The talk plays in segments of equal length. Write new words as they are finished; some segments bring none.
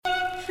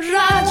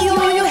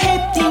Radyoyu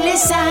hep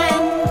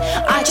dinlesen,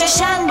 Ayça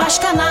Şen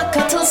Başkan'a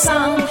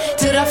katılsan,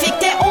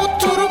 trafikte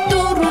oturup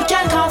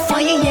dururken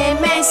kafayı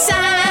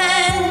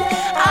yemesen.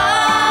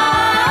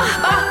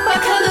 Ah, bak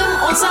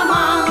bakalım o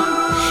zaman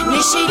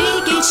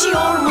neşeli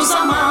geçiyor mu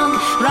zaman?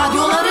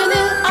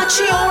 Radyolarını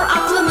açıyor,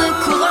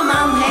 aklını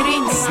kullanan her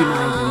insan.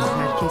 Günaydın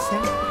herkese.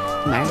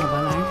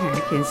 Merhabalar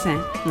herkese.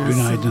 Nasılsınız?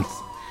 Günaydın.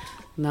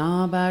 Ne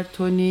haber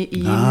Toni?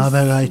 İyi Ne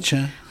haber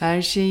Ayça?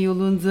 Her şey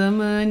yolunda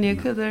mı? Ne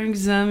kadar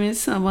güzel bir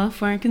sabah,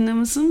 farkında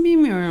mısın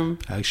bilmiyorum.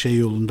 Her şey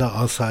yolunda.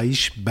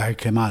 Asayiş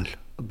Berkemal.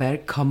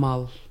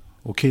 Berkamal.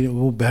 Okey,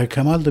 bu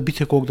Berkemal da bir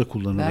tek orada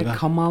kullanılır.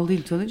 Berkamal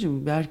değil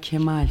Toni'cim.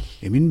 Berkemal.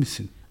 Emin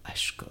misin?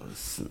 Aşk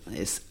olsun.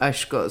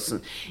 Aşk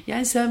olsun.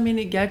 Yani sen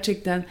beni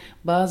gerçekten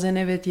bazen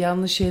evet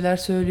yanlış şeyler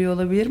söylüyor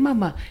olabilirim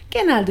ama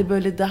genelde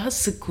böyle daha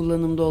sık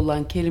kullanımda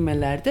olan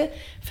kelimelerde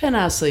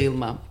fena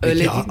sayılmam. Peki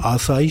Öyle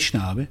asayiş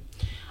ne abi?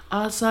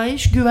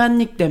 Asayiş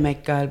güvenlik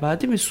demek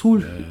galiba değil mi?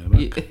 Sulh.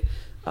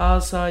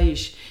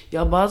 Asayiş.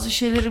 Ya bazı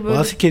şeyleri böyle...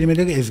 Bazı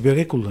kelimeleri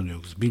ezbere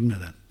kullanıyoruz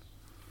bilmeden.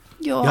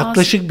 Yo,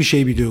 Yaklaşık bir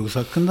şey biliyoruz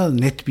hakkında,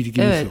 net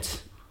bilgimiz yok.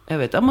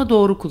 Evet ama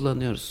doğru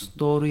kullanıyoruz.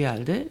 Doğru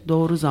yerde,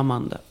 doğru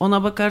zamanda.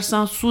 Ona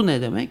bakarsan su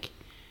ne demek?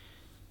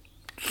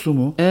 Su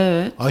mu?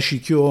 Evet.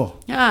 H2O.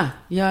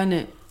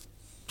 Yani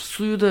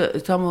suyu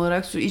da tam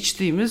olarak su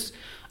içtiğimiz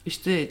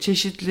işte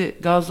çeşitli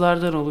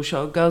gazlardan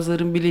oluşan,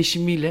 gazların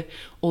bileşimiyle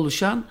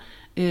oluşan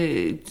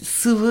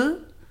sıvı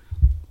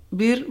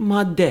bir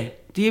madde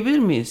diyebilir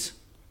miyiz?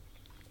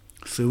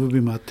 Sıvı bir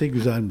madde,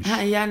 güzelmiş.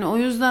 Yani o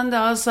yüzden de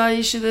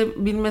asayişi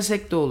de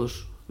bilmesek de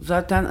olur.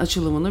 Zaten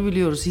açılımını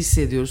biliyoruz,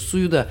 hissediyoruz.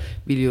 Suyu da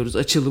biliyoruz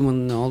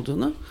açılımının ne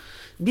olduğunu.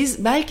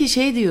 Biz belki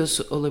şey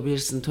diyorsun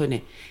olabilirsin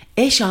Toni.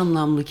 Eş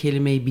anlamlı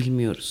kelimeyi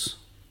bilmiyoruz.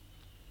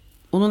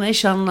 Onun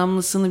eş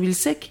anlamlısını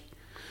bilsek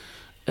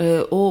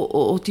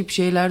o tip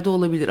şeyler de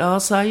olabilir.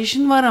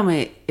 Asayişin var ama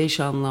eş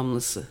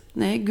anlamlısı.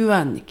 Ne?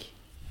 Güvenlik.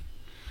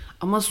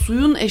 Ama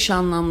suyun eş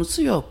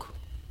anlamlısı yok.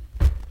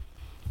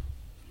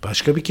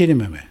 Başka bir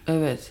kelime mi?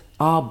 Evet.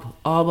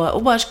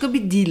 O başka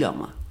bir dil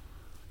ama.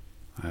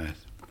 Evet.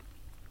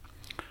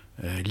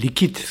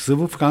 Likit,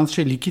 sıvı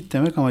Fransızca likit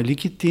demek ama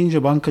likit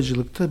deyince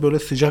bankacılıkta böyle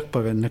sıcak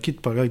para,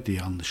 nakit para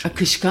diye anlaşılıyor.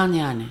 Akışkan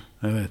yani.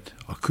 Evet,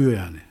 akıyor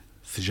yani,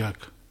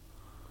 sıcak.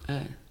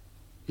 Evet.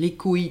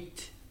 Liquid.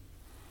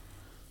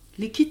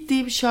 Likit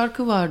diye bir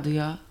şarkı vardı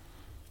ya.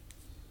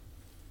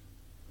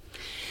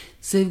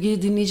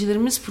 Sevgili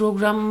dinleyicilerimiz,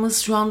 programımız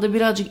şu anda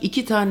birazcık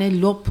iki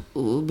tane lob,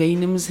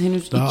 beynimiz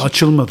henüz... Daha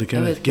açılmadık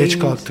evet. Geç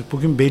kalktık.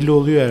 Bugün belli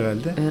oluyor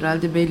herhalde.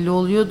 Herhalde belli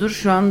oluyordur.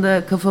 Şu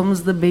anda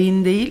kafamızda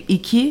beyin değil,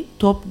 iki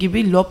top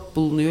gibi lob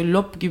bulunuyor.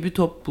 Lob gibi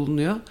top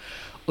bulunuyor.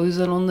 O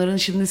yüzden onların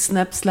şimdi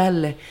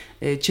synapslerle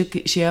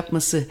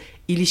yapması,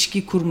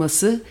 ilişki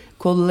kurması,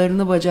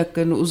 kollarını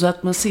bacaklarını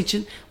uzatması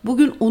için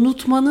bugün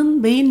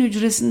unutmanın beyin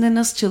hücresinde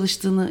nasıl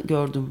çalıştığını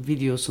gördüm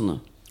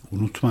videosunu.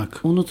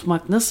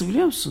 Unutmak nasıl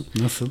biliyor musun?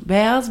 Nasıl?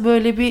 Beyaz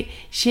böyle bir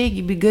şey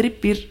gibi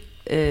garip bir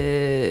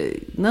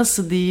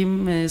nasıl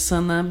diyeyim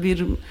sana,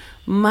 bir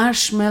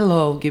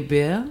marshmallow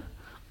gibi.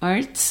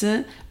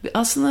 Artı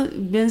aslında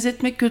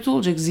benzetmek kötü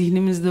olacak,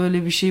 zihnimizde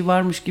öyle bir şey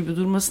varmış gibi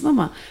durmasın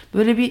ama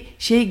böyle bir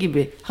şey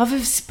gibi,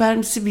 hafif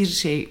spermsi bir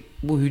şey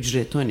bu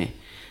hücre Toni.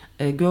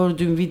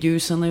 Gördüğüm videoyu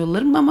sana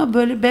yollarım ama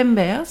böyle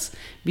bembeyaz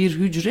bir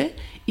hücre.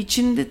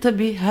 İçinde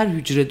tabii her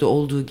hücrede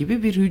olduğu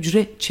gibi bir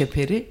hücre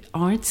çeperi,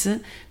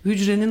 artı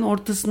hücrenin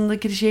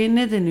ortasındaki şeye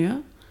ne deniyor?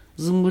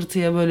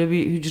 Zımbırtıya, böyle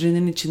bir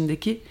hücrenin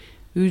içindeki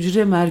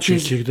hücre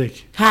merkezi.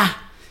 Çekirdek.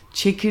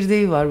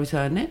 Çekirdeği var bir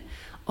tane.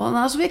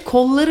 Ondan sonra ve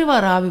kolları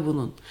var abi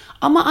bunun.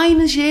 Ama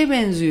aynı şeye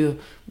benziyor.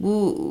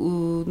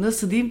 Bu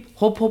nasıl diyeyim?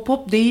 Hop hop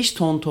hop değiş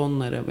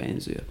tontonlara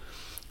benziyor.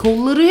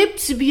 Kolları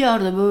hepsi bir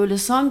yerde böyle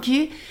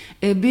sanki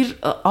bir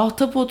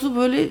ahtapotu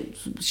böyle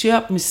şey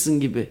yapmışsın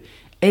gibi.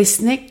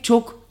 Esnek,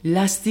 çok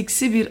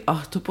lastiksi bir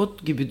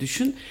ahtapot gibi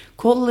düşün.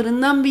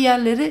 Kollarından bir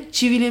yerlere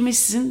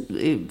çivilemişsin,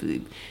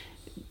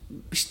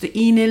 işte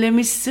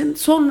iğnelemişsin.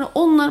 Sonra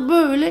onlar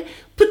böyle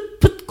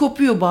pıt pıt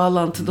kopuyor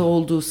bağlantıda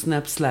olduğu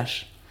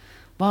synapsler.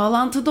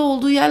 Bağlantıda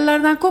olduğu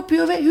yerlerden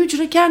kopuyor ve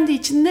hücre kendi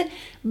içinde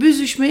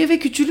büzüşmeye ve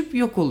küçülüp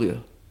yok oluyor.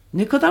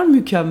 Ne kadar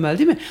mükemmel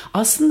değil mi?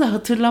 Aslında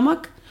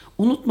hatırlamak,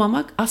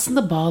 unutmamak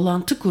aslında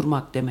bağlantı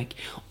kurmak demek.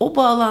 O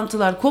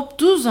bağlantılar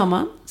koptuğu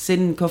zaman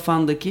senin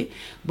kafandaki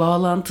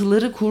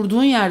bağlantıları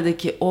kurduğun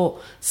yerdeki o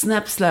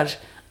synapsler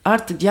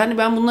artık, yani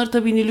ben bunları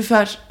tabii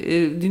Nilüfer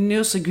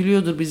dinliyorsa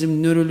gülüyordur,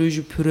 bizim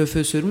nöroloji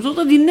profesörümüz. O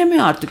da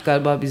dinlemiyor artık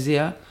galiba bizi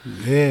ya.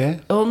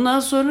 Ondan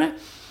sonra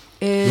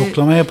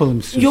yoklama yapalım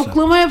istiyorsan.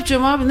 Yoklama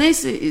yapacağım abi.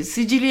 Neyse,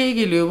 Sicilya'ya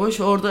geliyor. Boş,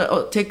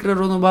 orada tekrar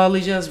onu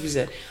bağlayacağız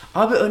bize.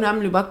 Abi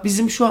önemli, bak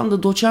bizim şu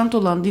anda doçent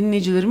olan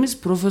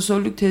dinleyicilerimiz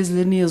profesörlük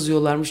tezlerini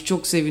yazıyorlarmış.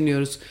 Çok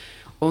seviniyoruz.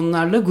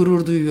 Onlarla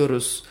gurur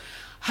duyuyoruz.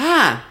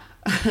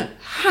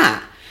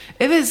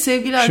 Evet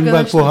sevgili şimdi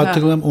arkadaşlar.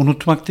 Şimdi bak, bu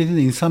unutmak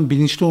dediğinde insan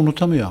bilinçli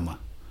unutamıyor ama.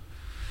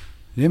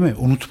 Değil mi?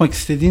 Unutmak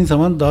istediğin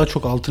zaman daha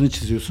çok altını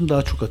çiziyorsun,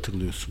 daha çok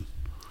hatırlıyorsun.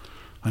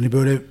 Hani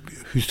böyle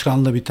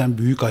hüsranla biten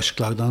büyük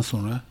aşklardan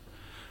sonra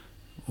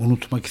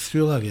unutmak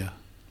istiyorlar ya.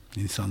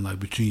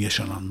 İnsanlar bütün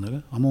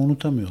yaşananları ama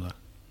unutamıyorlar.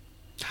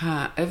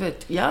 Ha evet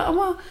ya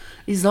ama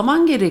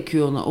zaman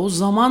gerekiyor ona. O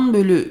zaman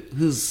bölü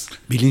hız.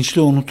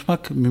 Bilinçli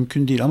unutmak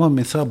mümkün değil ama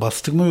mesela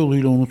bastırma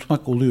yoluyla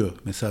unutmak oluyor.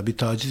 Mesela bir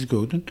taciz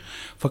gördün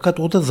fakat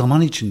o da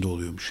zaman içinde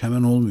oluyormuş.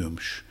 Hemen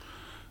olmuyormuş.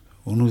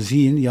 Onu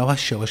zihin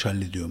yavaş yavaş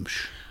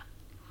hallediyormuş.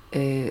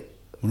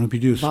 Bunu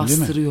biliyorsun değil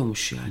mi?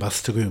 Bastırıyormuş yani.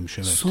 Bastırıyormuş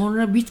evet.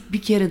 Sonra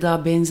bir kere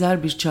daha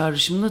benzer bir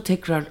çağrışımla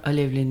tekrar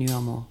alevleniyor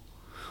ama o.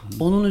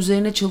 Onun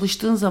üzerine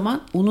çalıştığın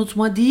zaman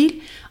unutma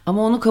değil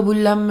ama onu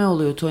kabullenme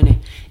oluyor Toni.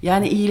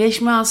 Yani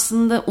iyileşme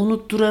aslında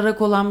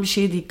unutturarak olan bir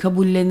şey değil,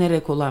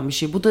 kabullenerek olan bir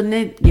şey. Bu da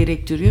ne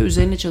gerektiriyor?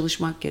 Üzerine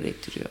çalışmak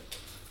gerektiriyor.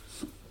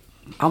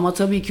 Ama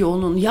tabii ki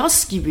onun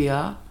yas gibi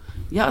ya.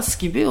 Yas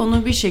gibi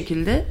onu bir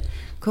şekilde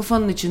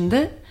kafanın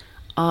içinde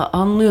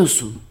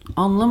anlıyorsun.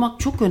 Anlamak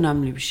çok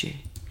önemli bir şey.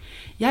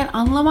 Yani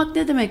anlamak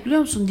ne demek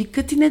biliyor musun?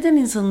 Dikkati neden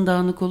insanın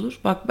dağınık olur?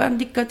 Bak ben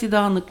dikkati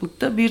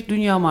dağınıklıkta bir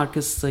dünya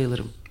markası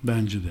sayılırım.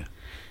 Bence de.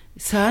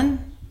 Sen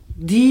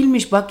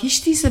değilmiş. Bak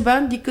hiç değilse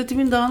ben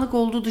dikkatimin dağınık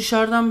olduğu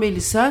dışarıdan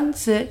belli.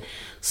 Sense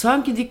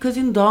sanki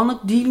dikkatin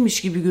dağınık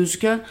değilmiş gibi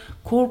gözüken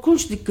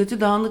korkunç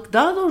dikkati dağınık.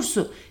 Daha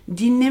doğrusu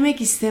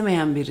dinlemek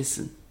istemeyen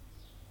birisin.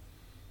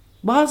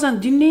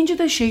 Bazen dinleyince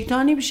de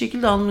şeytani bir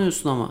şekilde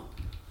anlıyorsun ama.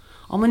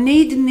 Ama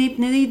neyi dinleyip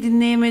neyi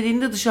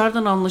dinleyemediğinde de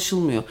dışarıdan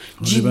anlaşılmıyor.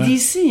 Hadi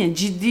Ciddisin ya.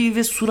 Ciddi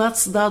ve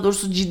suratsız, daha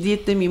doğrusu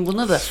ciddiyet demeyeyim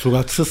buna da.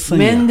 Suratsızsın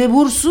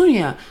mendebursun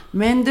ya.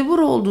 Mendebur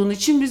olduğun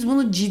için biz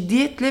bunu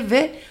ciddiyetle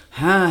ve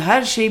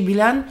her şeyi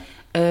bilen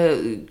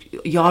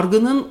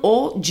yargının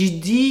o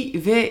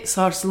ciddi ve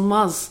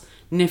sarsılmaz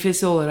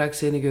nefesi olarak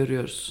seni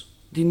görüyoruz.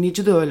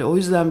 Dinleyici de öyle. O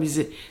yüzden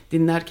bizi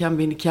dinlerken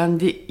beni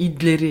kendi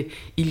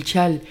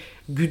ilkel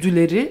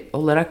güdüleri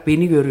olarak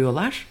beni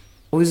görüyorlar.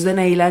 O yüzden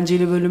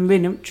eğlenceli bölüm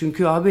benim.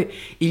 Çünkü abi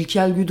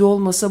ilkel güdü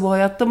olmasa bu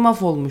hayatta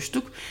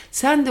mahvolmuştuk.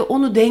 Sen de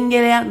onu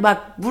dengeleyen,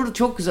 bak burada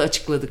çok güzel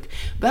açıkladık.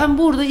 Ben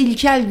burada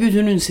ilkel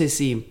güdünün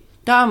sesiyim.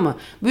 Tamam mı?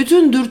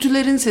 Bütün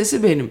dürtülerin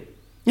sesi benim.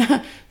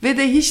 Ve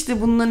de hiç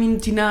de bundan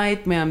imtina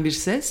etmeyen bir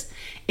ses.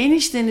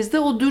 Enişteniz de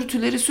o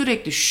dürtüleri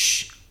sürekli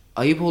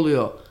ayıp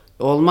oluyor.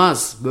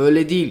 Olmaz,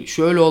 böyle değil,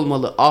 şöyle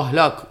olmalı,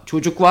 ahlak,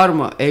 çocuk var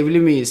mı, evli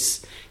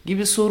miyiz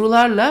gibi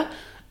sorularla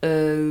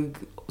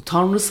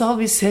tanrısal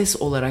bir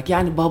ses olarak,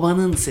 yani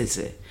babanın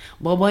sesi,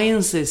 babayın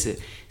sesi.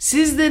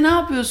 Siz de ne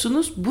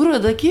yapıyorsunuz?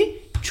 Buradaki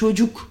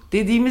çocuk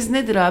dediğimiz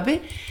nedir abi?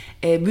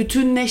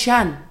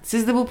 Bütünleşen.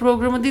 Siz de bu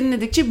programı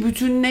dinledikçe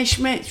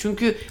bütünleşme.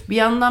 Çünkü bir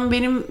yandan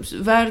benim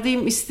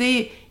verdiğim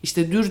isteği,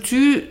 işte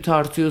dürtüyü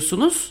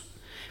tartıyorsunuz.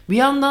 Bir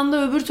yandan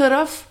da öbür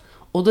taraf,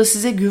 o da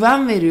size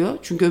güven veriyor.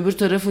 Çünkü öbür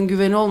tarafın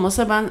güveni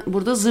olmasa ben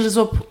burada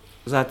zırzop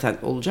zaten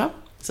olacağım.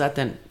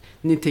 Zaten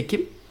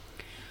nitekim.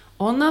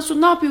 Ondan sonra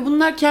ne yapıyor?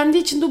 Bunlar kendi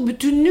içinde o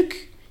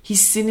bütünlük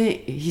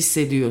hissini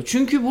hissediyor.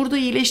 Çünkü burada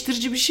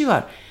iyileştirici bir şey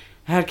var.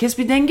 Herkes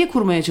bir denge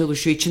kurmaya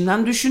çalışıyor,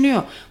 içinden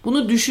düşünüyor.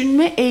 Bunu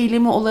düşünme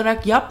eylemi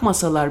olarak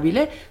yapmasalar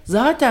bile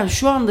zaten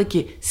şu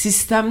andaki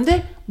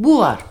sistemde bu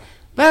var.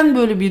 Ben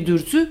böyle bir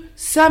dürtü,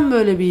 sen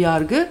böyle bir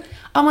yargı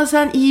ama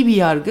sen iyi bir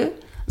yargı.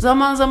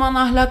 Zaman zaman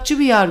ahlakçı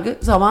bir yargı,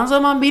 zaman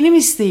zaman benim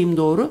isteğim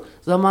doğru,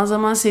 zaman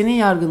zaman senin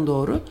yargın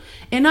doğru.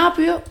 Ne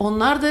yapıyor?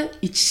 Onlar da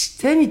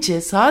içten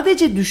içe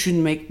sadece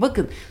düşünmek,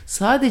 bakın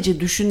sadece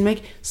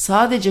düşünmek,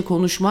 sadece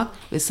konuşmak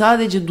ve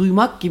sadece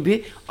duymak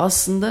gibi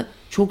aslında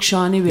çok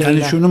şahane bir eylem.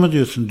 Yani şunu mu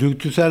diyorsun?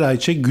 Dürtüsel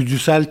Ayça,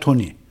 güdüsel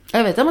Toni.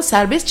 Evet ama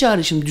serbest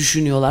çağrışım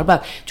düşünüyorlar.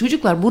 Bak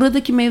çocuklar,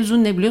 buradaki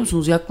mevzu ne biliyor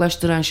musunuz?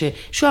 Yaklaştıran şey.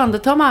 Şu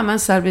anda tamamen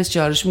serbest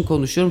çağrışım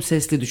konuşuyorum.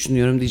 Sesli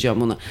düşünüyorum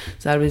diyeceğim ona.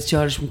 Serbest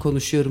çağrışım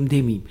konuşuyorum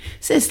demeyeyim.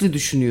 Sesli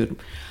düşünüyorum.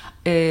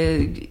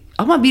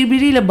 Ama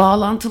birbiriyle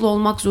bağlantılı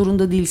olmak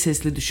zorunda değil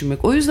sesli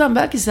düşünmek. O yüzden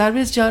belki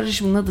serbest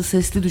çağrışımın adı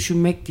sesli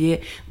düşünmek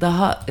diye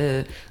daha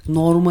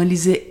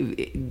normalize,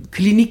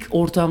 klinik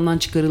ortamdan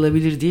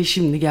çıkarılabilir diye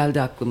şimdi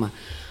geldi aklıma.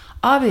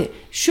 Abi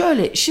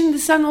şöyle, şimdi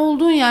sen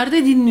olduğun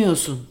yerde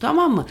dinliyorsun,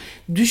 tamam mı?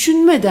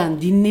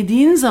 Düşünmeden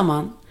dinlediğin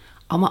zaman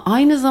ama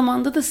aynı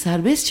zamanda da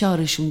serbest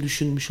çağrışım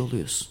düşünmüş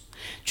oluyorsun.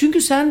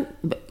 Çünkü sen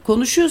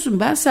konuşuyorsun,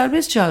 ben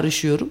serbest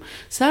çağrışıyorum.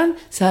 Sen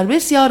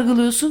serbest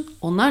yargılıyorsun,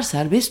 onlar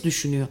serbest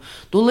düşünüyor.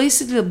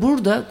 Dolayısıyla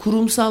burada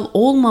kurumsal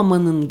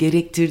olmamanın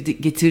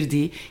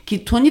getirdiği,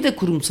 ki Toni de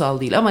kurumsal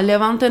değil ama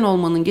Levanten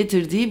olmanın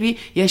getirdiği bir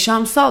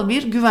yaşamsal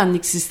bir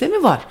güvenlik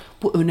sistemi var.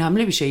 Bu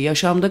önemli bir şey.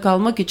 Yaşamda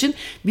kalmak için,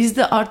 biz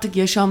de artık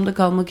yaşamda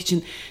kalmak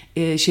için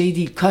şey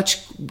değil,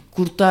 kaç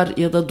kurtar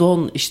ya da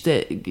don,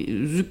 işte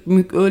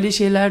zükmük, öyle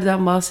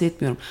şeylerden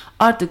bahsetmiyorum.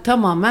 Artık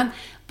tamamen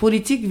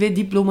politik ve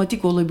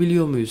diplomatik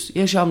olabiliyor muyuz?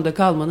 Yaşamda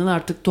kalmanın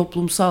artık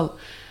toplumsal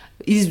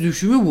iz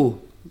düşümü bu.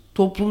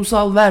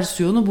 Toplumsal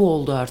versiyonu bu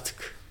oldu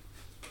artık.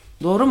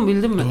 Doğru mu,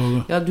 bildim mi?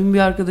 Doğru. Ya dün bir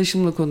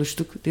arkadaşımla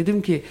konuştuk.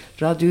 Dedim ki,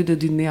 radyoyu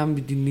da dinleyen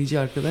bir dinleyici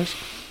arkadaş.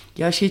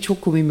 Ya şey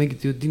çok komiğime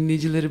gidiyor.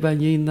 Dinleyicileri ben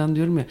yayından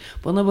diyorum ya.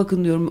 Bana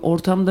bakın diyorum,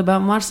 ortamda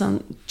ben varsam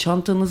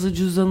çantanızı,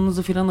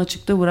 cüzdanınızı falan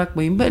açıkta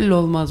bırakmayın. Belli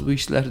olmaz bu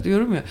işler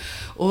diyorum ya.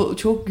 O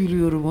çok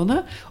gülüyorum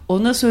ona.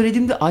 Ona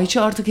söylediğimde,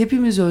 Ayça artık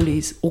hepimiz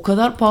öyleyiz. O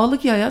kadar pahalı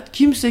ki hayat.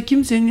 Kimse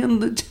kimsenin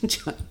yanında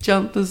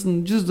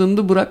çantasını,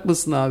 cüzdanını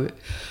bırakmasın abi.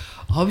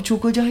 Abi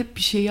çok acayip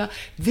bir şey ya.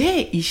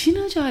 Ve işin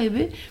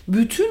acayibi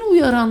bütün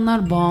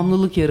uyaranlar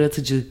bağımlılık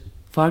yaratıcı.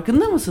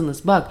 Farkında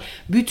mısınız? Bak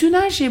bütün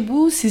her şey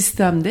bu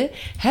sistemde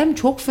hem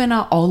çok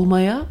fena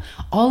almaya,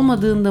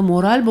 almadığında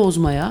moral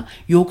bozmaya,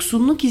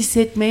 yoksunluk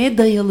hissetmeye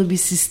dayalı bir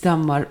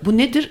sistem var. Bu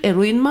nedir?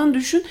 Eroinman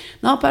düşün.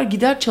 Ne yapar?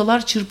 Gider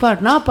çalar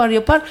çırpar. Ne yapar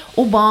yapar?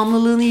 O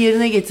bağımlılığını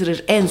yerine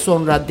getirir en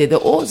son raddede.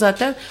 O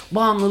zaten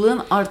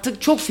bağımlılığın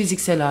artık çok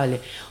fiziksel hali.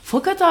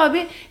 Fakat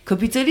abi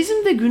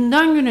kapitalizm de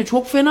günden güne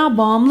çok fena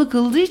bağımlı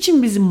kıldığı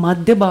için bizi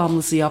madde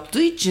bağımlısı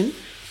yaptığı için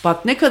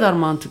bak ne kadar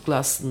mantıklı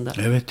aslında.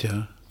 Evet ya.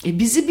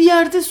 Bizi bir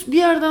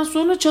yerden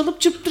sonra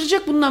çalıp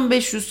çıptıracak bundan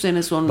 500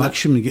 sene sonra. Bak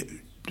şimdi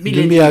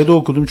dün bir yerde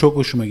okudum çok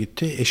hoşuma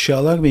gitti.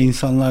 Eşyalar ve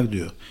insanlar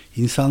diyor.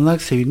 İnsanlar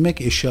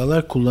sevilmek,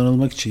 eşyalar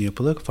kullanılmak için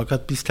yapılır.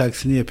 Fakat biz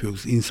tersini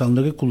yapıyoruz.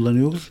 İnsanları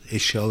kullanıyoruz,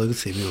 eşyaları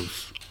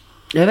seviyoruz.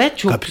 Evet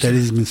çok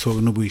Kapitalizmin güzel.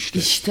 sorunu bu işte.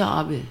 İşte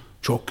abi.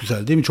 Çok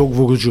güzel değil mi? Çok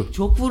vurucu.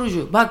 Çok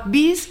vurucu. Bak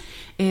biz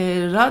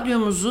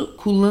radyomuzu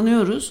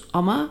kullanıyoruz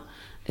ama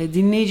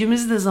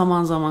dinleyicimizi de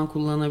zaman zaman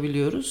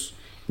kullanabiliyoruz.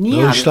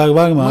 Niye Bağışlar abi?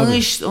 var mı abi?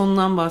 Bağış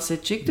ondan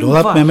bahsedecektim.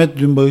 Dolap var. Mehmet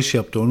dün bağış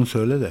yaptı onu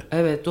söyle de.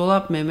 Evet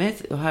Dolap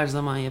Mehmet her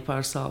zaman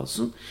yapar sağ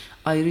olsun.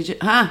 Ayrıca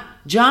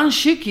Can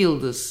Şık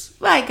Yıldız.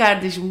 Vay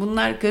kardeşim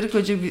bunlar karı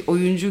koca bir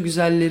oyuncu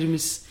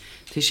güzellerimiz.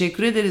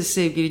 Teşekkür ederiz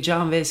sevgili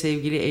Can ve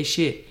sevgili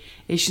eşi.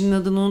 Eşinin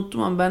adını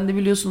unuttum ama ben de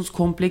biliyorsunuz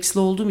kompleksli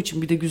olduğum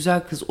için bir de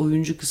güzel kız,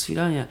 oyuncu kız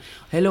falan ya.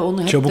 Hele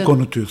onu çabuk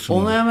unutuyorsun.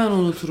 Onu hemen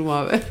unuturum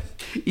abi.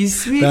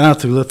 İsmi ben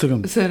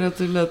hatırlatırım. Sen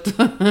hatırlat.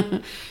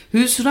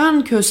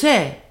 Hüsran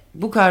Köse.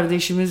 Bu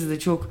kardeşimiz de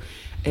çok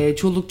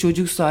çoluk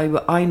çocuk sahibi,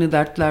 aynı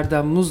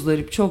dertlerden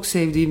muzdarip, çok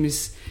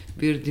sevdiğimiz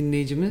bir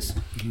dinleyicimiz.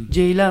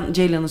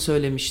 Ceylan'ı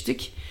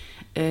söylemiştik.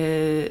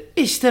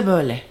 İşte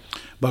böyle.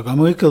 Bak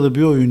Amerikalı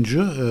bir oyuncu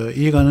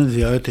İran'ı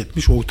ziyaret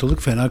etmiş,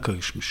 ortalık fena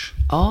karışmış.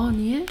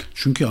 Niye?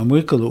 Çünkü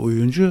Amerikalı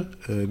oyuncu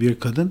bir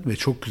kadın ve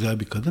çok güzel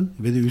bir kadın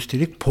ve de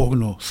üstelik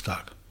porno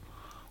star.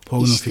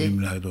 Porno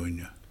filmlerde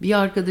oynuyor. Bir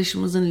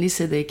arkadaşımızın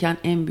lisedeyken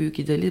en büyük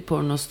ideali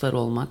pornostar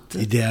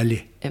olmaktı.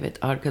 İdeali. Evet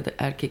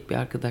erkek bir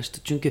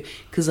arkadaştı. Çünkü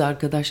kız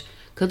arkadaş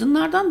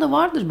kadınlardan da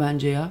vardır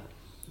bence ya.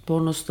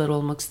 Pornostar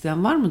olmak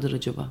isteyen var mıdır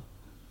acaba?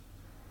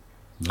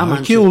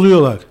 Belki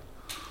oluyorlar.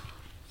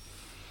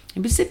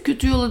 Biz hep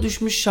kötü yola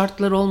düşmüş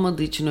şartlar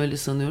olmadığı için öyle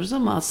sanıyoruz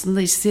ama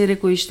aslında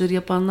isteyerek o işleri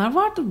yapanlar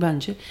vardır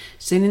bence.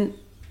 Senin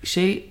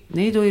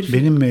neydi o herif?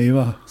 Benim mi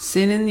eyvah?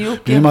 Senin yok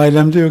Benim ya.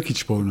 ailemde yok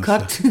hiç pornosu.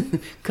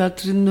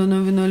 Catherine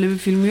Deneuve'ün öyle bir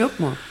filmi yok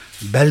mu?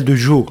 Belle de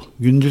Jour.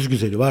 Gündüz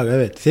güzeli var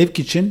evet. Zevk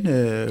için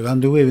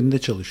randevu evinde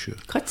çalışıyor.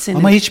 Kaç sene?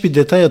 Ama hiçbir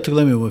detay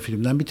hatırlamıyorum o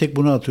filmden. Bir tek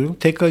bunu hatırlıyorum.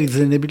 Tekrar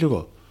izlenebilir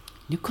o.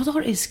 Ne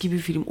kadar eski bir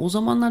film. O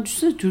zamanlar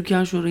düşünsene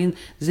Türkan Şoray'ın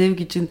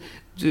Zevk için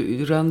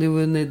randevu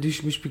önüne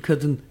düşmüş bir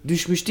kadın.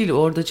 Düşmüş değil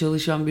orada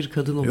çalışan bir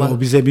kadın o.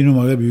 O bize bir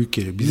numara büyük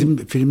gelir.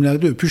 Bizim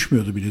filmlerde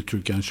öpüşmüyordu bile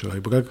Türkan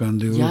Şoray. Bırak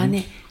randevu.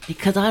 Yani ne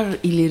kadar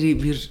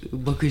ileri bir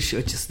bakış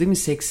açısı değil mi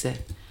sekse?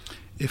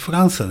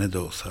 Fransa ne de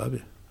olsa abi.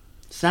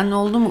 Sen ne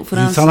oldu mu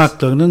Fransız? İnsan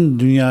haklarının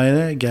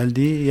dünyaya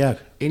geldiği yer.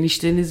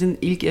 Eniştenizin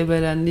ilk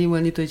ebelendiği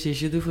manita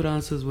çeşidi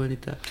Fransız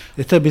manita.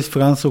 Tabi biz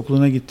Fransa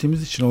okuluna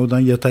gittiğimiz için oradan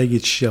yatay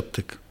geçiş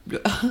yaptık.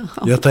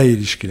 Yatay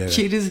ilişkilere.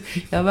 Keriz.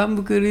 Ya ben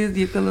bu karıya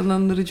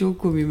yakalananları çok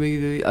komiğime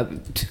gidiyor. Abi,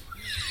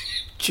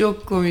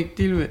 çok komik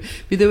değil mi?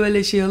 Bir de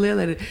böyle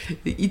alıyorlar.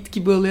 İt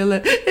gibi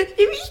oluyorlar.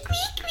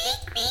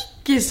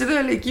 Kesin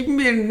öyle kim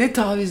bilir ne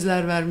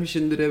tavizler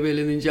vermişindir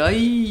ebelenince.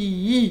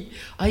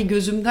 Ay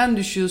gözümden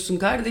düşüyorsun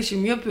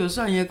kardeşim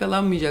yapıyorsan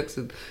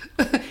yakalanmayacaksın.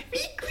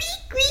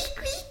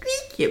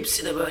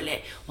 Hepsi de böyle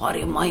var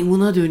ya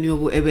maymuna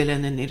dönüyor bu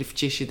ebelenen herif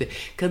çeşidi.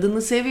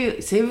 Kadını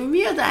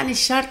sevmiyor da hani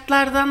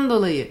şartlardan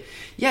dolayı.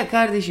 Ya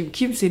kardeşim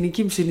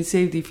kimsenin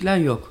sevdiği falan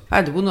yok.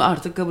 Hadi bunu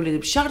artık kabul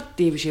edip şart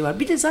diye bir şey var.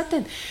 Bir de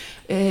zaten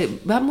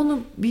ben bunu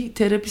bir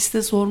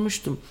terapiste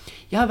sormuştum.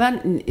 Ya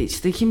ben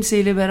işte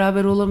kimseyle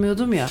beraber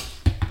olamıyordum ya.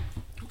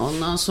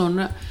 Ondan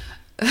sonra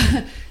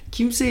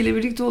kimseyle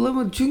birlikte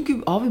olamadım.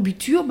 Çünkü abi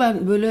bitiyor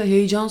ben böyle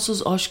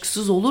heyecansız,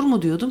 aşksız olur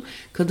mu diyordum.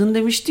 Kadın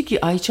demişti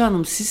ki Ayça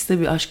Hanım siz de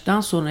bir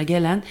aşktan sonra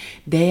gelen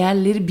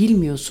değerleri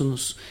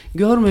bilmiyorsunuz.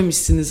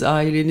 Görmemişsiniz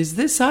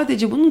ailenizde.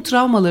 Sadece bunun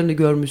travmalarını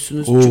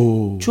görmüşsünüz.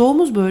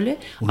 Çoğumuz böyle.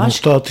 O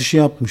nokta atışı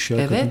yapmış ya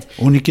evet.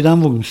 Kadın.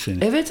 12'den vurmuş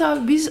seni. Evet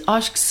abi biz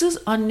aşksız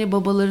anne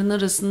babaların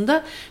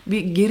arasında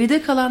bir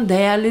geride kalan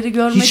değerleri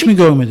görmedik. Hiç mi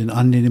görmedin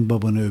annenin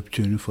babanı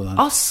öptüğünü falan?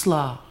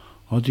 Asla.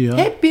 Hadi ya.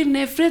 Hep bir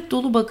nefret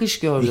dolu bakış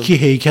gördüm.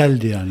 İki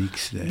heykeldi yani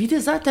ikisi de. Bir de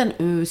zaten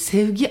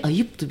sevgi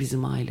ayıptı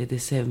bizim ailede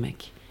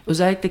sevmek.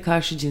 Özellikle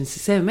karşı cinsi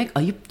sevmek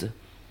ayıptı.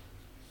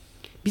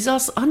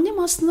 Annem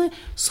aslında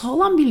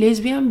sağlam bir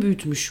lezbiyen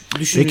büyütmüş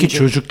düşününce. Peki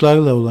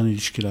çocuklarla olan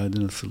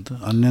ilişkilerde nasıldı?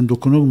 Annen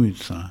dokunur muydu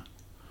sana?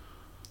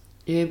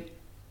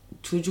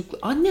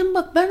 Annem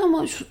bak ben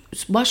ama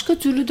başka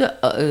türlü de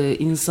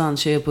insan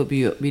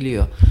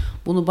yapabiliyor.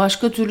 Bunu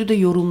başka türlü de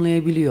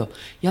yorumlayabiliyor.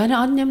 Yani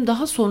annem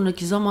daha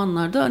sonraki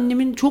zamanlarda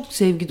annemin çok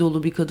sevgi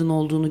dolu bir kadın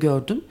olduğunu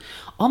gördüm.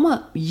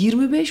 Ama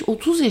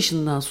 25-30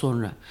 yaşından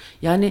sonra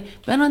yani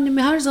ben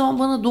annemi her zaman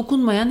bana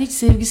dokunmayan, hiç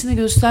sevgisini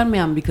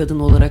göstermeyen bir kadın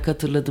olarak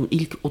hatırladım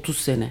ilk 30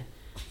 sene.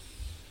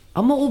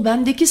 Ama o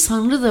bendeki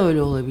sanrı da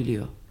öyle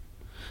olabiliyor.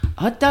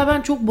 Hatta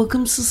ben çok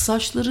bakımsız,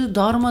 saçları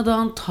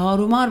darmadağın,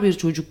 tarumar bir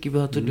çocuk gibi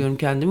hatırlıyorum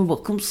kendimi.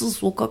 Bakımsız,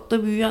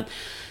 sokakta büyüyen,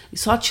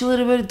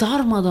 saçları böyle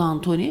darmadağın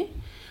Toni.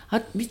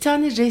 Bir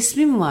tane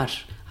resmim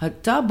var.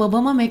 Hatta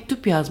babama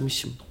mektup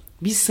yazmışım.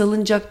 Biz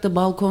salıncakta,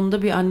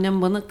 balkonda bir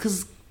annem bana,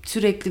 kız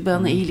sürekli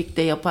bana iyilik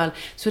de yapar.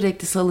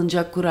 Sürekli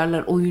salıncak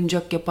kurarlar,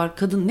 oyuncak yapar.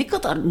 Kadın ne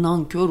kadar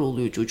nankör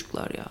oluyor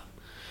çocuklar ya.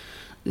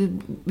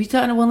 Bir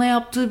tane bana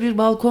yaptığı bir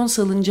balkon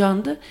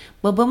salıncağında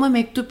babama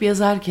mektup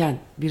yazarken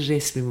bir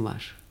resmim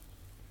var.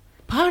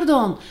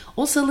 Pardon,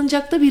 o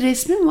salıncakta bir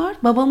resmim var,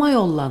 babama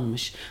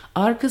yollanmış.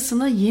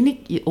 Arkasına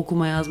yeni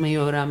okuma yazmayı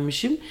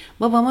öğrenmişim.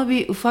 Babama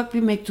ufak bir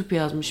mektup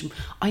yazmışım.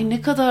 Ay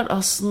ne kadar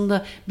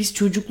aslında biz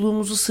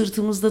çocukluğumuzu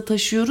sırtımızda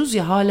taşıyoruz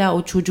ya, hala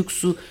o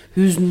çocuksu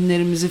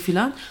hüznlerimizi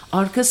filan.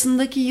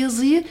 Arkasındaki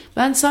yazıyı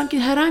ben sanki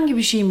herhangi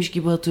bir şeymiş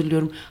gibi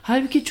hatırlıyorum.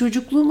 Halbuki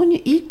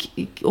çocukluğumun ilk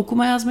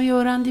okuma yazmayı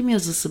öğrendiğim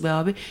yazısı be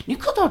abi. Ne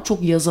kadar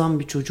çok yazan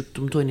bir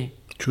çocuktum Toni.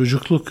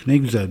 Çocukluk ne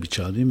güzel bir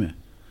çağ değil mi?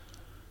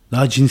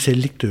 Daha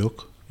cinsellik de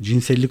yok.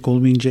 Cinsellik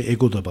olmayınca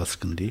ego da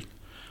baskın değil.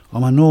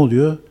 Ama ne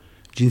oluyor?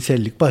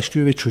 Cinsellik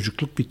başlıyor ve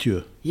çocukluk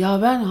bitiyor. Ya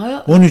ben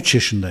 13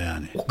 yaşında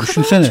yani.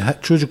 Düşünsene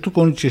çocukluk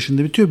 13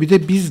 yaşında bitiyor. Bir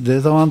de biz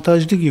de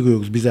avantajlı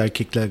giriyoruz, biz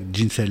erkekler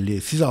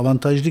cinselliğe. Siz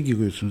avantajlı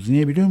giriyorsunuz.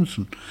 Niye biliyor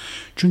musun?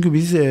 Çünkü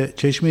biz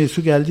çeşmeye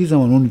su geldiği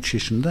zaman 13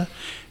 yaşında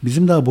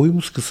bizim daha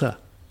boyumuz kısa.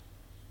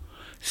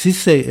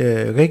 Sizse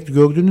renk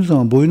gördüğünüz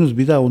zaman boyunuz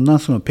bir daha ondan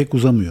sonra pek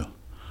uzamıyor.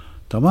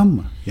 Tamam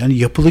mı? Yani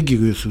yapılı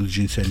giriyorsunuz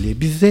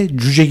cinselliğe. Biz de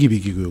cüce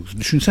gibi giriyoruz.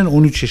 Düşünsene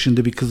 13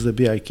 yaşında bir kızla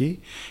bir erkeği.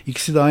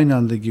 İkisi de aynı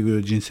anda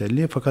giriyor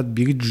cinselliğe. Fakat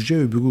biri cüce,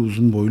 öbürü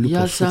uzun boylu,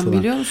 ya poslu sen falan.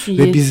 biliyor musun?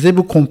 Ve bizde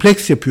bu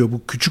kompleks yapıyor,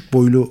 bu küçük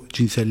boylu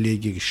cinselliğe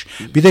giriş.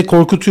 Bir de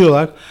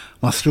korkutuyorlar.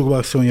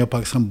 Mastürbasyon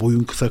yaparsan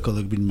boyun kısa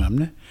kalır bilmem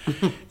ne.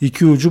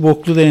 İki ucu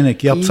boklu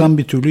değnek. Yapsan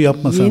bir türlü,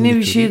 yapmasan bir türlü. Yeni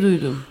bir şey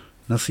duydum.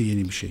 Nasıl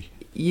yeni bir şey?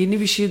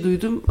 Yeni bir şey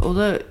duydum. O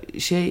da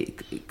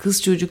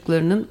kız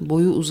çocuklarının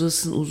boyu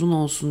uzun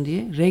olsun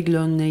diye regl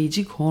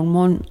önleyici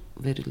hormon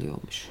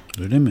veriliyormuş.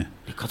 Öyle mi?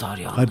 Ne kadar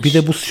yanlış. Bir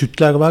de bu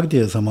sütler vardı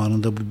ya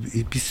zamanında,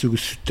 bir sürü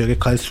sütlere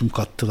kalsiyum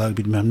kattılar,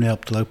 bilmem ne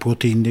yaptılar,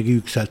 proteinleri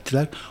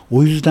yükselttiler.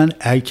 O yüzden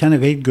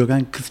erken regl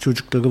gören kız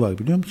çocukları var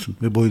biliyor musun?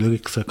 Ve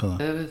boyları kısa kalan.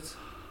 Evet.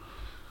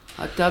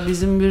 Hatta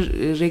bizim bir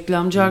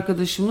reklamcı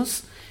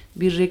arkadaşımız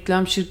bir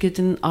reklam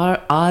şirketinin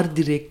R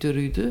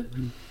direktörüydü.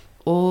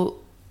 O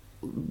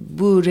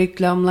bu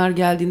reklamlar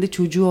geldiğinde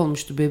çocuğu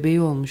olmuştu,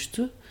 bebeği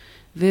olmuştu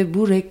ve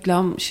bu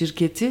reklam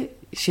şirketi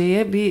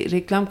bir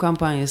reklam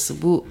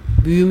kampanyası, bu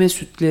büyüme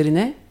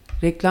sütlerine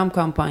reklam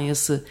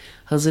kampanyası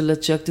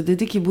hazırlatacaktı.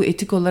 Dedi ki bu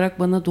etik olarak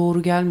bana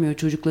doğru gelmiyor,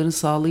 çocukların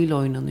sağlığıyla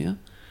oynanıyor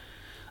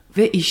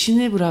ve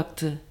işini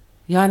bıraktı.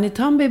 Yani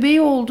tam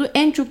bebeği oldu,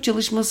 en çok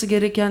çalışması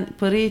gereken,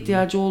 paraya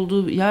ihtiyacı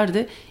olduğu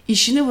yerde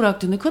işini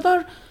bıraktı. Ne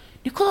kadar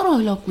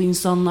ahlaklı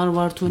insanlar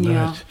var Toni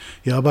ya. Evet.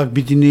 Ya bak,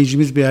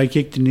 bir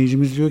erkek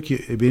dinleyicimiz diyor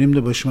ki benim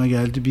de başıma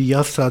geldi. Bir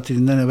yaz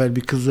tatilinden evvel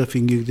bir kızla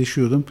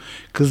fingirdeşiyordum.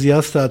 Kız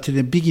yaz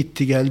tatiline bir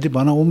gitti geldi,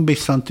 bana 15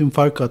 santim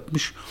fark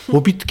atmış.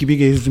 Hobbit gibi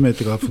gezdim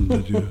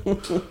etrafında diyor.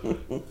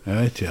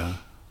 Evet ya.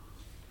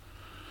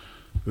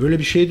 Öyle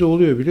bir şey de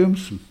oluyor biliyor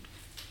musun?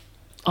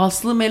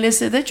 Aslı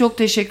Meles'e de çok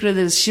teşekkür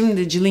ederiz.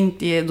 Şimdi cılink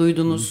diye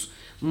duydunuz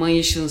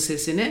mayışın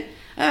sesini.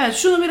 Evet,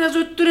 şunu biraz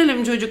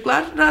öttürelim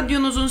çocuklar.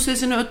 Radyonuzun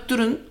sesini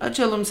öttürün.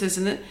 Açalım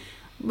sesini.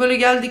 Böyle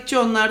geldikçe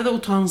onlar da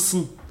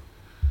utansın.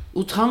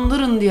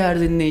 Utandırın diğer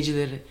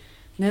dinleyicileri.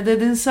 Ne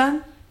dedin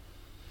sen?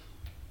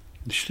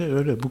 İşte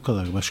öyle, bu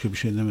kadar. Başka bir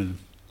şey demedim.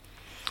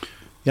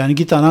 Yani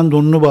git anan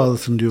donunu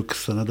bağlasın diyor kız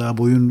sana. Daha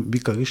boyun bir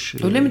karış.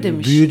 Öyle mi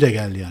demiş? Büyü de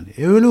geldi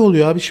yani. Öyle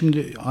oluyor abi,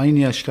 şimdi aynı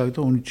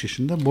yaşlarda 13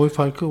 yaşında boy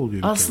farkı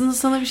oluyor. Aslında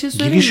sana bir şey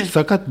söyleyeyim mi? Giriş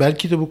sakat,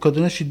 belki de bu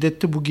kadına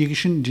şiddette bu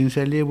girişin,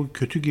 cinselliğe bu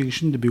kötü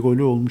girişin de bir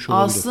rolü olmuş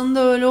olabilir.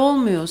 Aslında öyle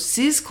olmuyor.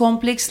 Siz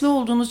kompleksli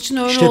olduğunuz için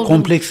öyle İşte oldunuz.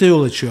 komplekse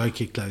yol açıyor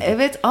erkekler.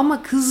 Evet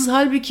ama kız,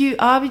 halbuki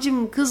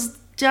abicim,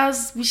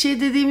 kızcağız bir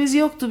şey dediğimiz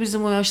yoktu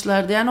bizim o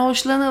yaşlarda. Yani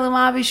hoşlanalım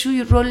abi, şu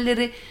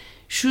rolleri,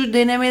 şu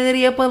denemeleri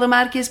yapalım,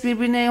 herkes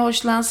birbirine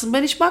hoşlansın.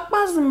 Ben hiç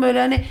bakmazdım böyle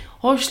hani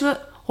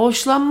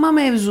hoşlanma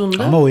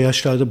mevzunda. Ama o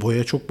yaşlarda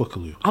boya çok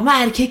bakılıyor. Ama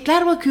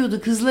erkekler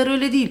bakıyordu, kızlar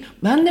öyle değil.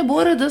 Ben de bu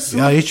arada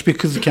Ya hiçbir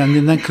kız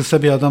kendinden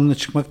kısa bir adamla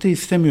çıkmak da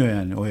istemiyor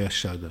yani o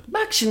yaşlarda.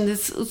 Bak şimdi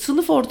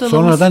sınıf ortalaması.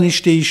 Sonradan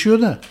iş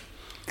değişiyor da.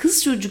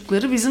 Kız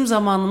çocukları bizim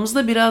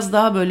zamanımızda biraz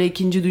daha böyle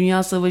 2.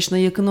 Dünya Savaşı'na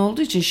yakın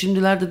olduğu için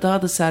şimdilerde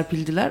daha da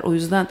serpildiler. O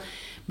yüzden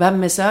ben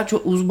mesela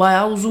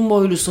bayağı uzun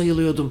boylu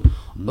sayılıyordum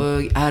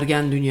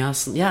ergen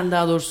dünyasında. Yani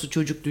daha doğrusu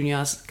çocuk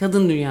dünyası,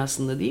 kadın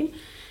dünyasında diyeyim.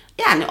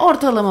 Yani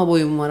ortalama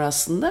boyum var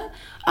aslında.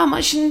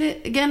 Ama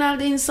şimdi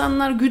genelde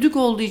insanlar güdük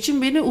olduğu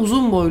için beni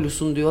uzun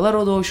boylusun diyorlar.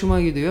 O da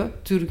hoşuma gidiyor.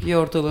 Türkiye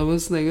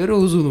ortalamasına göre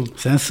uzunum.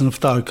 Sen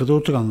sınıfta arkada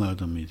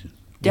oturanlardan mıydın?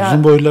 Ya,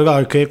 uzun boyluları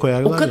arkaya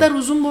koyarlar. O kadar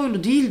uzun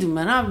boylu değildim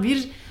ben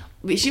abi.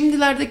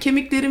 Şimdilerde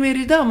kemiklerim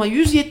eridi ama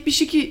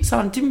 172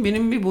 santim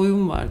benim bir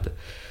boyum vardı.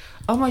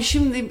 Ama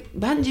şimdi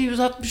bence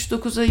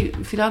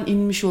 169'a falan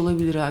inmiş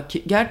olabilir ha.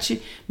 Gerçi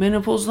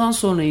menopozdan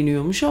sonra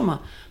iniyormuş ama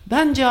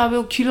bence abi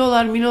o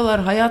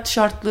kilolar, hayat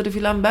şartları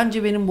falan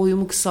bence benim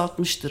boyumu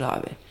kısaltmıştır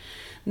abi.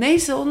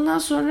 Neyse ondan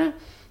sonra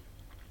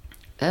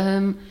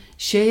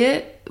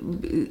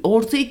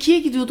orta 2'ye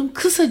gidiyordum.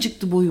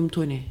 Kısacıktı boyum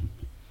Toni.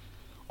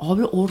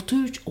 Abi orta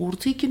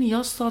 2'nin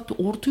yaz saati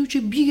orta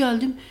 3'e bir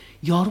geldim.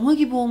 Yarma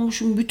gibi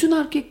olmuşum. Bütün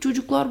erkek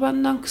çocuklar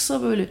benden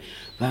kısa böyle.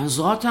 Ben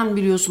zaten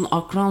biliyorsun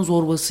akran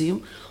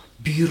zorbasıyım.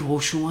 Bir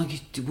hoşuma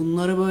gitti.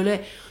 Bunları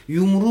böyle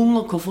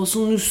yumruğumla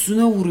kafasının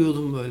üstüne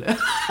vuruyordum böyle.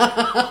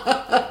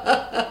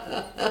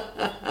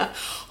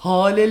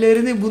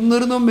 Halelerini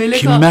bunların o melek...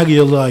 Kimler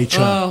yalı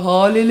Ayça?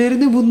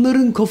 Halelerini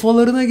bunların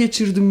kafalarına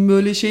geçirdim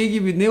böyle şey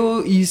gibi. Ne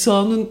o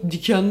İsa'nın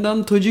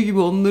dikenden tacı gibi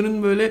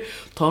onların böyle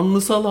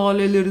tanrısal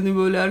halelerini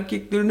böyle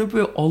erkeklerini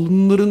böyle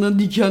alınlarına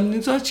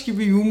dikenli taç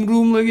gibi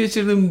yumruğumla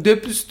geçirdim.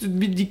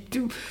 Depüstü bir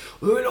diktim.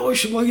 Öyle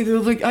hoşuma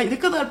gidiyordu. Ay ne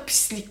kadar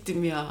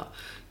pisliktim ya.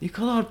 Ne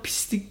kadar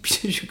pislik bir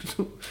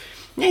çocuktum.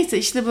 Neyse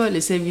işte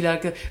böyle sevgili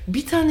arkadaşlar.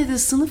 Bir tane de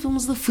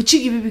sınıfımızda fıçı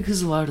gibi bir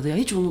kız vardı ya.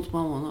 Hiç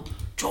unutmam onu.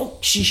 Çok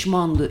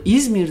şişmandı.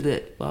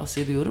 İzmir'de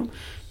bahsediyorum.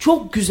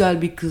 Çok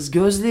güzel bir kız.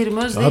 Gözlerim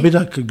Ya bir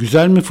dakika,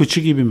 güzel mi fıçı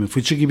gibi mi?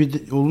 Fıçı gibi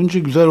olunca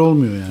güzel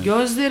olmuyor yani.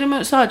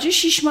 Gözlerim sadece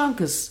şişman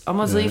kız.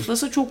 Ama evet,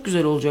 zayıflasa çok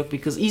güzel olacak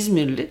bir kız.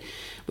 İzmirli.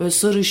 Böyle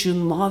sarışın,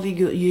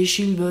 mavi,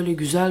 yeşil böyle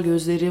güzel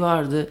gözleri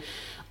vardı.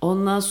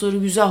 Ondan sonra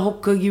güzel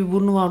hokka gibi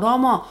burnu vardı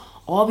ama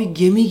abi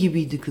gemi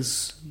gibiydi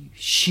kız.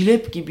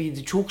 Şilep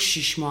gibiydi. Çok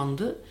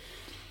şişmandı.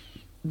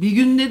 Bir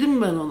gün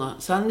dedim ben ona.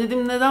 Sen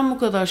dedim neden bu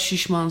kadar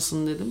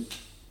şişmansın dedim.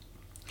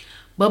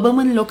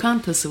 Babamın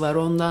lokantası var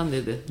ondan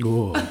dedi.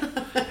 Oo.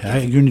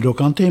 Her gün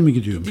lokantaya mı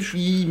gidiyormuş? Gidip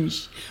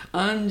iyiymiş.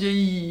 Anca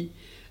iyi.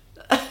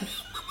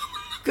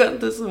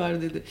 Lokantası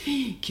var dedi.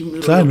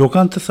 Sen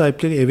lokanta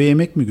sahipleri eve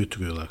yemek mi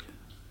götürüyorlar?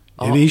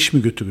 Eve iş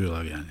mi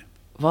götürüyorlar yani?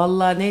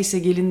 Vallahi neyse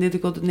gelin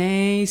dedikodu.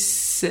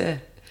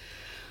 Neyse.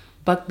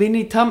 Bak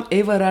beni tam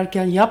ev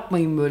ararken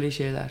yapmayın böyle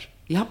şeyler.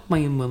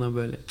 Yapmayın bana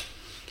böyle.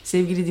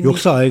 Sevgili dinleyiciler.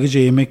 Yoksa ayrıca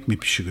yemek mi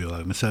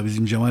pişiriyorlar? Mesela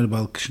bizim Cemal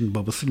Balkış'ın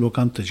babası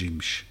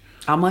lokantacıymış.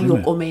 Ama değil yok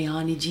mi? O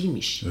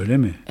meyhaneciymiş. Öyle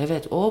mi?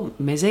 Evet o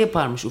meze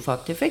yaparmış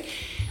ufak tefek.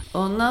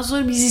 Ondan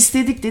sonra biz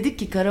istedik dedik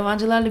ki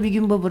karavancılarla bir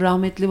gün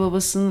rahmetli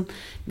babasının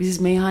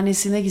biz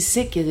meyhanesine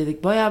gitsek ya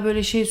dedik. Baya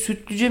böyle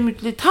sütlüce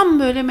mütlü tam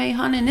böyle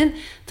meyhanenin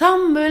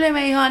tam böyle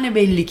meyhane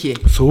belli ki.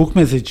 Soğuk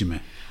mezeci mi?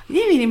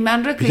 Ne bileyim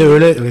ben rakıyı. Bir de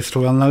öyle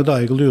restoranlarda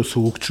ayrılıyor.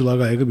 Soğukçular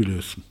ayrı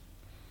biliyorsun.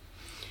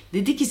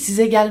 Dedi ki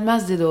size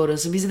gelmez dedi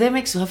orası. Biz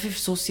demek ki hafif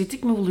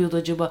sosyetik mi buluyordu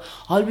acaba?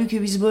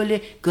 Halbuki biz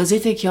böyle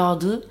gazete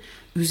kağıdı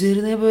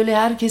üzerine böyle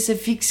herkese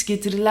fix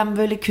getirilen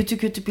böyle kötü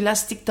kötü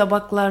plastik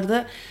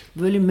tabaklarda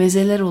böyle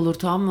mezeler olur,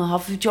 tamam mı?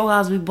 Hafif çok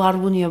az bir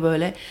barbunya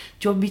böyle.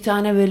 Çok bir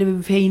tane böyle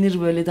bir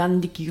peynir böyle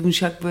dandik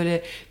yumuşak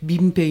böyle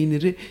bim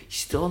peyniri.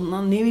 İşte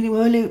ondan ne bileyim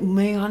öyle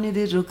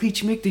meyhanede rakı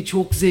içmek de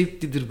çok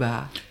zevklidir be.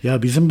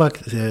 Ya bizim bak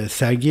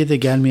sergiye de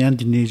gelmeyen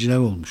dinleyiciler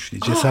olmuş.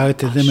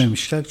 Cesaret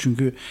edememişler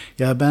çünkü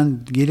ya ben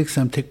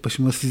gelirsem tek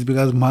başıma siz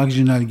biraz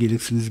marjinal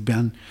gelirsiniz,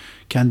 ben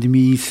kendimi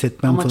iyi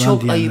hissetmem ama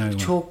falan diyenler var. Ama çok ayıp,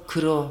 çok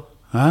kro.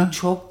 Ha?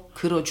 Çok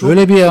kro. Çok...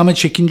 Öyle bir ama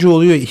çekince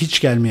oluyor hiç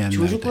gelmeyenlerde.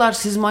 Çocuklar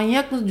siz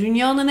manyak mısınız?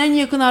 Dünyanın en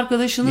yakın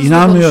arkadaşınızla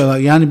İnanmıyorlar.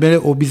 Yani böyle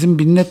o bizim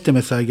Binnet de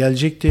mesela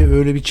gelecekti,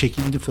 öyle bir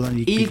çekindi falan.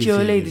 İlk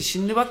öyleydi.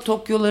 Şimdi bak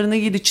Tokyo'larına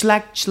gidi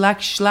çılak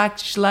çılak şılak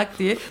şılak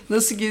diye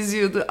nasıl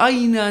geziyordu.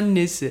 Aynı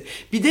annesi.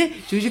 Bir de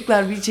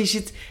çocuklar bir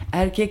çeşit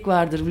erkek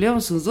vardır biliyor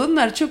musunuz?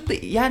 Onlar çok da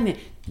yani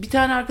bir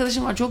tane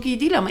arkadaşım var, çok iyi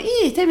değil ama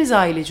iyi, temiz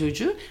aile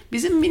çocuğu.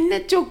 Bizim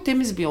Minnet çok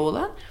temiz bir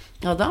oğlan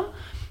adam.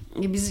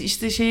 Biz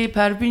işte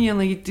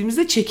Perpignan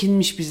gittiğimizde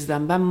çekinmiş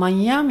bizden. Ben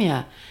manyağım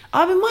ya.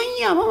 Abi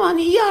manyağım ama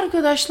hani iyi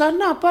arkadaşlar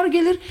ne yapar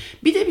gelir.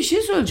 Bir de bir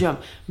şey söyleyeceğim.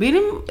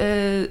 Benim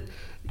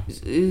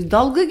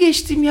dalga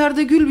geçtiğim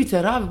yerde gül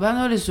biter abi.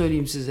 Ben öyle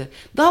söyleyeyim size.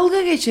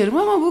 Dalga geçerim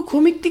ama bu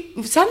komiklik.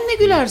 Sen ne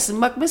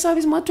gülersin? Bak mesela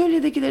bizim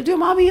atölyedekiler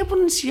diyorum abi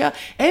yapın iş ya.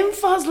 En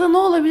fazla ne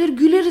olabilir?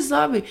 Güleriz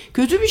abi.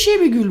 Kötü bir şey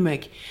mi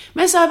gülmek?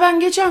 Mesela ben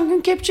geçen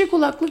gün kepçe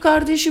kulaklı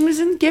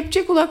kardeşimizin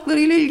kepçe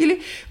kulaklarıyla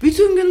ilgili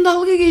bütün gün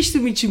dalga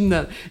geçtim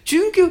içimden.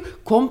 Çünkü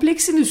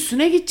kompleksin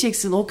üstüne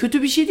gideceksin. O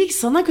kötü bir şey değil ki,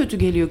 sana kötü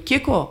geliyor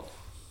keko.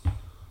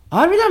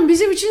 Harbiden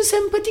bizim için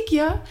sempatik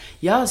ya.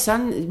 Ya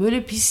sen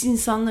böyle pis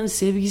insanların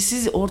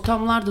sevgisiz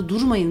ortamlarda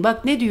durmayın.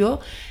 Bak ne diyor?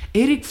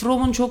 Erich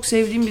Fromm'un çok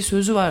sevdiğim bir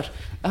sözü var.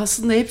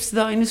 Aslında hepsi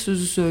de aynı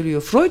sözü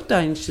söylüyor. Freud da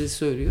aynı şeyi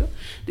söylüyor.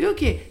 Diyor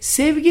ki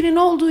sevginin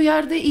olduğu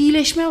yerde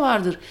iyileşme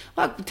vardır.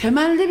 Bak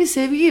temelde bir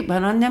sevgi.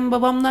 Ben annem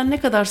babamdan ne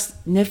kadar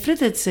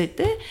nefret etsek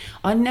de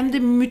annemde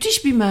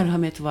müthiş bir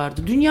merhamet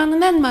vardı.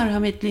 Dünyanın en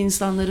merhametli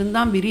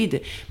insanlarından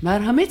biriydi.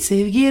 Merhamet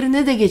sevgi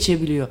yerine de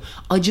geçebiliyor.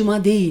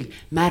 Acıma değil,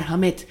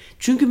 merhamet.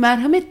 Çünkü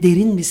merhamet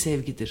derin bir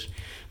sevgidir.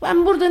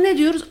 Ben burada ne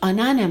diyoruz?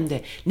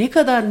 Anneannemde ne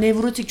kadar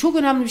nevrotik, çok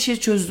önemli bir şey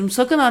çözdüm.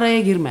 Sakın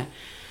araya girme.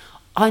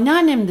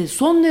 Anneannemde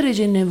son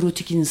derece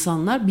nevrotik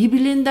insanlar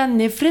birbirlerinden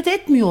nefret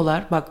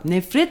etmiyorlar. Bak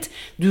nefret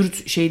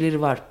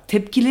şeyleri var.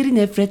 Tepkileri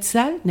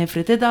nefretsel,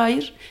 nefrete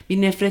dair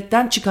bir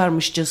nefretten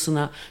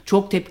çıkarmışçasına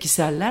çok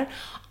tepkiseller.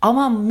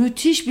 Ama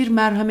müthiş bir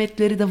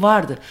merhametleri de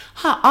vardır.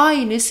 Ha,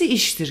 aynesi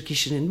iştir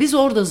kişinin. Biz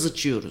orada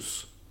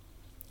zıçıyoruz.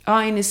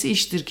 Aynesi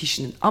iştir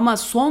kişinin. Ama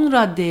son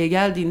raddeye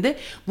geldiğinde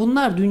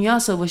bunlar dünya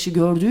savaşı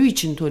gördüğü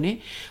için Toni,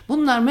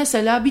 bunlar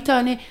mesela bir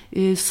tane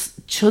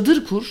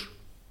çadır kur.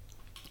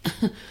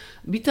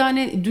 Bir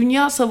tane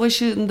dünya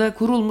savaşında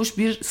kurulmuş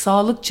bir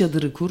sağlık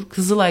çadırı kur.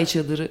 Kızılay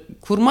çadırı.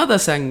 Kurma da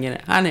sen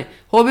gene. Hani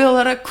hobi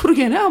olarak kur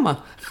gene ama.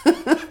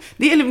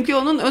 Diyelim ki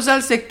onun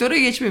özel sektöre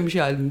geçmemiş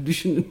halini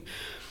düşünün.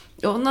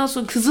 Ondan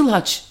sonra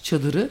Kızılhaç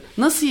çadırı.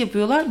 Nasıl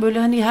yapıyorlar? Böyle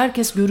hani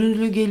herkes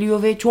görünürlü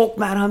geliyor ve çok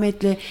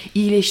merhametle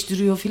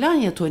iyileştiriyor filan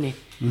ya Toni.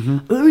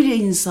 Öyle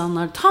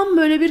insanlar. Tam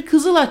böyle bir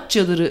Kızılhaç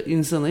çadırı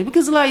insanı. Bir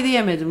Kızılay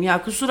diyemedim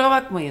ya, kusura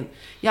bakmayın.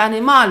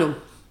 Yani malum.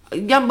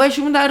 Yani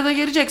başımın derde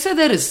gelecekse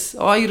deriz.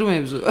 O ayrı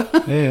mevzu.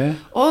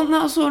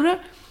 Ondan sonra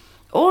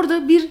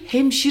orada bir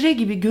hemşire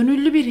gibi,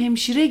 gönüllü bir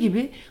hemşire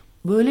gibi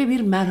böyle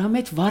bir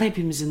merhamet var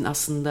hepimizin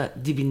aslında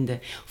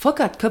dibinde.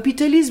 Fakat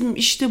kapitalizm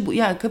işte bu.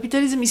 Yani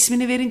kapitalizm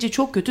ismini verince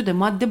çok kötü de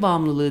madde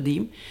bağımlılığı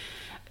diyeyim.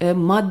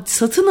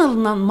 Satın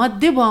alınan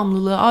madde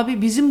bağımlılığı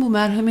abi bizim bu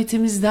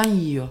merhametimizden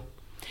yiyor.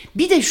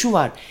 Bir de şu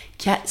var.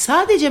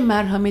 Sadece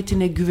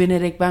merhametine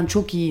güvenerek ben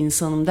çok iyi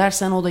insanım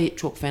dersen o da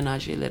çok fena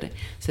şeylere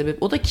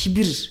sebep. O da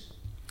kibir.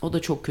 O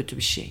da çok kötü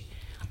bir şey.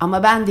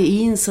 Ama ben de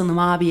iyi insanım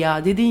abi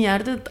ya dediğin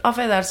yerde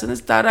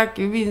affedersiniz tarak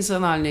gibi bir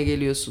insan haline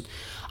geliyorsun.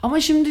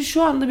 Ama şimdi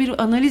şu anda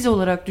bir analiz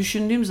olarak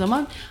düşündüğüm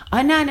zaman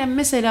anneannem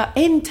mesela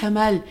en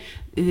temel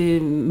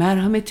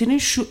merhametinin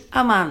şu,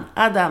 aman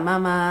adam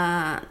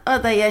aman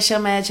o da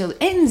yaşamaya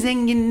çalışıyor. En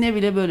zenginine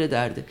bile böyle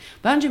derdi.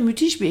 Bence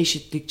müthiş bir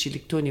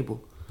eşitlikçilik Toni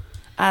bu.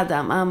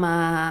 Adam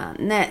aman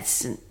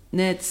netsin.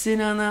 Netsin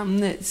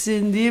anam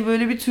netsin diye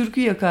böyle bir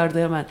türkü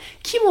yakardı hemen.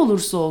 Kim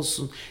olursa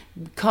olsun.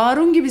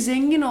 Karun gibi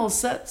zengin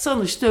olsa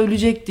sonuçta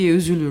ölecek diye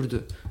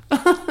üzülürdü.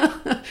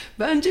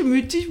 Bence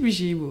müthiş bir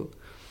şey bu.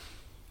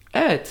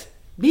 Evet,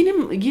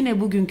 benim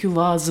yine bugünkü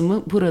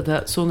vaazımı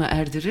burada sona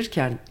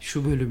erdirirken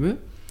şu bölümü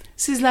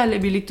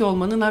sizlerle birlikte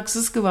olmanın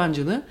haksız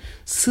kıvancını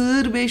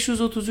Sığır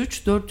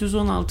 533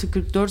 416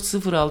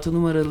 44 06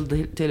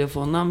 numaralı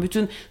telefondan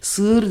bütün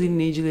Sığır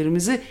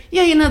dinleyicilerimizi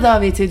yayına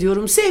davet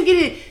ediyorum.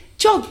 Sevgili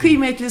çok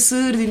kıymetli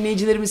Sığır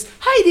dinleyicilerimiz,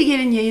 haydi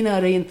gelin yayını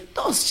arayın.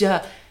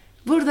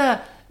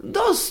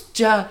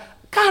 Dostça,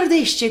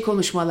 kardeşçe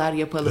konuşmalar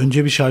yapalım.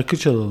 Önce bir şarkı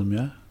çalalım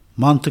ya.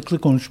 Mantıklı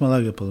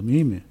konuşmalar yapalım,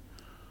 iyi mi?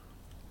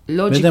 Ve de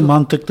Logical,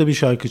 mantıklı bir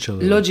şarkı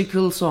çalalım.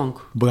 Logical song.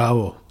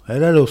 Bravo.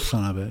 Helal olsun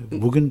sana be.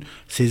 Bugün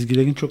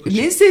sezgilerin çok açık.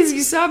 Ne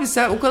sezgisi abi,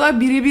 sen o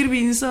kadar birebir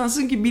bir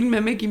insansın ki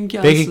bilmemek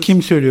imkansız. Peki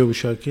kim söylüyor bu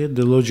şarkıyı?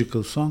 The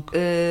Logical Song.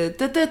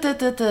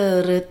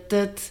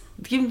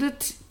 Kimdi?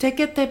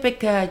 Teke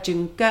tepeka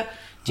cınka.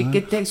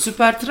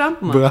 Süper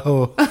Trump mı?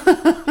 Bravo.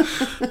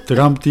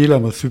 Trump değil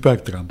ama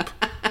Süper Trump.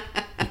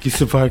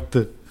 İkisi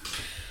farklı.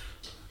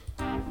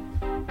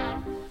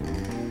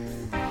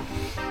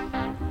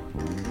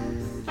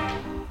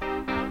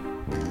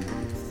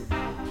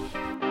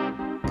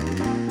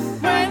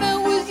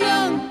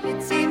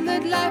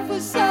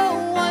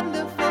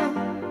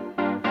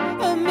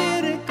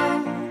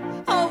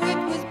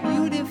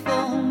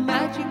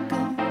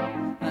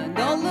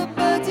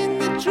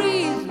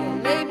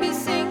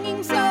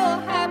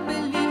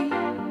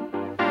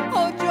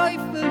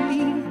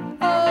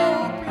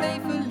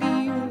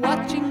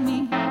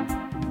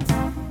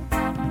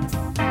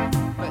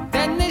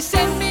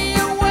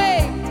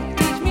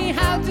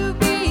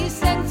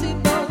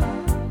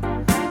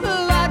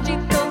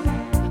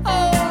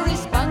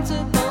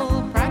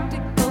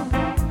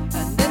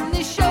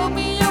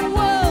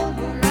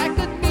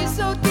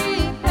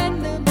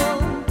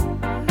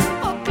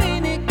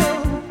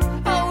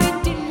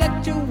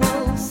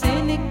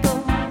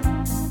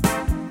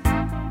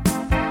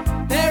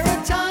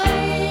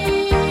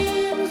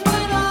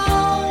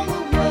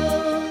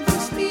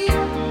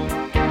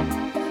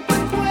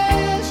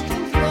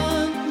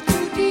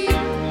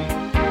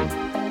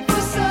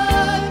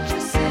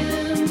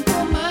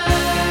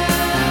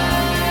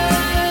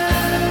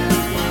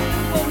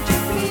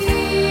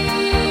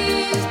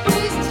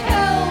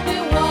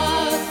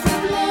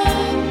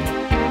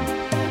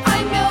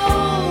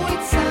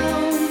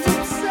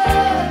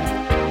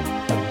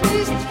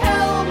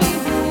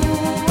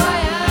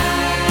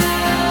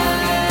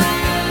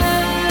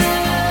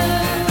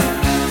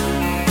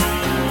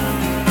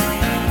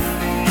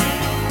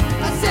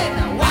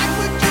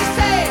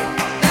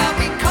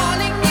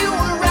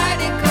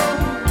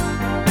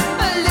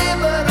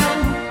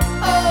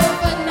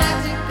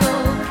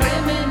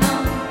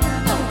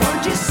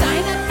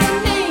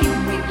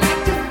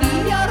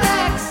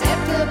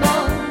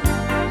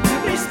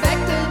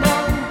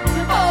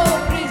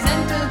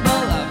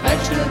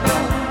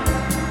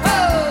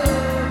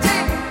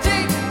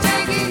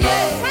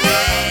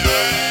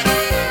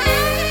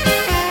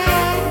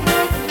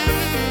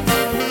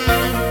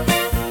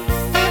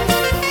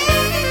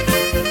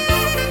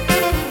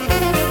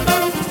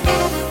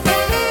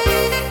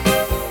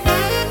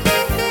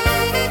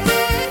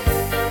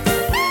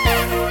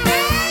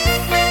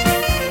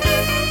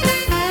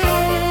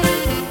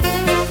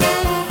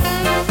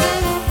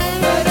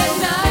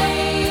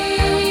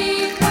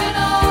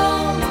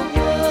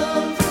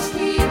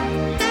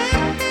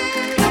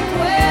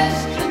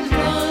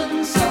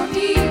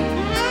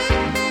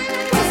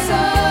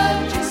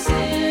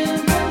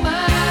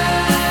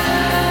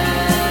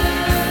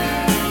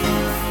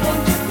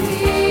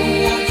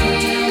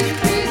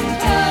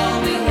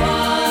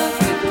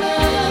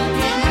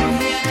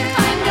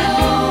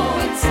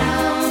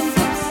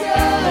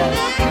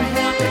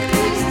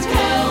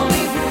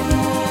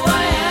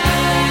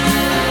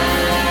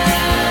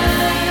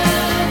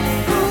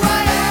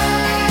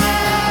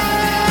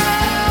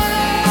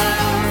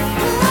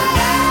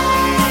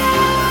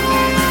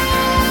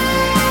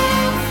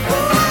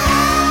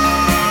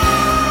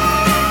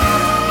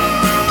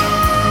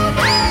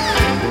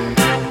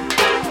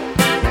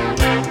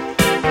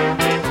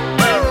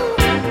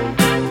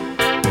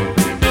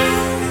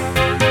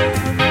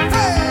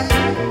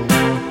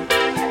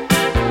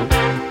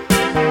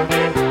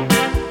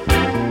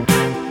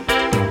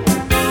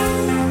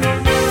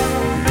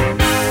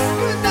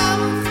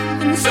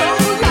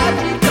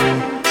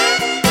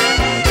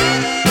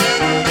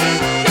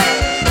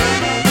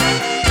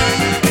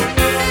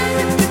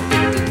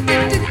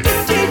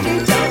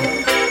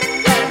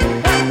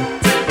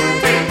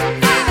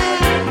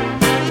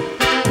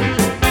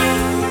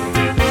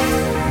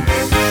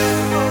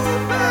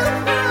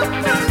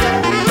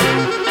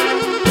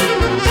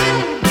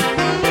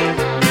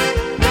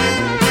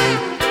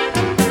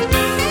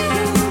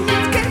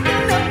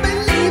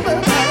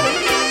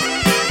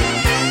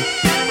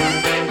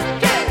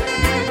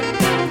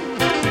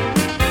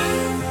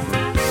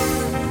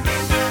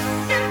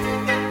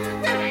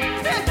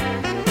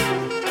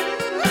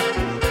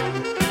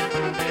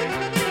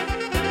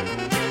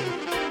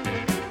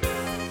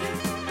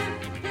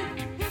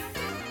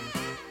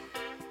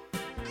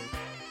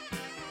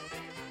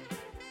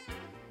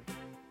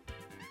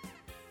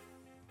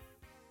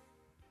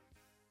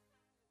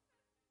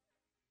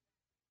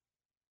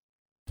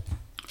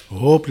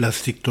 Hop,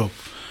 lastik top.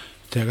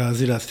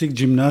 Terazi lastik,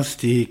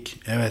 jimnastik.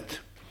 Evet.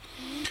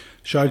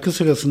 Şarkı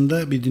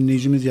sırasında bir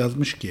dinleyicimiz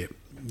yazmış ki,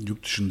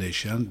 yurt dışında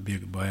yaşayan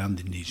bir bayan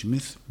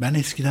dinleyicimiz. Ben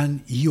eskiden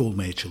iyi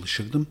olmaya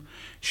çalışırdım.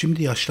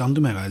 Şimdi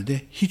yaşlandım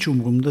herhalde. Hiç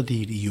umurumda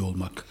değil iyi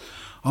olmak.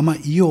 Ama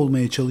iyi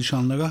olmaya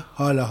çalışanlara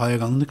hala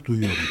hayranlık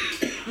duyuyorum.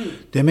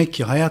 Demek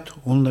ki hayat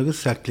onları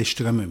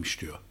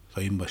sertleştirememiş diyor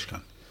Sayın Başkan.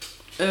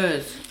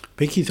 Evet.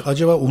 Peki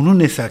acaba onu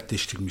ne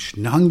sertleştirmiş?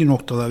 Hangi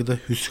noktalarda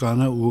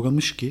hüsrana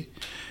uğramış ki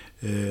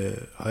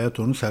hayat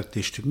onu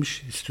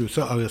sertleştirmiş?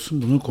 İstiyorsa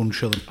arasın, bunu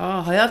konuşalım.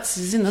 Hayat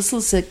sizi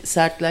nasıl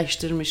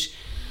sertleştirmiş?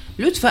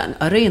 Lütfen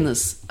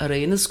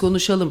arayınız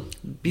konuşalım.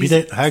 Bir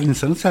de her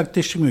insanı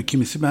sertleştirmiyor.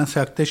 Kimisi ben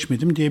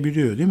sertleşmedim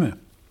diyebiliyor, değil mi?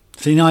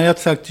 Seni hayat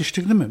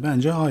sertleştirdi mi?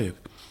 Bence hayır.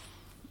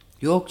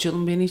 Yok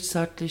canım, beni hiç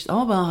sertleşti.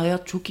 Ama bana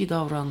hayat çok iyi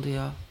davrandı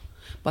ya.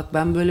 Bak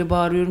ben böyle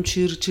bağırıyorum,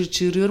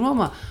 çığırıyorum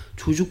ama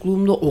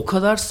çocukluğumda o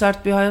kadar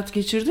sert bir hayat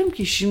geçirdim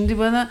ki şimdi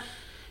bana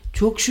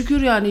çok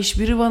şükür yani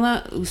hiçbiri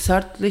bana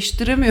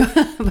sertleştiremiyor.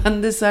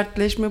 Bende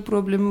sertleşme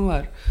problemi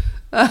var.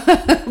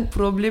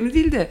 Problemi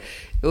değil de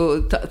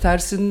o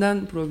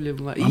tersinden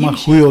problemi var. Ama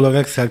huy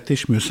olarak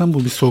sertleşmiyorsan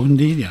bu bir sorun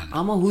değil yani.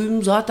 Ama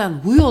huyum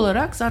huy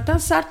olarak zaten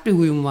sert bir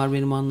huyum var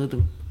benim,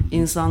 anladım.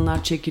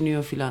 İnsanlar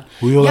çekiniyor filan.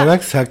 Huy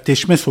olarak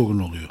sertleşme sorun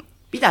oluyor.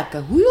 Bir dakika,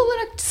 huy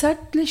olarak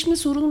sertleşme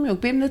sorunum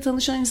yok. Benimle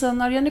tanışan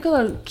insanlar ya ne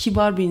kadar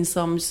kibar bir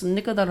insanmışsın,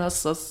 ne kadar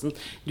hassassın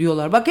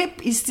diyorlar. Bak hep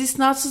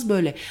istisnasız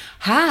böyle.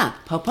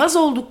 Papaz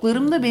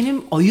olduklarımda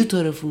benim ayı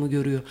tarafımı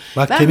görüyor.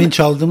 Bak demin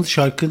çaldığımız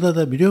şarkıda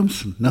da biliyor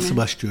musun? Nasıl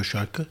başlıyor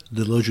şarkı?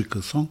 The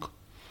Logical Song.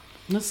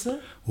 Nasıl?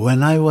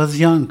 When I was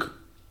young,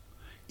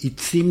 it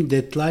seemed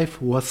that life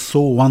was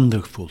so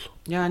wonderful.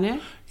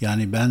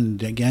 Yani ben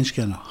de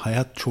gençken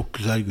hayat çok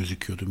güzel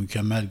gözüküyordu,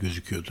 mükemmel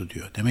gözüküyordu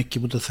diyor. Demek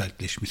ki bu da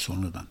sertleşmiş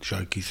sonradan,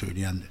 şarkıyı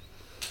söyleyen de.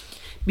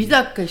 Bir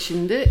dakika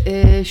şimdi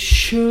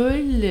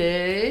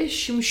şöyle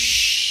şu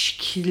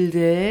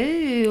şekilde,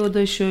 o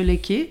da şöyle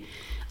ki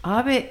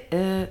abi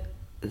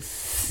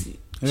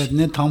evet,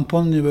 ne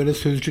tampon ne böyle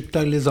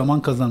sözcüklerle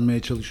zaman kazanmaya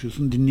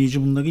çalışıyorsun.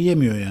 Dinleyici bunları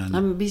yemiyor yani.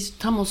 Ama biz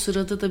tam o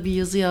sırada da bir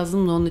yazı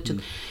yazdım da onun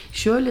için.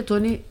 Şöyle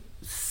Toni,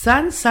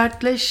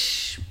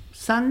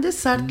 sende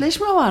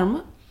sertleşme var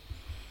mı?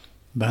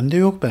 Bende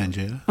yok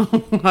bence ya.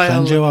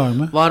 Sence var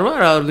mı? Var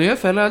anlıyor,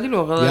 fena değil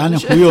o kadar. Yani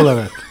huy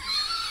olarak.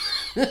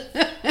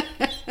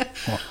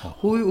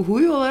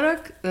 huy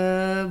olarak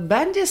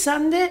bence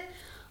sende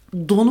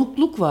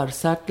donukluk var.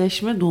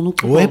 Sertleşme,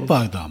 donukluk. O hep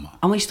vardı ama.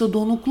 Ama işte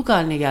donukluk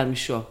haline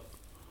gelmiş o.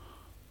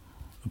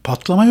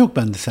 Patlama yok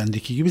bende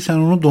sendeki gibi. Sen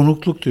onu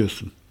donukluk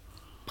diyorsun.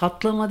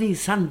 Patlama değil,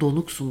 sen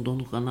donuksun,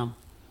 donuk anam.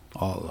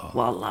 Allah.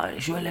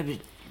 Vallahi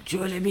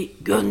şöyle bir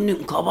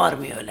gönlün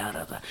kabarmıyor öyle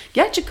arada.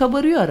 Gerçi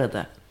kabarıyor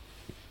arada.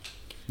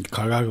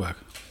 Karar var.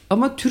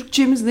 Ama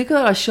Türkçemiz ne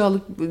kadar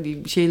aşağılık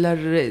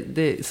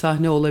şeylerde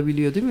sahne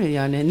olabiliyor değil mi?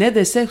 Yani ne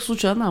desek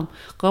suç anam.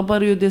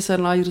 Kabarıyor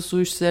desen ayrı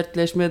suç,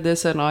 sertleşme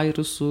desen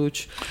ayrı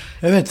suç.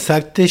 Evet,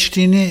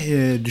 sertleştiğini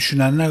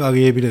düşünenler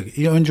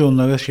arayabilir. Önce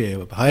onlara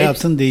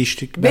hayatın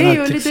değiştik. Ben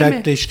artık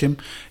sertleştim.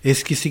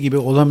 Eskisi gibi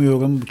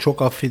olamıyorum.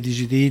 Çok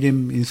affedici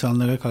değilim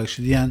insanlara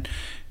karşı diyen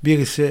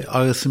birisi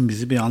arasın,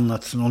 bizi bir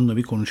anlatsın, onunla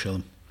bir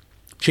konuşalım.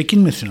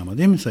 Çekinmesin ama,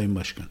 değil mi Sayın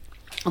Başkan?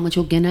 Ama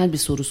çok genel bir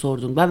soru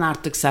sordun. Ben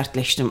artık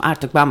sertleştim.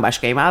 Artık ben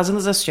başkayım.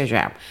 Ağzınıza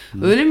sıçacağım.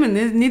 Öyle mi?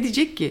 Ne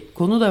diyecek ki?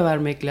 Konu da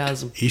vermek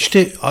lazım.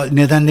 İşte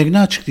nedenlerini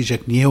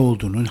açıklayacak. Niye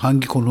olduğunu,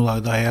 hangi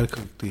konularda hayal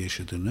kırıklığı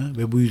yaşadığını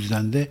ve bu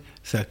yüzden de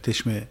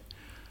sertleşme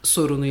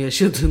sorunu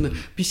yaşadığını.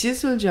 Bir şey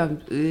söyleyeceğim.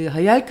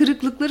 Hayal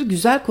kırıklıkları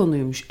güzel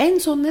konuymuş. En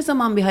son ne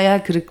zaman bir hayal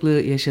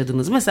kırıklığı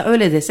yaşadınız? Mesela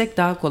öyle desek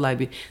daha kolay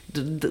bir.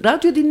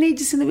 Radyo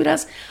dinleyicisini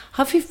biraz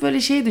hafif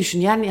böyle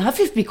düşün. Yani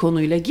hafif bir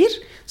konuyla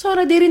gir.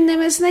 Sonra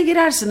derinlemesine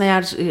girersin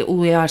eğer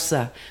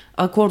uyarsa.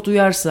 Akort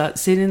uyarsa,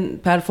 senin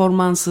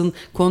performansın,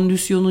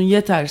 kondisyonun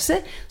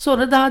yeterse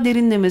sonra daha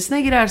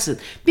derinlemesine girersin.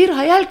 Bir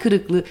hayal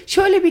kırıklığı,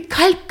 şöyle bir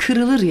kalp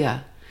kırılır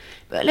ya.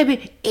 Böyle bir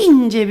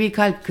ince bir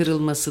kalp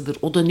kırılmasıdır.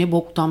 O da ne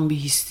boktan bir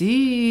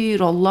histir.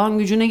 Allah'ın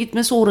gücüne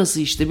gitmesi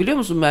orası işte, biliyor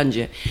musun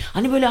bence?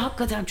 Hani böyle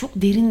hakikaten çok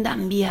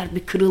derinden bir yer bir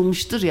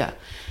kırılmıştır ya.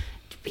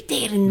 Bir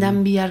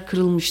derinden bir yer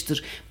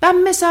kırılmıştır.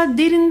 Ben mesela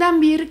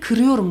derinden bir yeri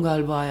kırıyorum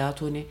galiba ya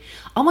Toni.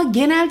 Ama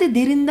genelde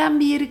derinden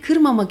bir yeri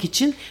kırmamak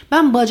için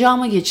ben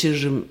bacağıma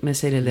geçiririm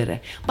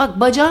meselelere. Bak,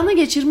 bacağına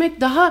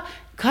geçirmek daha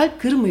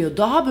kalp kırmıyor.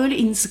 Daha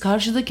böyle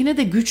karşıdakine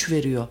de güç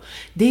veriyor.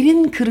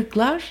 Derin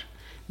kırıklar,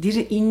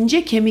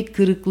 ince kemik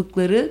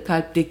kırıklıkları,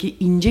 kalpteki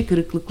ince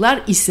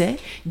kırıklıklar ise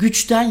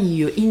güçten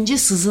yiyor. İnce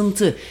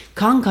sızıntı,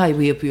 kan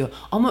kaybı yapıyor.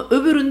 Ama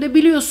öbüründe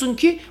biliyorsun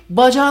ki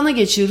bacağına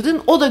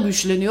geçirdin, o da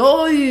güçleniyor.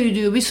 Oy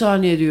diyor, bir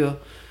saniye diyor.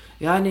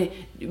 Yani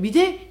bir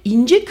de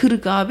ince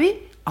kırık abi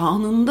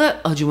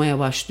anında acımaya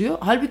başlıyor.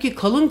 Halbuki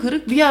kalın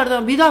kırık bir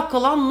yerden bir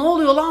dakika lan ne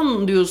oluyor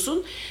lan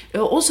diyorsun.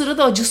 O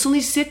sırada acısını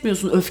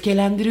hissetmiyorsun.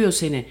 Öfkelendiriyor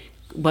seni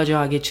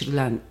bacağa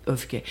geçirilen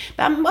öfke.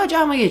 Ben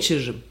bacağıma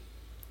geçiririm.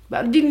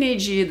 Ben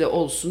dinleyiciye de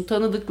olsun,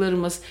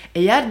 tanıdıklarımız,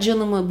 eğer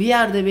canımı bir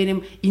yerde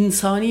benim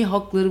insani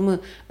haklarımı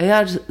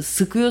eğer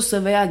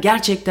sıkıyorsa veya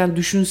gerçekten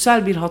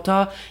düşünsel bir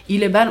hata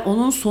ile ben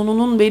onun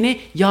sonunun beni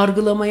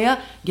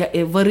yargılamaya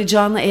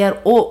varacağını, eğer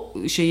o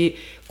şeyi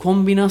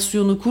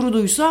kombinasyonu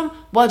kurduysam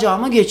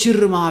bacağıma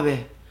geçiririm abi.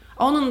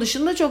 Onun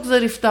dışında çok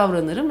zarif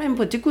davranırım,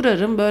 empati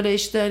kurarım. Böyle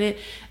işte hani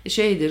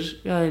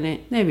şeydir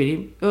yani, ne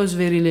bileyim,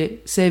 özverili,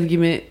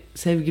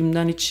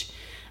 sevgimden hiç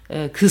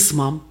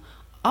kısmam.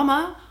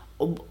 Ama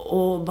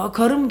o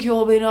bakarım ki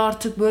o beni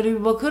artık böyle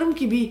bir bakarım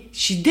ki bir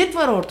şiddet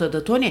var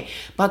ortada Toni.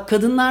 Bak,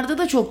 kadınlarda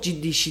da çok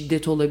ciddi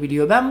şiddet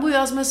olabiliyor. Ben bu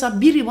yaz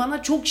mesela biri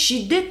bana çok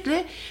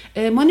şiddetle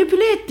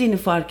manipüle ettiğini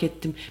fark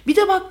ettim. Bir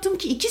de baktım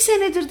ki 2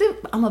 senedir de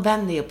ama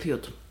ben de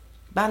yapıyordum.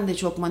 Ben de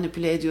çok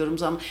manipüle ediyorum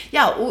zaman.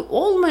 Ya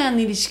olmayan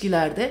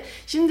ilişkilerde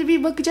şimdi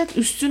bir bakacak,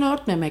 üstünü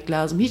örtmemek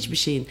lazım hiçbir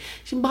şeyin.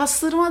 Şimdi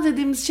bastırma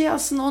dediğimiz şey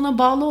aslında ona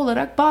bağlı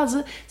olarak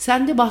bazı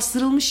sende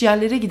bastırılmış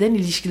yerlere giden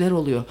ilişkiler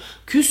oluyor.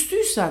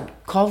 Küstüysen,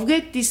 kavga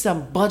ettiysen,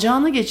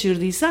 bacağını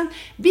geçirdiysen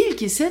bil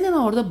ki senin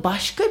orada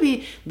başka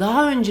bir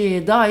daha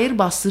önceye dair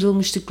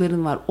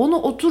bastırılmışlıkların var. Onu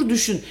otur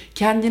düşün,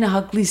 kendini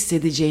haklı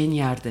hissedeceğin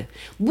yerde.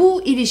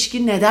 Bu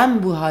ilişki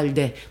neden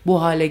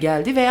bu hale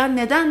geldi veya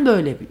neden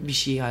böyle bir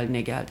şey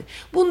haline geldi?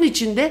 Bunun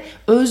içinde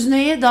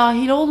özneye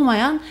dahil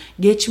olmayan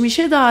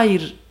geçmişe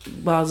dair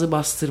bazı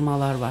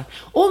bastırmalar var.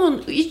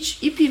 Onun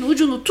ipin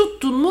ucunu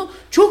tuttun mu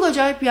çok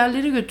acayip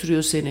yerlere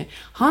götürüyor seni.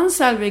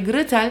 Hansel ve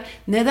Gretel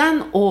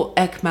neden o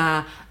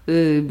ekmeği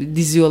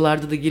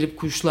diziyorlardı da gelip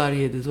kuşlar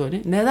yedi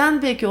Toni?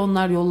 Neden peki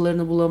onlar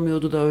yollarını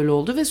bulamıyordu da öyle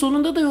oldu ve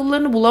sonunda da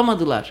yollarını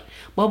bulamadılar.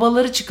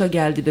 Babaları çıka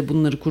geldi de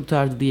bunları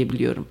kurtardı diye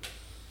biliyorum.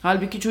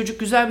 Halbuki çocuk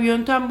güzel bir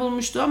yöntem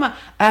bulmuştu ama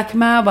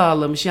ekmeğe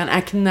bağlamış. Yani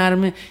ekinler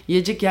mi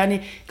yiyecek,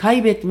 yani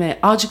kaybetme,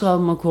 aç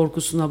kalma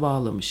korkusuna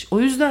bağlamış. O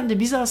yüzden de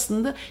biz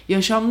aslında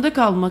yaşamda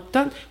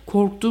kalmaktan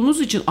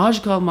korktuğumuz için,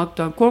 aç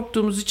kalmaktan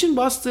korktuğumuz için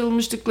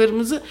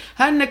bastırılmışlıklarımızı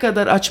her ne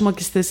kadar açmak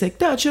istesek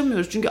de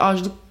açamıyoruz. Çünkü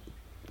açlık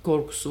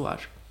korkusu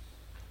var.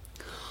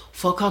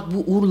 Fakat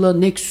bu Urla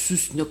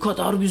Nexus ne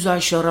kadar güzel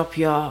şarap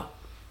ya.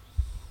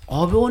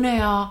 Abi o ne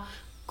ya?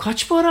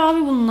 Kaç para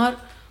abi bunlar?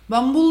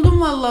 Ben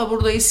buldum vallahi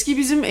burada. Eski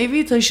bizim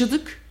evi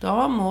taşıdık.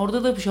 Tamam mı?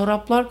 Orada da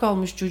şaraplar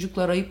kalmış,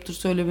 çocuklar, ayıptır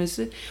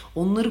söylemesi.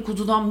 Onları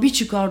kutudan bir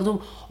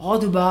çıkardım.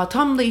 Hadi be,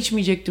 tam da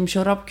içmeyecektim.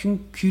 Şarap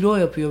kilo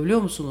yapıyor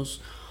biliyor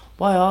musunuz?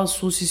 Bayağı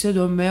sosise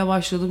dönmeye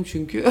başladım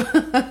çünkü.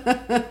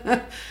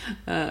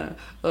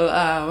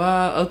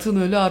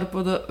 Atın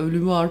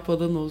ölümü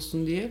arpadan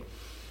olsun diye.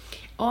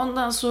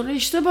 Ondan sonra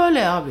işte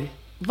böyle abi.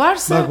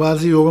 Varsa... Bak,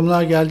 bazı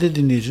yorumlar geldi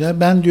dinleyiciler.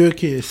 Ben diyor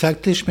ki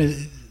sertleşme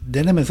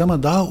denemez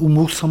ama daha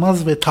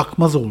umursamaz ve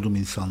takmaz oldum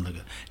insanları.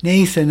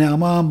 Neyse ne,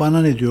 ama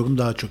bana ne diyorum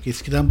daha çok.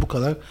 Eskiden bu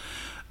kadar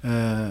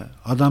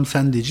adam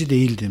sendeci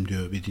değildim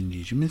diyor bir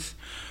dinleyicimiz.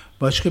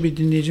 Başka bir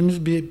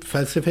dinleyicimiz bir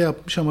felsefe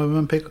yapmış ama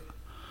ben pek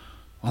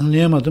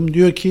anlayamadım.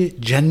 Diyor ki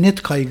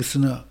cennet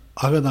kaygısını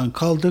aradan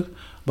kaldır,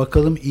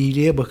 bakalım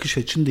iyiliğe bakış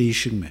açın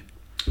değişir mi?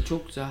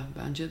 Çok güzel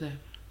bence de.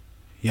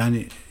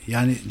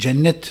 Yani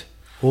cennet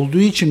olduğu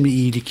için mi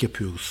iyilik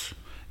yapıyoruz?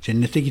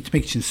 Cennete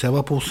gitmek için,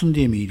 sevap olsun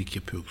diye mi iyilik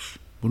yapıyoruz?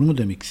 Bunu mu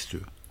demek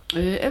istiyor?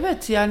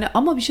 Evet yani,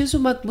 ama bir şey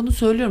söyleyeyim, bak bunu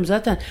söylüyorum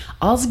zaten,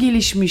 az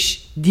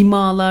gelişmiş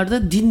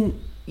dimağlarda din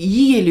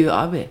iyi geliyor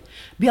abi.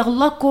 Bir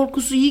Allah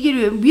korkusu iyi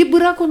geliyor. Bir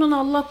bırak onun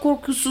Allah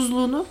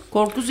korkusuzluğunu.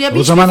 Ya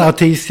o zaman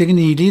ateistlerin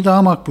iyiliği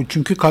daha makbul.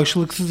 Çünkü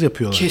karşılıksız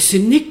yapıyorlar.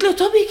 Kesinlikle,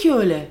 tabii ki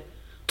öyle.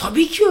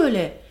 Tabii ki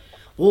öyle.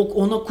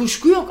 Ona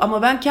kuşku yok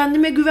ama ben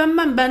kendime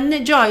güvenmem. Ben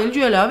ne cahil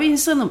cüela bir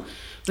insanım.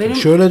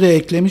 Şöyle de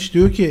eklemiş,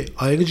 diyor ki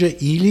ayrıca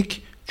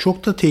iyilik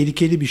çok da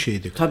tehlikeli bir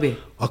şeydir. Tabii.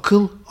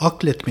 Akıl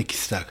akletmek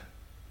ister.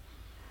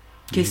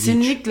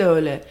 Kesinlikle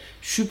öyle.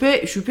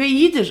 Şüphe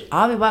iyidir.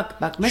 Abi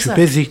bak mesela.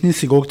 Şüphe zihnin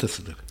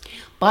sigortasıdır.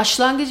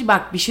 Başlangıcı,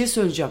 bak bir şey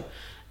söyleyeceğim.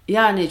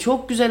 Yani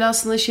çok güzel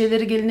aslında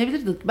şeyleri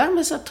gelinebilirdi. Ben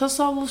mesela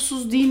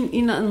tasavvufsuz din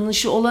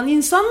inanışı olan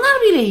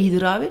insanlar bile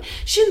iyidir abi.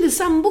 Şimdi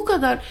sen bu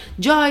kadar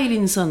cahil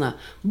insana,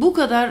 bu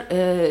kadar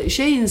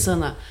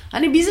insana,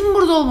 hani bizim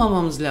burada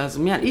olmamamız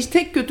lazım. Yani işte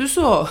tek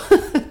kötüsü o.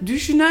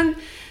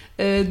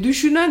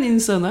 Düşünen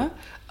insana,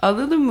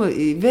 anladın mı?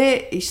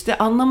 Ve işte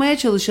anlamaya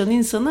çalışan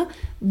insana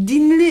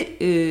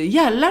dinli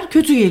yerler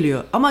kötü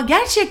geliyor. Ama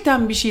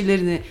gerçekten bir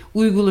şeylerini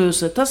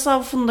uyguluyorsa,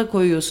 tasavvufunu da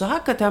koyuyorsa,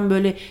 hakikaten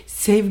böyle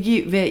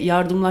sevgi ve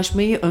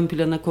yardımlaşmayı ön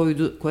plana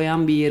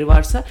koyan bir yeri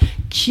varsa,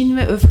 kin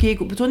ve öfkeyi...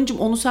 Toni'cim,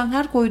 onu sen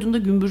her koyduğunda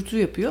gümbürtü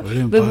yapıyor.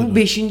 Ve bu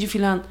 5.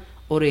 filan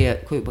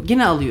oraya koyup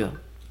yine alıyor.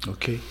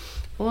 Okey.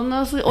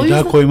 Ondan sonra, bir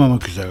daha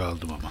koymamak üzere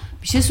aldım ama.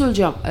 Bir şey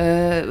söyleyeceğim.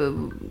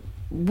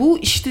 Bu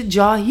işte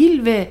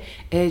cahil ve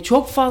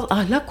çok fazla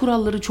ahlak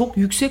kuralları çok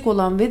yüksek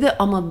olan ve de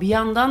ama bir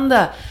yandan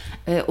da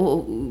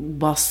o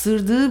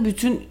bastırdığı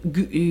bütün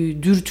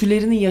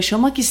dürtülerini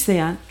yaşamak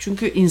isteyen,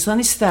 çünkü insan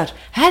ister.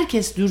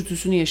 Herkes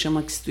dürtüsünü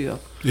yaşamak istiyor.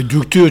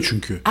 Dürtüyor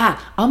çünkü.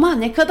 Ama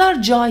ne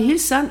kadar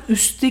cahilsen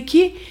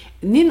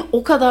üsttekinin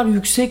o kadar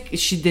yüksek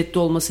şiddetli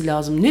olması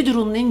lazım. Nedir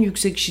onun en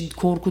yüksek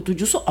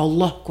korkutucusu?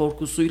 Allah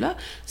korkusuyla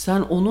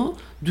sen onu,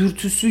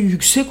 dürtüsü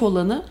yüksek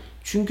olanı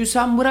Çünkü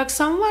sen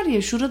bıraksan var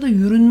ya şurada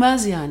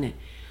yürünmez yani.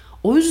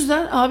 O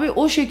yüzden abi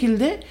o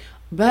şekilde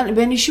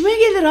ben işime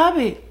gelir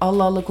abi.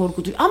 Allah Allah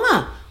korkutuyor.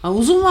 Ama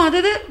uzun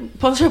vadede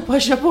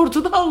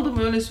pasaportu da aldım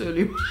öyle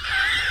söyleyeyim.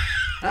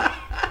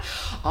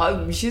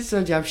 Abi bir şey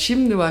söyleyeceğim.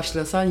 Şimdi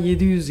başlasan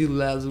 700 yıl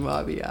lazım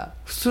abi ya.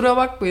 Kusura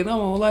bakmayın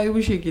ama olay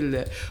bu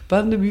şekilde.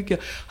 Ben de büyük ya.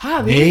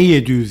 Neye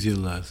 700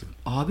 yıl lazım?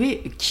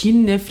 Abi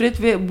kin,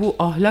 nefret ve bu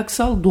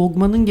ahlaksal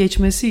dogmanın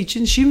geçmesi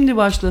için şimdi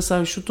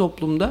başlasan şu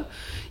toplumda.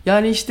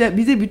 Yani işte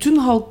bir de bütün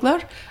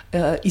halklar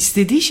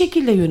istediği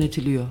şekilde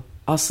yönetiliyor.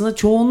 Aslında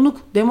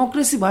çoğunluk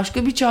demokrasi,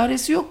 başka bir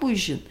çaresi yok bu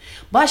işin.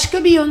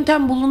 Başka bir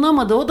yöntem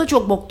bulunamadı. O da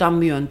çok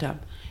boktan bir yöntem.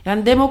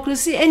 Yani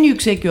demokrasi en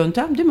yüksek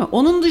yöntem değil mi?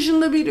 Onun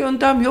dışında bir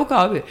yöntem yok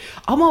abi.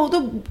 Ama o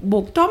da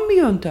boktan bir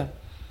yöntem.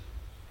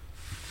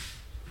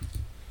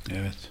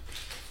 Evet.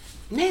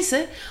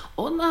 Neyse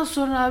ondan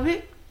sonra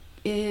abi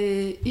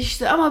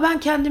işte ama ben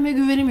kendime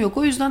güvenim yok.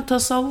 O yüzden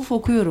tasavvuf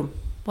okuyorum.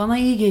 Bana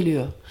iyi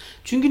geliyor.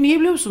 Çünkü niye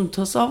biliyor musun?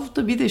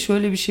 Tasavvufta bir de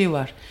şöyle bir şey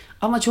var.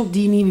 Ama çok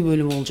dini bir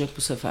bölüm olacak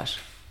bu sefer.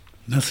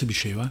 Nasıl bir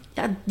şey var?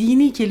 Ya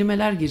dini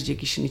kelimeler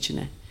girecek işin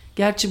içine.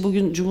 Gerçi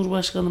bugün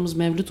Cumhurbaşkanımız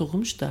Mevlüt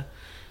okumuş da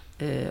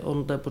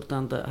onu da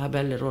buradan da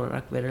haberler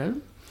olarak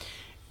verelim.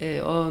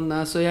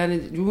 Ondan sonra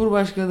yani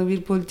Cumhurbaşkanı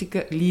bir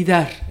politika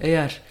lider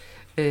eğer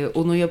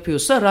onu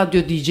yapıyorsa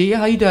radyo DJ'yi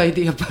haydi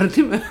haydi yapar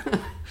değil mi?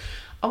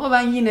 Ama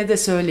ben yine de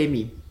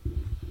söylemeyeyim.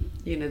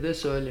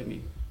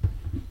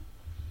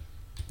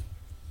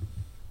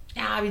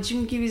 Ya abi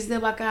çünkü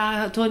bizde bak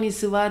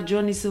Toni'si var,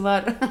 Johnny'si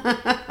var.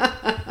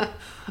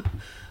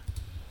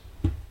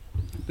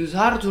 Biz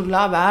her türlü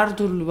abi her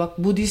türlü bak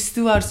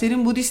Budisti var.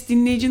 Senin Budist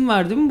dinleyicin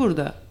var değil mi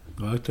burada?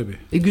 Var tabii.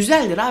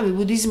 Güzeldir abi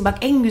Budizm. Bak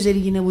en güzeli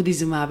yine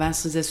Budizm ha ben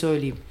size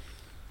söyleyeyim.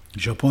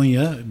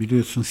 Japonya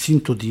biliyorsun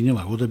Shinto dini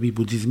var. O da bir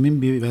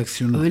Budizmin bir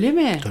versiyonu. Öyle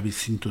mi? Tabii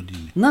Shinto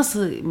dini.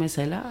 Nasıl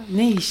mesela?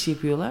 Ne iş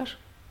yapıyorlar?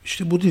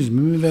 İşte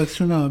Budizmin bir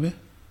versiyonu abi.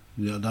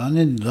 Ya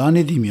daha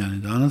ne diyeyim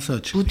yani? Daha nasıl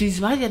açıklayayım?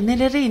 Budizm var ya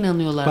nelere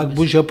inanıyorlar Bak mesela?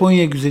 bu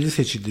Japonya güzeli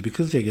seçildi bir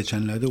kız ya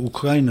geçenlerde.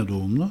 Ukrayna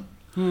doğumlu.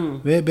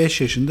 Ve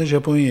 5 yaşında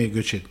Japonya'ya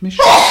göç etmiş.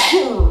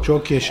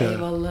 Çok yaşa.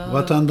 Eyvallah.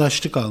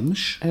 Vatandaşlık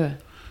almış. Evet.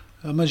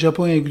 Ama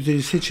Japonya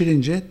güzeli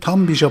seçilince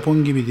tam bir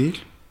Japon gibi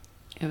değil.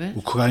 Evet.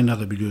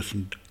 Ukrayna'da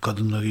biliyorsun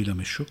kadınlarıyla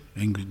meşhur.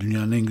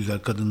 Dünyanın en güzel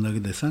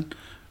kadınları desen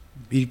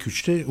ilk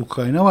üçte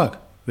Ukrayna var.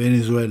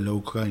 Venezuela,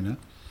 Ukrayna.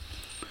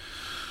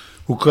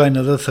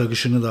 Ukrayna'da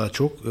sarışını daha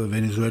çok,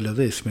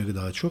 Venezuela'da esmeri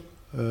daha çok.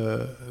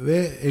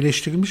 Ve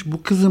eleştirilmiş.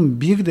 Bu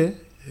kızın bir de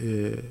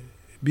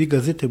bir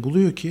gazete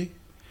buluyor ki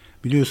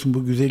biliyorsun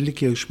bu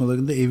güzellik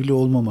yarışmalarında evli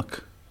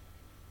olmamak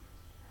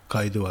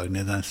kaydı var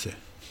nedense.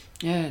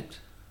 Evet.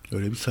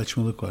 Öyle bir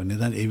saçmalık var.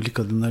 Neden evli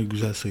kadınlar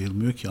güzel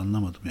sayılmıyor ki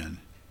anlamadım yani.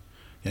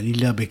 Yani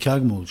illa bekar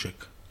mı olacak?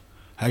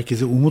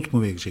 Herkese umut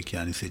mu verecek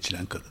yani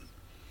seçilen kadın?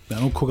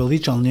 Ben o kuralı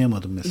hiç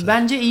anlayamadım mesela.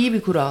 Bence iyi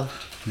bir kural.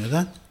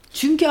 Neden?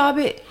 Çünkü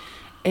abi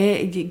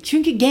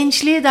çünkü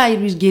gençliğe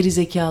dair bir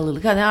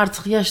gerizekalılık. Hani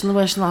artık yaşını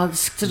başına hadi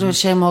siktir öyle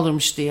şey mi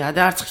olurmuş diye.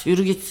 Hadi artık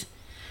yürü git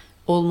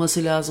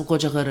olması lazım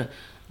koca karı.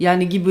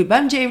 Yani gibi.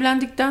 Bence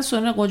evlendikten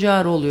sonra koca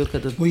karı oluyor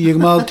kadın. Bu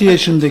 26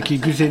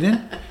 yaşındaki güzelin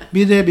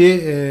bir de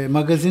bir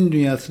magazin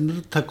dünyasında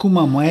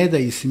Takuma Maeda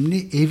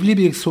isimli evli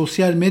bir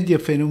sosyal medya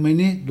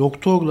fenomeni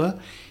doktorla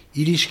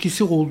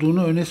ilişkisi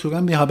olduğunu öne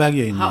süren bir haber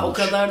yayınlanmış. Ha o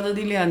kadar da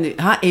değil yani.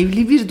 Ha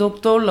evli bir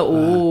doktorla.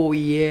 Oo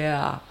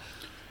yeah.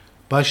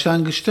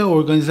 Başlangıçta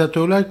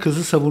organizatörler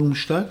kızı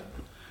savunmuşlar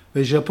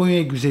ve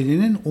Japonya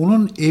güzelinin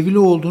onun evli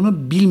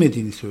olduğunu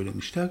bilmediğini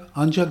söylemişler.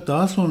 Ancak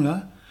daha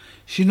sonra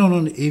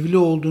Shino'nun evli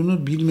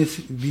olduğunu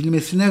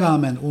bilmesine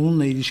rağmen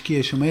onunla ilişki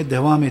yaşamaya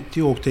devam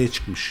ettiği ortaya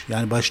çıkmış.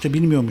 Yani başta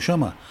bilmiyormuş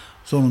ama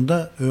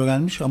sonunda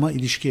öğrenmiş ama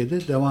ilişkiye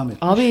de devam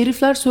etmiş. Abi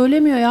herifler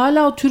söylemiyor ya.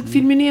 Hala o Türk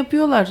filmini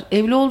yapıyorlar.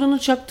 Evli olduğunu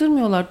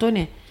çaktırmıyorlar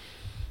Toni.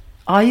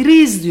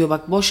 Ayrıyız diyor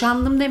bak.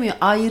 Boşandım demiyor.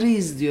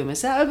 Ayrıyız diyor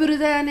mesela. Öbürü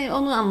de yani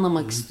onu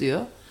anlamak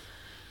istiyor.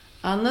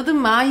 Anladın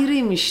mı?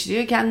 Ayrıymış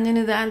diyor.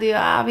 Kendini de diyor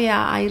abi ya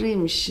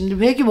ayrıymış.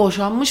 Şimdi belki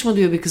boşanmış mı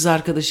diyor bir kız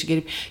arkadaşı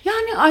gelip.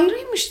 Yani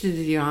ayrıymış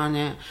dedi diyor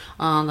hani.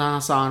 Ondan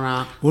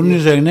sonra. Bunun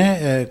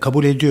üzerine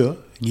kabul ediyor.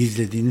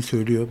 Gizlediğini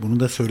söylüyor. Bunu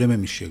da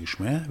söylememiş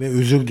yarışmaya ve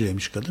özür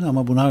dilemiş kadın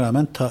ama buna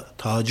rağmen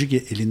tacı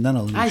elinden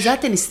alınmış. Ay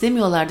zaten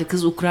istemiyorlardı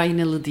kız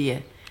Ukraynalı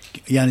diye.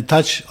 Yani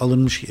taç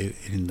alınmış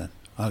elinden.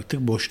 Artık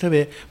boşta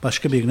ve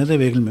başka birine de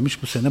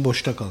verilmemiş. Bu sene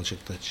boşta kalacak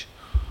taç.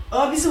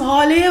 Aa bizim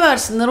Hali'ye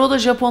versinler. O da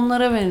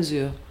Japonlara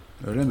benziyor.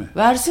 Öyle mi?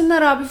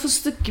 Versinler abi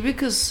fıstık gibi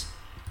kız.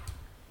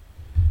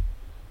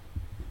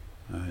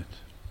 Evet.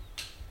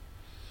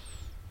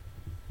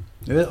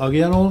 Evet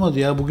arayan olmadı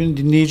ya. Bugün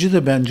dinleyici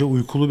de bence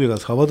uykulu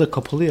biraz. Hava da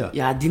kapalı ya.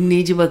 Ya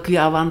dinleyici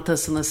bakıyor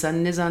avantasına.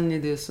 Sen ne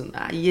zannediyorsun?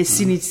 Ha,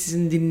 yesin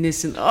içsin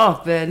dinlesin.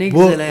 Oh be ne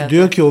güzel hayat. Bu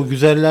diyor ki o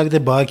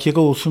güzellerde bakire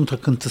olsun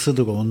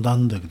takıntısıdır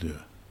ondandır diyor.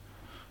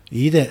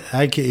 İyi de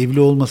herkes evli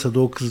olmasa da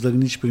o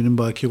kızların hiçbirinin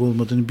bakire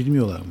olmadığını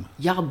bilmiyorlar mı?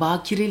 Ya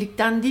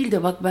bakirelikten değil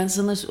de bak ben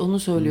sana onu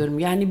söylüyorum.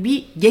 Yani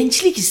bir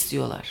gençlik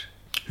istiyorlar.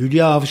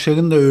 Hülya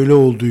Avşar'ın da öyle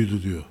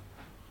olduydu diyor.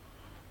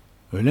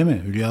 Öyle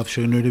mi? Hülya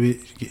Avşar'ın öyle bir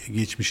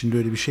geçmişinde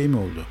öyle bir şey mi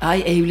oldu?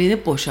 Ay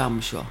evlenip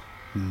boşanmış o.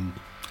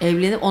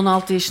 Evlenip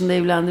 16 yaşında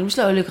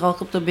evlendirmişler. Öyle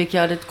kalkıp da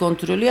bekaret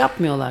kontrolü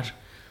yapmıyorlar.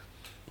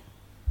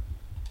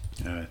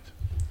 Evet.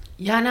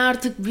 Yani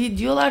artık bir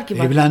diyorlar ki...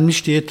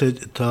 Evlenmiş diye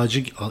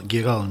tacı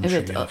geri almış.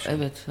 Evet,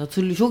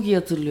 evet. Çok iyi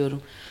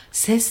hatırlıyorum.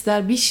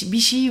 Sesler bir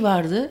şey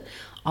vardı.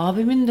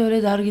 Abimin de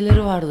öyle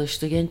dergileri vardı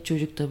işte. Genç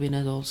çocuk tabii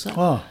ne de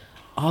olsa.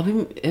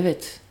 Abim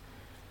evet...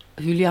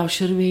 Hülya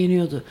Avşar'ı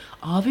beğeniyordu.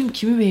 Abim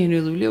kimi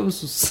beğeniyordu biliyor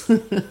musunuz?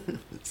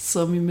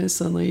 Samime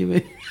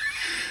Sanay'ı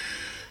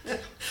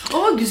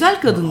Ama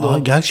güzel kadındı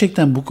o.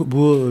 Gerçekten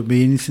bu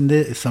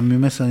beğenisinde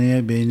Samime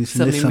Sanay'a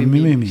beğenisinde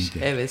samimi miydi?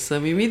 Evet,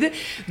 samimiydi.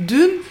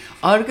 Dün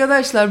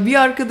arkadaşlar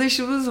bir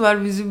arkadaşımız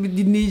var, bizim bir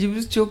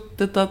dinleyicimiz, çok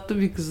da tatlı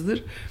bir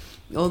kızdır.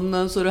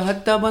 Ondan sonra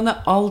hatta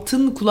bana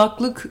altın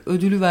kulaklık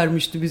ödülü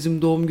vermişti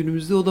bizim doğum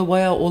günümüzde. O da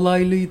bayağı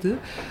olaylıydı.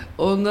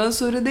 Ondan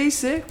sonra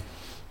neyse...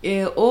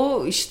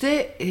 o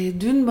işte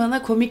dün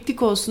bana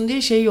komiklik olsun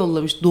diye şey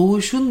yollamış.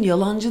 Doğuş'un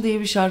Yalancı diye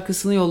bir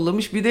şarkısını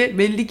yollamış. Bir de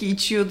belli ki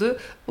içiyordu.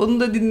 Onu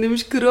da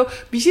dinlemiş kro.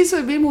 Bir şey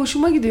söyle, benim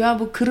hoşuma gidiyor. Ha,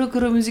 bu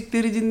kro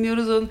müzikleri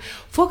dinliyoruz onu.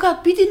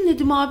 Fakat bir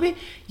dinledim abi.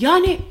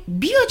 Yani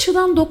bir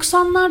açıdan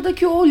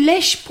 90'lardaki o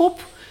leş pop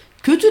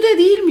kötü de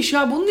değilmiş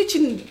ya. Bunun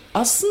için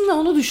aslında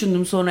onu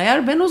düşündüm sonra.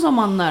 Eğer ben o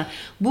zamanlar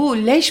bu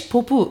leş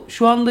popu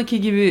şu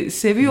andaki gibi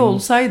seviyor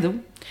olsaydım,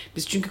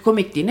 biz çünkü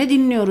komikliğine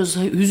dinliyoruz,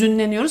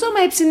 hüzünleniyoruz ama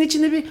hepsinin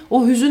içinde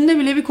o hüzünde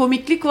bile bir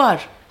komiklik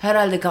var.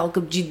 Herhalde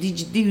kalkıp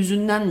ciddi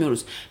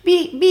hüzünlenmiyoruz.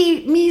 Bir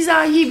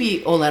mizahi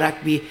bir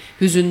olarak bir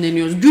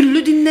hüzünleniyoruz.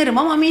 Güllü dinlerim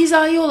ama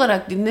mizahi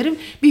olarak dinlerim.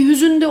 Bir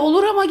hüzün de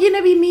olur ama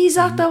yine bir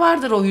mizah da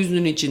vardır o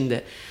hüznün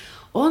içinde.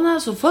 Ondan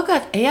sonra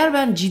fakat eğer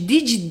ben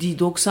ciddi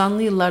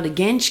 90'lı yıllarda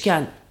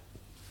gençken,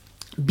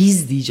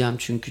 biz diyeceğim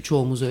çünkü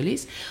çoğumuz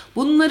öyleyiz,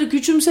 bunları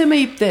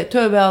küçümsemeyip de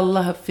tövbe Allah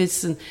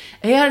affetsin,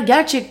 eğer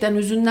gerçekten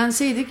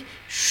hüzünlenseydik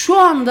şu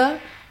anda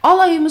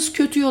alayımız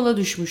kötü yola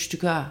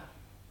düşmüştük ha.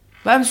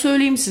 Ben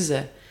söyleyeyim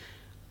size.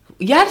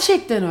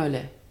 Gerçekten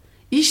öyle.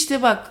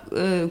 İşte bak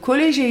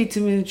kolej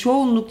eğitimi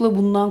çoğunlukla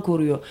bundan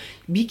koruyor.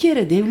 Bir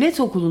kere devlet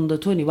okulunda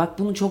Toni, bak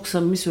bunu çok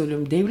samimi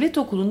söylüyorum. Devlet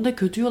okulunda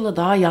kötü yola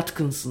daha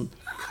yatkınsın.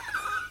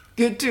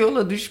 Kötü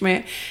yola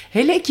düşmeye.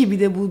 Hele ki bir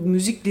de bu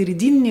müzikleri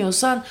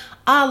dinliyorsan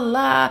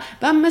Allah.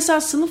 Ben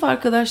mesela sınıf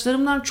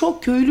arkadaşlarımdan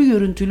çok köylü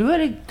görüntülü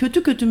böyle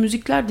kötü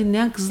müzikler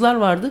dinleyen kızlar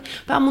vardı.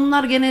 Ben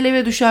bunlar genel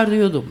eve düşer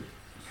diyordum.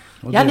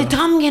 Yani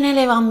tam genel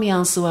ev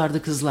ambiyansı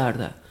vardı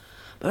kızlarda.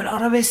 Böyle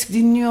arabesk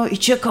dinliyor,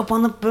 içe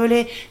kapanıp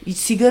böyle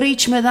sigara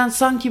içmeden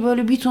sanki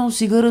böyle bir ton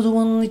sigara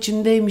dumanının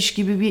içindeymiş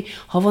gibi bir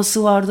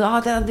havası vardı.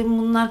 Dedim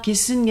bunlar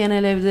kesin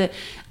genel evde.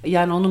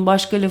 Yani onun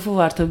başka lafı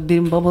var tabii,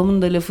 benim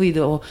babamın da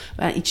lafıydı o.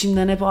 Ben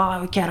içimden hep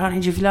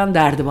kerhaneci falan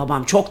derdi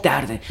babam, çok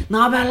derdi. Ne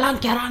haber lan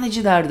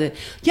kerhaneci derdi.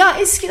 Ya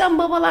eskiden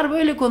babalar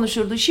böyle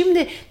konuşurdu.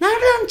 Şimdi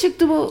nereden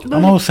çıktı bu? Böyle...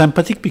 Ama o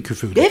sempatik bir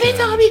küfürdü. Evet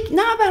yani. Abi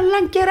ne haber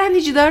lan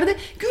kerhaneci derdi.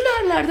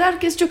 Gülerlerdi,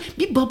 herkes çok.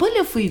 Bir baba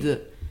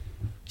lafıydı.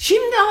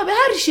 Şimdi abi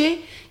her şey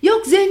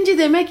yok, zenci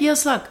demek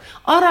yasak,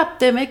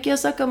 Arap demek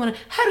yasak ama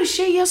her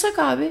şey yasak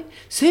abi.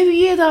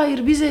 Sevgiye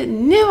dair bize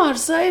ne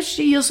varsa her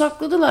şeyi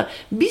yasakladılar.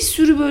 Bir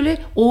sürü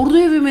böyle ordu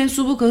evi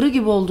mensubu karı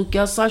gibi olduk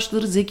ya,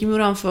 saçları Zeki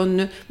Müren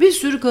fönlü bir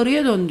sürü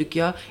karıya döndük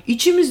ya.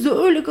 İçimizde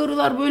öyle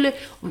karılar böyle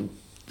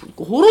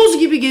horoz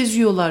gibi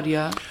geziyorlar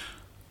ya.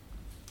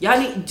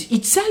 Yani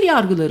içsel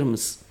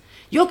yargılarımız.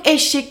 Yok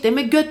eşek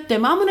deme, göt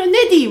deme ama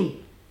ne diyeyim?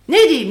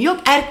 Ne diyeyim, yok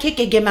erkek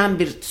egemen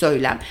bir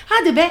söylem.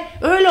 Hadi be,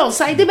 öyle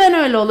olsaydı ben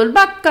öyle olur.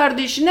 Bak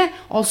kardeşine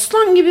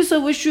aslan gibi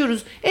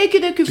savaşıyoruz.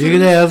 Eki de küfür. Biri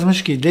de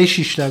yazmış ki leş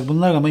işler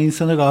bunlar ama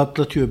insanı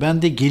rahatlatıyor.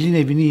 Ben de Gelin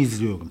Evi'ni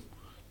izliyorum.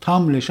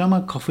 Tam leş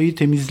ama kafayı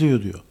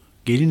temizliyor diyor.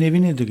 Gelin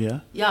Evi nedir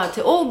ya? Ya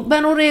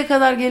ben oraya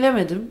kadar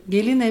gelemedim.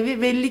 Gelin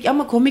Evi belli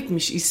ama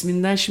komikmiş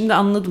isminden. Şimdi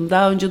anladım.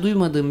 Daha önce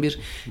duymadığım bir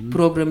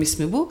program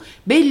ismi bu.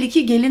 Belli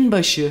ki gelin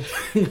başı.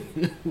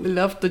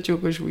 Laf da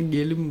çok hoşuma,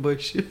 gelin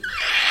başı.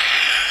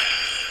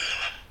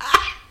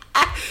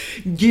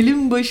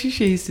 Gelin başı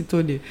şeysi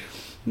Toni.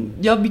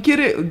 Ya bir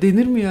kere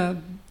denir mi ya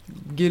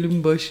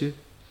gelin başı?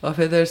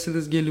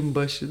 Affedersiniz gelin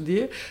başı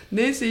diye.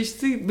 Neyse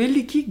işte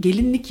belli ki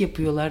gelinlik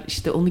yapıyorlar.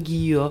 İşte onu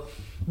giyiyor.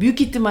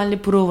 Büyük ihtimalle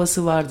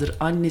provası vardır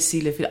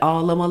annesiyle falan.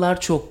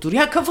 Ağlamalar çoktur.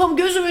 Ya kafam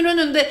gözümün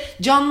önünde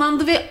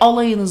canlandı ve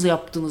alayınızı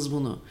yaptınız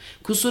bunu.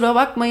 Kusura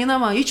bakmayın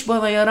ama hiç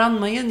bana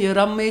yaranmayın,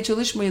 yaranmaya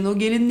çalışmayın. O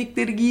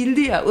gelinlikleri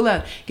giyildi ya.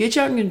 Ulan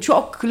geçen gün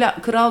çok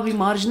kral bir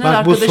marjinal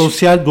arkadaşım. Bak bu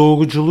sosyal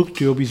doğruculuk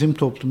diyor bizim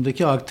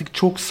toplumdaki artık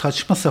çok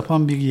saçma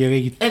sapan bir yere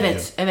gitti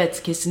Evet, diyor.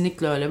 evet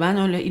kesinlikle öyle. Ben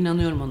öyle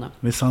inanıyorum ona.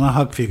 Ve sana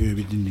hak veriyor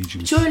bir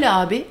dinleyicimiz. Şöyle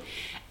abi.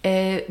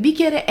 Bir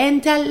kere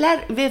enteller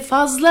ve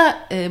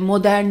fazla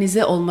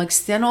modernize olmak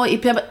isteyen o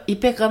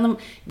İpek Hanım,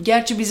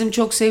 gerçi bizim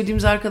çok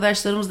sevdiğimiz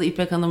arkadaşlarımız da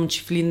İpek Hanım'ın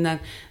çiftliğinden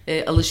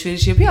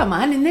alışveriş yapıyor ama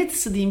hani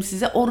nasıl diyeyim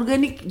size,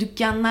 organik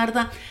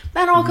dükkanlardan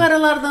ben o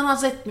karalardan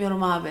haz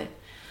etmiyorum abi.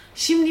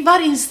 Şimdi var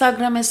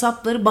Instagram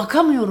hesapları,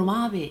 bakamıyorum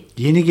abi.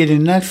 Yeni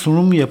gelinler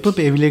sunum yapıp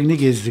evlerini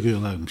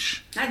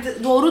gezdiriyorlarmış.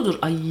 Doğrudur.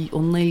 Ay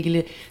onunla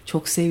ilgili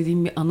çok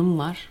sevdiğim bir anım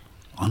var.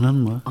 Anın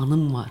mı?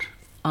 Anım var.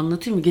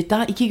 Anlatayım mı?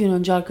 Daha 2 gün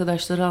önce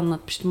arkadaşlara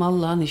anlatmıştım.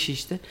 Allah'ın işi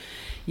işte.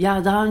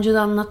 Ya daha önce de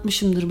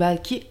anlatmışımdır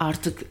belki.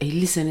 Artık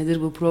 50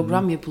 senedir bu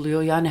program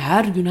yapılıyor. Yani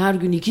her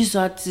gün 2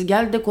 saat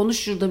gel de konuş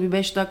şurada bir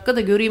 5 dakika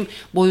da göreyim,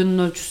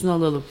 boyunun ölçüsünü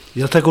alalım.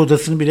 Yatak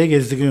odasını bile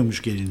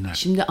gezdiriyormuş gelinler.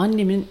 Şimdi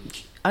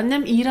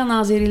annem İran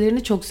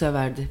Azerilerini çok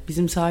severdi.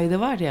 Bizim sahide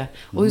var ya.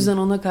 O yüzden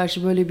ona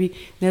karşı böyle bir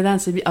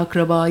nedense bir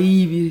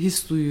akrabai bir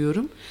his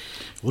duyuyorum.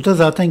 O da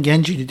zaten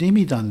Genceli değil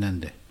miydi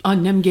annen de?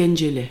 Annem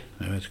Genceli.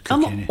 Evet,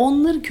 kökeni. Ama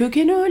onların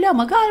kökeni öyle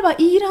ama galiba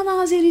İran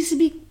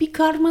Azerisi bir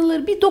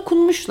karmaları bir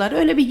dokunmuşlar.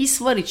 Öyle bir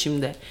his var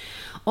içimde.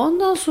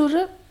 Ondan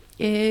sonra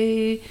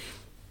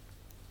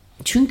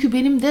çünkü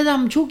benim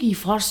dedem çok iyi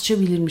Farsça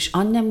bilirmiş.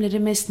 Annemlere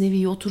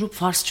Mesnevi'yi oturup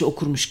Farsça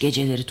okurmuş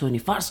geceleri Toni.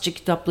 Farsça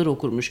kitapları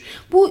okurmuş.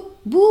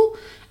 Bu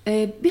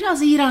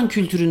biraz İran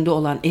kültüründe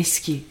olan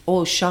eski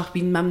o şah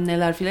bilmem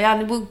neler filan.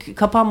 Yani bu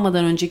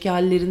kapanmadan önceki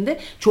hallerinde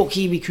çok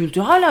iyi bir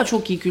kültür. Hala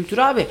çok iyi kültür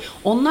abi.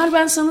 Onlar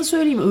ben sana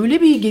söyleyeyim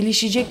öyle bir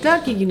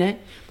gelişecekler ki yine.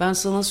 Ben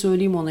sana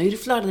söyleyeyim ona.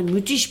 Heriflerde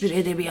müthiş bir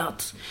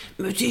edebiyat.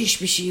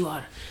 Müthiş bir şey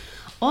var.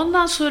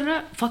 Ondan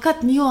sonra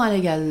fakat niye o hale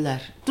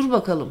geldiler? Dur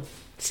bakalım.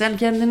 Sen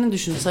kendini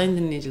düşün sayın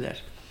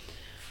dinleyiciler.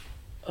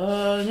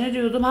 Ne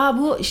diyordum?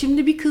 Bu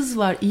şimdi bir kız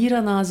var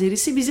İran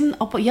Azerisi. Bizim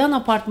yan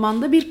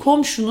apartmanda bir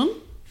komşunun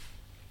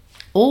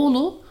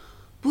oğlu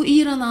bu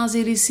İran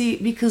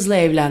Azerisi bir kızla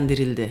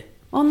evlendirildi.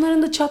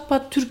 Onların da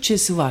çatpat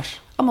Türkçesi var.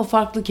 Ama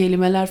farklı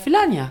kelimeler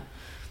filan ya.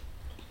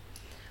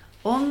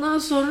 Ondan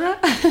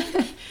sonra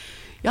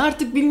ya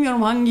artık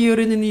bilmiyorum hangi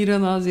yörenin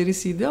İran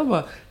Azerisiydi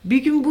ama bir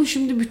gün bu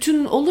şimdi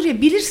bütün olur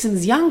ya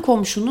bilirsiniz yan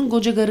komşunun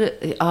kocagarı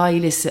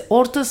ailesi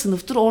orta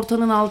sınıftır,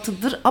 ortanın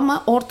altıdır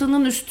ama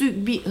ortanın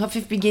üstü bir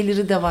hafif bir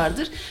geliri de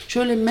vardır.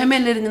 Şöyle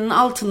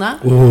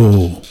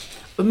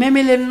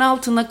memelerinin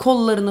altına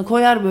kollarını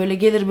koyar böyle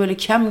gelir böyle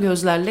kem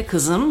gözlerle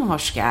kızım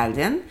hoş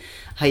geldin.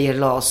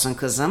 Hayırlı olsun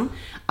kızım.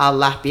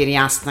 Allah bir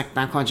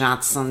yastıktan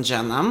kocatsın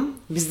canım.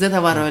 Bizde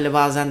de var öyle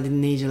bazen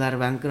dinleyiciler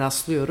ben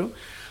rastlıyorum.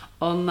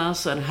 Ondan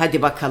sonra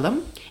hadi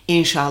bakalım.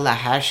 İnşallah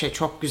her şey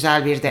çok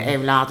güzel bir de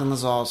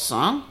evladınız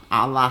olsun.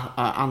 Allah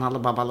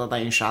analı babalı da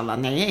inşallah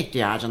neye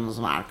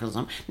ihtiyacınız var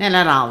kızım?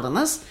 Neler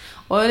aldınız?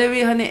 Öyle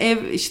bir hani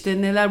ev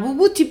işte neler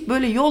bu tip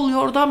böyle yol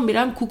yordan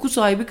bilen kuku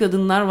sahibi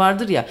kadınlar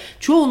vardır ya.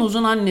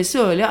 Çoğunuzun annesi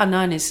öyle,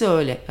 anneannesi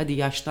öyle. Hadi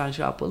yaştan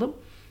şey yapalım.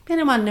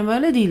 Benim annem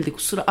öyle değildi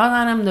kusura.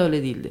 Anneannem de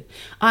öyle değildi.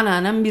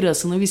 Anneannem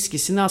birasını,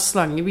 viskisini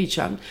aslan gibi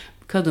içen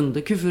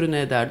kadındı. Küfürünü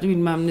ederdi,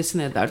 bilmem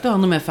nesini ederdi.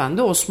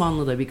 Hanımefendi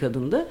Osmanlı'da bir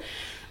kadındı.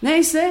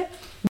 Neyse.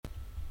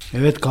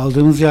 Evet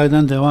kaldığımız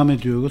yerden devam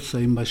ediyoruz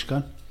Sayın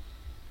Başkan.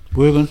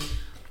 Buyurun.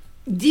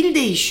 Dil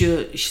değişiyor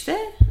işte.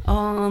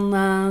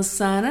 Ondan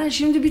sonra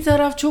şimdi bir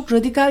taraf çok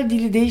radikal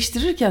dili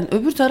değiştirirken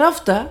öbür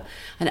taraf da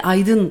hani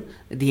aydın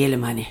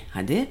diyelim hani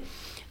hadi.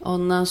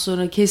 Ondan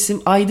sonra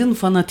kesim aydın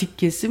fanatik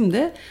kesim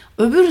de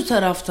öbür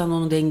taraftan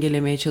onu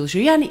dengelemeye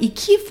çalışıyor. Yani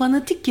iki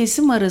fanatik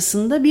kesim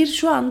arasında bir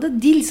şu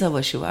anda dil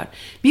savaşı var.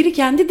 Biri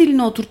kendi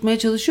dilini oturtmaya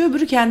çalışıyor,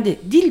 öbürü kendi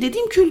dil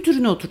dediğim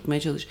kültürünü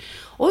oturtmaya çalışıyor.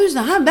 O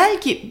yüzden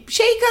belki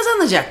şey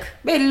kazanacak.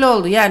 Belli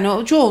oldu. Yani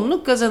o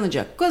çoğunluk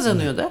kazanacak.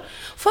 Kazanıyor da.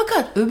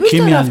 Fakat öbür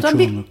kim taraftan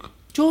yani çoğunluk?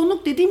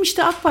 Çoğunluk dediğim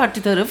işte AK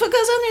Parti tarafı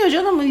kazanıyor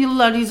canım.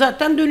 Yıllar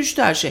zaten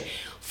dönüştü her şey.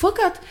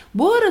 Fakat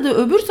bu arada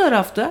öbür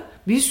tarafta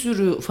bir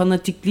sürü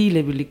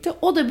fanatikliğiyle birlikte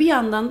o da bir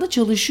yandan da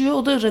çalışıyor.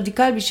 O da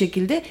radikal bir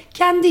şekilde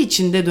kendi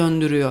içinde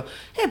döndürüyor.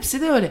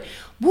 Hepsi de öyle.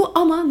 Bu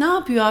ama ne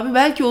yapıyor abi?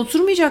 Belki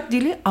oturmayacak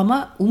dili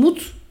ama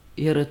umut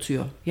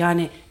yaratıyor.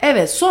 Yani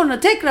evet sonra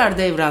tekrar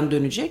devran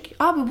dönecek.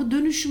 Abi bu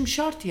dönüşüm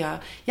şart ya.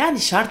 Yani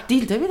şart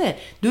değil tabii de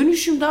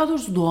dönüşüm daha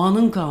doğrusu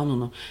doğanın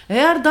kanunu.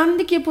 Eğer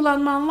dandik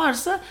yapılanman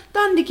varsa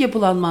dandik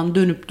yapılanman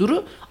dönüp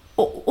duru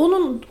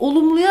onun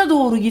olumluya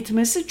doğru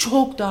gitmesi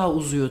çok daha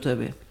uzuyor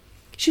tabii.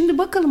 Şimdi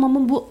bakalım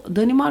ama bu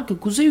Danimarka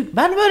Kuzey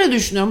ben böyle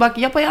düşünüyorum. Bak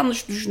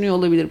yapayalnız düşünüyor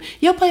olabilirim.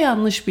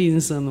 Yapayalnız bir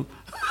insanım.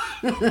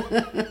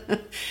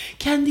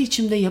 Kendi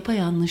içimde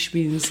yapayalnız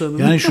bir insanım.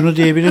 Yani şunu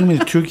diyebilir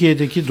miyiz?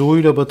 Türkiye'deki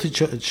doğuyla batı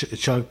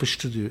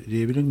çarpıştı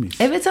diyebilir miyiz?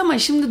 Evet ama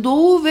şimdi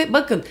doğu ve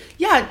bakın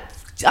ya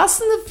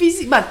aslında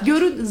fizik bak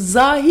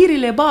zahir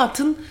ile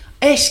batın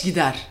eş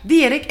gider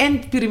diyerek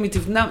en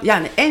primitifinden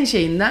yani en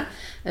şeyinden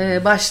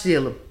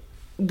başlayalım.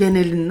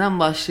 Genelinden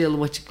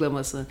başlayalım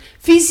açıklamasını.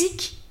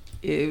 Fizik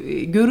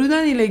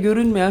görünen ile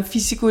görünmeyen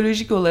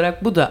psikolojik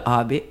olarak bu da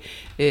abi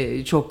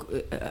çok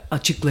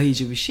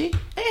açıklayıcı bir şey.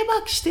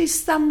 Bak işte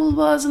İstanbul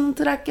Boğazı'nın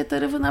Trakya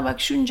tarafına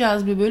bak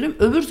şuncağız bir bölüm,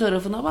 öbür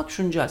tarafına bak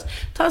şuncağız.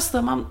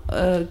 Tamam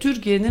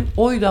Türkiye'nin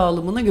oy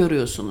dağılımını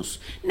görüyorsunuz.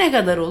 Ne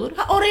kadar olur?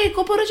 Orayı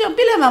koparacağım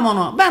bilemem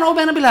onu.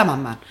 Beni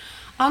bilemem ben.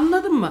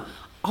 Anladın mı?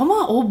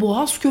 Ama o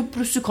Boğaz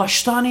Köprüsü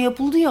kaç tane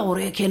yapıldı ya,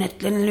 oraya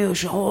kenetleniliyor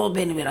şu an. O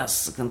beni biraz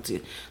sıkıntılı.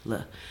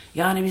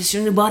 Yani biz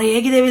şimdi Bari'ye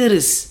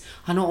gidebiliriz.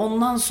 Hani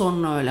ondan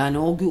sonra öyle hani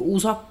o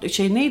uzak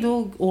neydi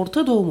o,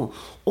 Orta Doğu mu?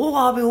 O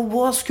abi o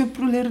Boğaz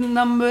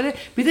köprülerinden böyle,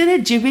 bir de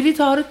ne Cebeli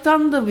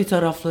Tarık'tan da bir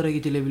taraflara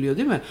gidilebiliyor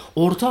değil mi?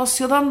 Orta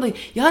Asya'dan da,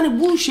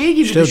 yani bu şey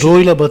gibi İşte düşün. Doğu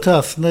ile Batı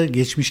aslında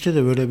geçmişte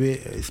de böyle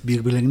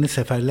birbirlerine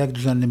seferler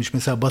düzenlemiş.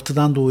 Mesela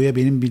Batı'dan Doğu'ya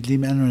benim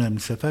bildiğim en önemli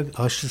sefer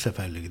Haçlı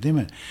seferleri değil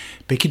mi?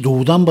 Peki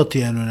Doğu'dan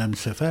Batı'ya en önemli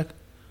sefer?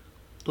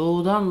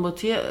 Doğudan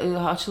Batı'ya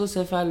Haçlı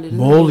seferleri.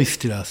 Moğol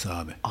istilası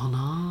abi.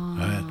 Ana.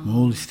 Evet,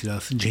 Moğol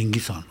istilası,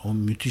 Cengiz Han. O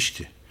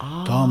müthişti.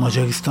 Ta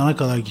Macaristan'a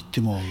kadar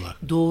gitti Moğollar.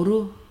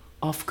 Doğru.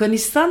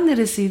 Afganistan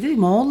neresiydi?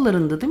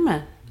 Moğollarındı değil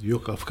mi?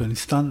 Yok,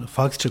 Afganistan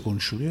Farsça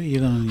konuşuluyor.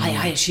 İran'ın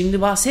Hayır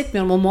şimdi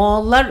bahsetmiyorum. O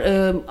Moğollar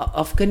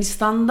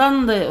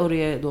Afganistan'dan da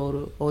oraya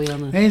doğru o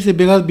yanı. Neyse,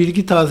 biraz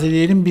bilgi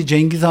tazeleyelim. Bir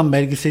Cengiz Han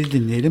belgeseli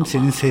dinleyelim.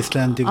 Senin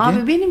seslendirdiğin.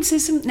 Abi benim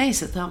sesim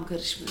neyse, tam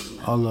karışmıyorum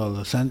ben. Allah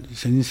Allah,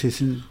 senin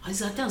sesin. Ay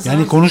zaten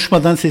Yani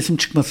konuşmadan sesim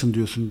çıkmasın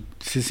diyorsun.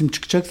 Sesim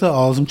çıkacaksa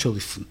ağzım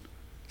çalışsın.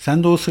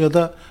 Sen de o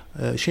sırada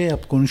şey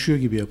yap, konuşuyor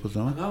gibi yap o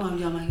zaman. Tamam.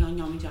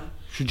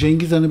 Şu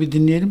Cengiz Han'ı bir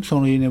dinleyelim,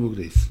 sonra yine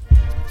buradayız.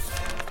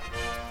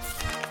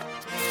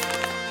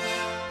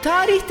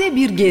 Tarihte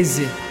bir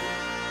gezi.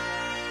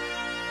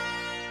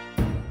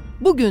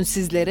 Bugün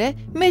sizlere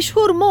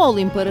meşhur Moğol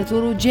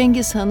İmparatoru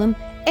Cengiz Han'ın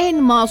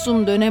en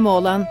masum dönemi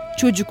olan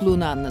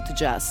çocukluğunu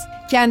anlatacağız.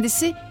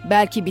 Kendisi,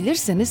 belki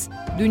bilirseniz,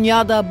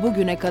 dünyada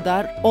bugüne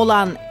kadar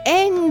olan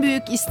en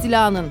büyük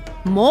istilanın,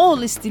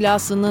 Moğol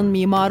istilasının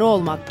mimarı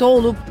olmakta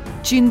olup,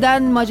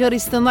 Çin'den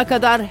Macaristan'a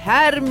kadar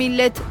her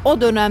millet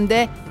o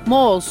dönemde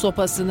Moğol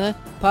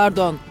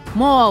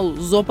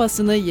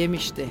zopasını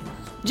yemişti.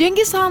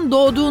 Cengiz Han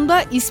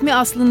doğduğunda ismi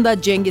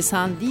aslında Cengiz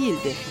Han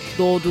değildi.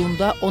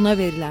 Doğduğunda ona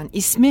verilen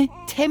ismi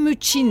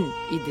Temüçin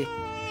idi.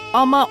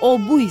 Ama o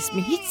bu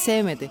ismi hiç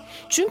sevmedi.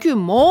 Çünkü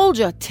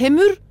Moğolca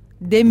Temür,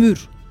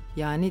 demir,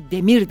 yani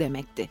demir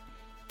demekti.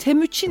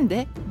 Temüçin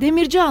de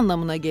demirci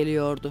anlamına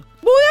geliyordu.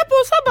 Bu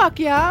yaposa bak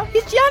ya.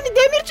 Hiç yani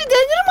demirci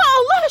denir mi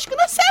Allah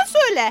aşkına, sen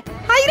söyle.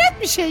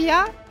 Hayret bir şey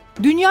ya.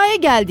 Dünyaya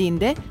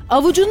geldiğinde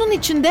avucunun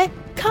içinde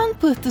kan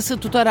pıhtısı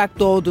tutarak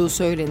doğduğu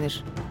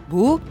söylenir.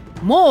 Bu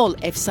Moğol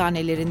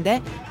efsanelerinde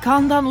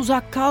kandan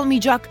uzak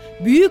kalmayacak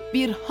büyük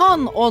bir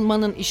han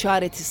olmanın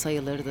işareti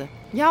sayılırdı.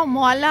 Ya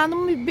Mualla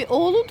Hanım'ın bir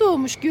oğlu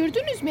doğmuş,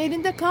 gördünüz mü?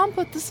 Elinde kan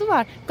pıhtısı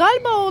var.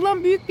 Galiba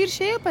oğlan büyük bir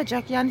şey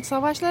yapacak, yani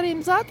savaşlara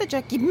imza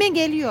atacak gibime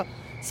geliyor.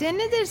 Sen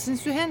ne dersin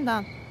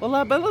Sühendan?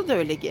 Vallahi bana da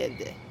öyle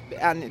geldi.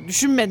 Yani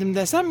düşünmedim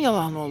desem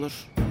yalan olur.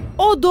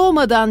 O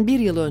doğmadan bir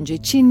yıl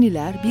önce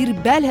Çinliler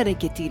bir bel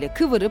hareketiyle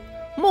kıvırıp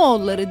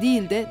Moğolları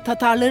değil de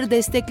Tatarları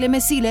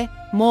desteklemesiyle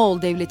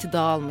Moğol devleti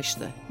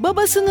dağılmıştı.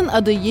 Babasının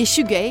adı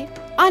Yeşugey,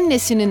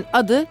 annesinin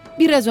adı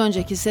biraz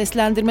önceki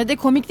seslendirmede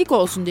komiklik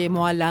olsun diye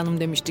Mualla Hanım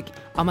demiştik.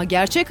 Ama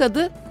gerçek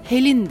adı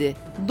Helin'di.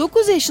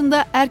 9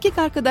 yaşında erkek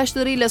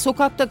arkadaşlarıyla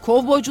sokakta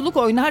kovboyculuk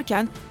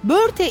oynarken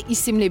Börte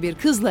isimli bir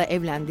kızla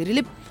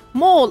evlendirilip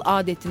Moğol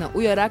adetine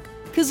uyarak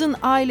kızın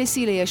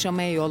ailesiyle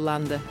yaşamaya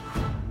yollandı.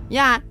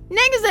 Ya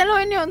ne güzel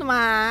oynuyordum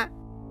ha.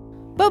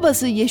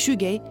 Babası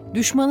Yeşugey,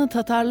 düşmanı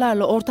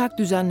Tatarlarla ortak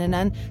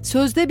düzenlenen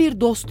sözde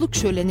bir dostluk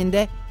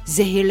şöleninde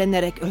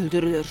zehirlenerek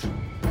öldürülür.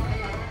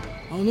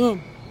 Hanım,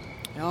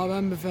 ya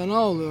ben bir fena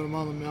oluyorum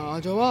hanım ya.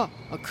 Acaba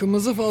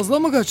kırmızı fazla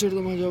mı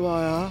kaçırdım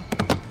acaba ya?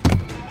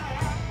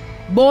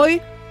 Boy,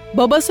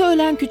 babası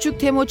ölen küçük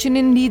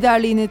Temoçin'in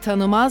liderliğini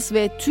tanımaz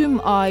ve tüm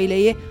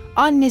aileyi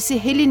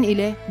annesi Helin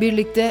ile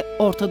birlikte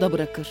ortada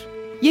bırakır.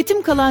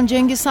 Yetim kalan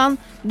Cengiz Han,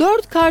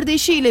 4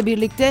 kardeşiyle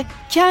birlikte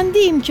kendi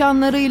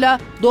imkanlarıyla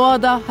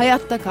doğada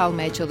hayatta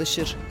kalmaya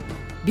çalışır.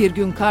 Bir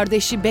gün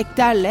kardeşi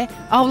Bekter'le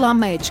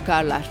avlanmaya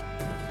çıkarlar.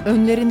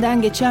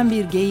 Önlerinden geçen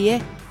bir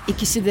geyiğe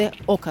ikisi de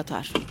ok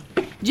atar.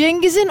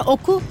 Cengiz'in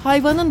oku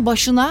hayvanın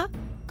başına,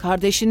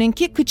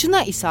 kardeşininki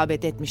kıçına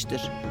isabet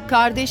etmiştir.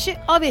 Kardeşi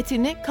av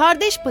etini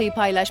kardeş payı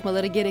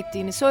paylaşmaları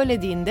gerektiğini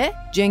söylediğinde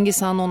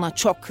Cengiz Han ona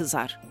çok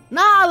kızar.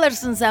 Ne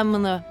alırsın sen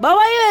bunu?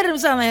 Babayı veririm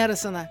sana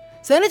yarısını.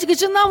 Sen hiç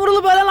kıçından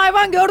vurulup ölen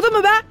hayvan gördün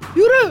mü be?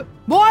 Yürü!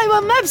 Bu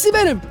hayvanın hepsi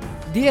benim!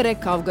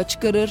 Diyerek kavga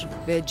çıkarır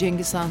ve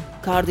Cengiz Han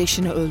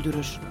kardeşini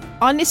öldürür.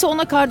 Annesi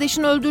ona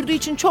kardeşini öldürdüğü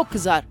için çok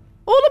kızar.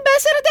 Oğlum ben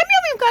sana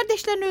demiyor muyum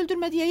kardeşlerini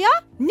öldürme diye ya?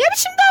 Ne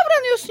biçim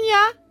davranıyorsun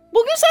ya?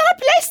 Bugün sana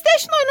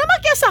PlayStation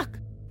oynamak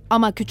yasak.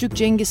 Ama küçük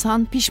Cengiz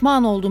Han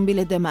pişman oldum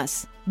bile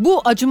demez.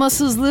 Bu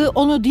acımasızlığı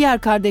onu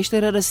diğer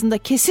kardeşler arasında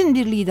kesin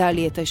bir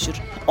liderliğe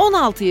taşır.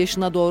 16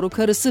 yaşına doğru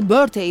karısı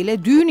Börte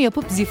ile düğün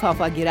yapıp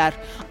zifafa girer.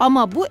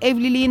 Ama bu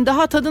evliliğin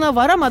daha tadına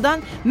varamadan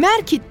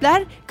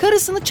Merkitler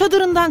karısını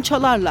çadırından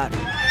çalarlar.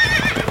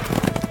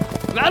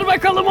 Ver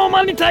bakalım o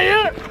manitayı.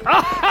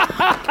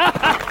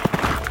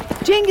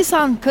 Cengiz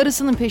Han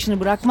karısının peşini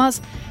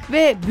bırakmaz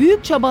ve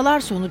büyük çabalar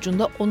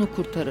sonucunda onu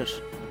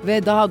kurtarır.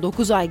 Ve daha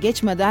 9 ay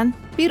geçmeden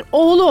bir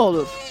oğlu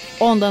olur.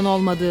 Ondan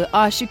olmadığı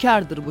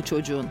aşikardır bu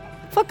çocuğun.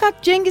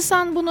 Fakat Cengiz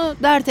Han bunu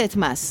dert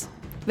etmez.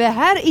 Ve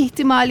her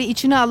ihtimali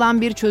içine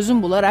alan bir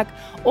çözüm bularak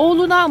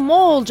oğluna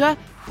Moğolca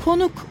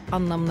konuk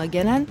anlamına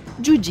gelen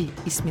Cuci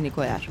ismini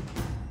koyar.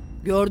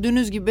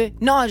 Gördüğünüz gibi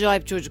ne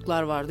acayip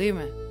çocuklar var değil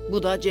mi?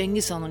 Bu da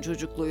Cengiz Han'ın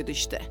çocukluğuydu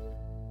işte.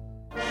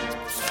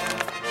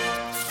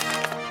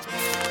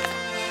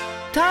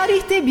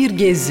 Tarihte bir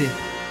gezi.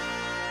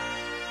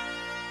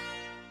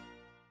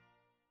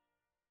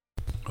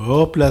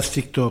 Hop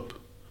lastik top.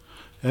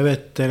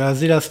 Evet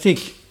terazi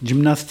lastik.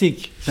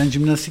 Jimnastik. Sen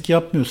jimnastik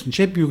yapmıyorsun. Hiç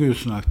hep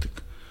yürüyorsun artık.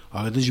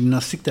 Arada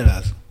jimnastik de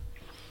lazım.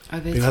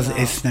 Evet Biraz ya.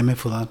 esneme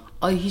falan.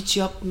 Ay hiç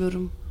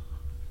yapmıyorum.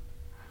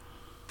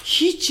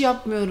 Hiç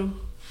yapmıyorum.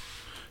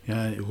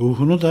 Yani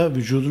ruhunu da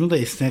vücudunu da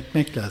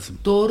esnetmek lazım.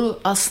 Doğru.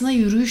 Aslında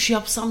yürüyüş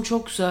yapsam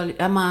çok güzel.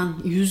 Aman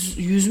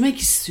yüzmek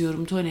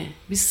istiyorum Toni.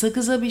 Biz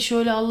Sakız'a bir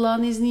şöyle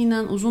Allah'ın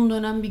izniyle uzun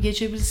dönem bir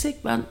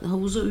geçebilsek ben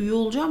havuza üye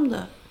olacağım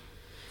da.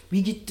 Bir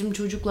gittim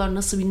çocuklar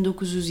nasıl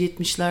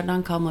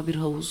 1970'lerden kalma bir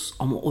havuz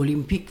ama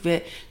olimpik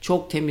ve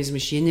çok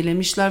temizmiş,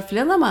 yenilemişler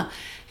falan ama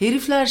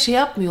herifler şey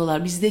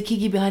yapmıyorlar. Bizdeki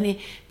gibi hani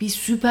bir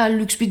süper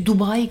lüks bir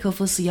Dubai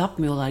kafası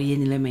yapmıyorlar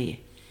yenilemeyi.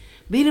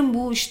 Benim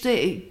bu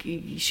işte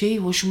şey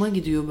hoşuma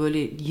gidiyor böyle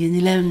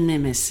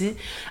yenilenmemesi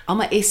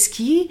ama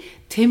eskiyi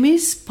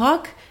temiz,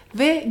 pak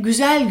ve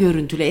güzel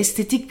görüntülü,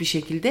 estetik bir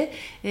şekilde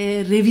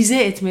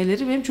revize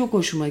etmeleri benim çok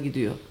hoşuma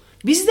gidiyor.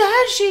 Bizde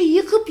her şeyi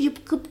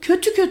yıkıp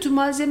kötü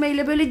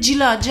malzemeyle böyle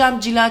cila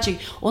çek.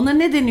 Ona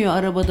ne deniyor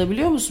arabada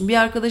biliyor musun? Bir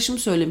arkadaşım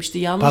söylemişti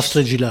yanlış.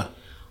 Pastacila.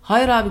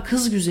 Hayır abi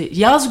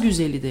yaz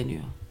güzeli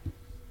deniyor.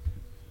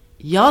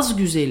 Yaz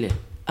güzeli.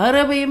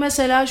 Arabayı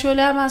mesela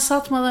şöyle hemen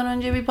satmadan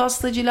önce bir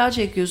pastacılığa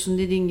çekiyorsun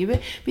dediğin gibi.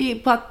 Bir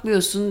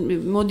paklıyorsun,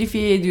 bir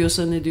modifiye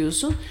ediyorsan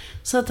ediyorsun.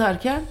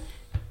 Satarken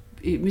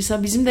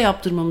mesela bizim de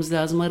yaptırmamız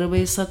lazım.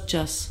 Arabayı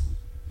satacağız.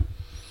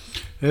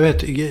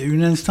 Evet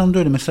Yunanistan'da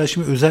öyle. Mesela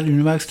şimdi özel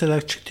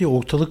üniversiteler çıktı ya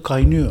ortalık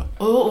kaynıyor.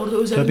 Orada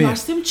özel Tabii.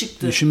 üniversite mi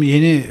çıktı? Şimdi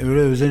yeni öyle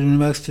özel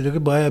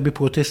üniversiteleri bayağı bir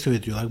protesto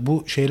ediyorlar.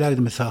 Bu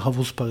şeylerdi mesela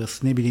havuz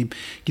parası ne bileyim.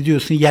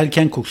 Gidiyorsun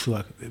yelken kursu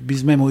var.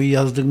 Biz Memo'yu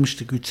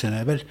yazdırmıştık 3 sene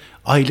evvel.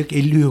 Aylık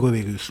 50 euro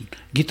veriyorsun.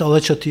 Git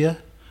Alaçatı'ya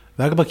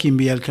ver bakayım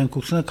bir yelken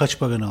kursuna kaç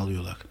paranı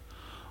alıyorlar.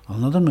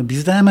 Anladın mı?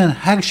 Bizde hemen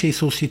her şey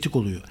sosyetik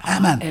oluyor.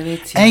 Hemen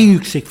Evet ya. en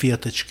yüksek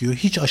fiyata çıkıyor.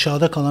 Hiç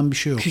aşağıda kalan bir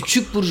şey yok.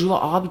 Küçük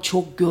burjuva abi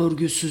çok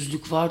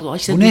görgüsüzlük vardı.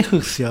 İşte Bu ne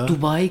hırs ya?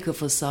 Dubai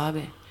kafası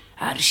abi.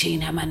 Her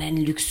şeyin hemen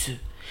en lüksü.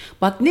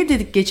 Bak ne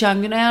dedik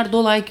geçen gün eğer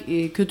Dolay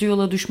kötü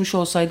yola düşmüş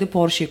olsaydı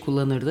Porsche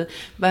kullanırdı.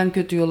 Ben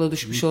kötü yola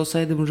düşmüş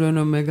olsaydım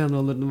Renault Megane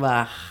olurdum.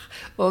 Vah.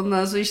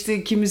 Ondan sonra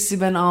işte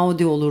kimisi ben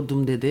Audi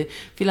olurdum dedi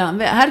filan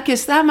ve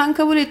herkes de hemen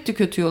kabul etti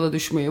kötü yola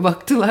düşmeyi.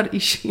 Baktılar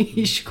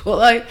iş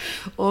kolay.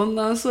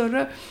 Ondan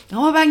sonra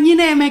ama ben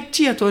yine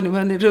emekçi ya Toni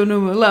ben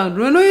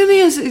Renault'u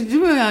niye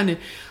değil mi yani?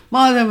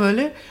 Madem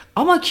öyle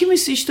ama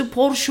kimisi işte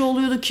Porsche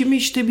oluyordu, kimi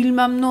işte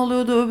bilmem ne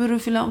oluyordu öbürü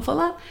filan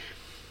falan.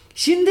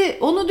 Şimdi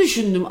onu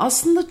düşündüm.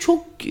 Aslında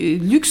çok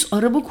lüks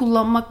araba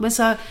kullanmak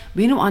mesela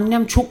benim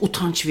annem çok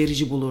utanç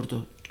verici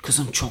bulurdu.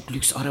 Kızım çok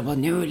lüks araba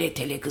ne öyle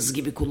tele kız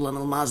gibi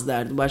kullanılmaz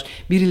derdi.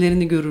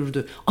 Birilerini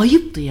görürdü.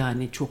 Ayıptı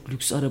yani çok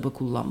lüks araba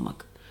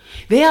kullanmak.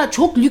 Veya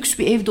çok lüks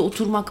bir evde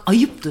oturmak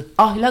ayıptı.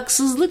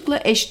 Ahlaksızlıkla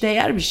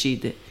eşdeğer bir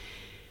şeydi.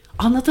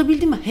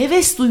 Anlatabildim mi?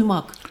 Heves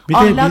duymak. Bir de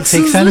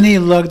 80'li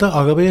yıllarda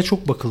arabaya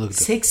çok bakılırdı.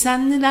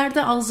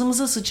 80'lilerde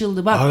ağzımıza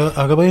sıçıldı. Bak.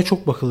 Arabaya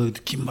çok bakılırdı.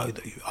 Kim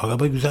vardı?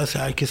 Araba güzelse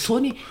herkes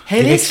Toni,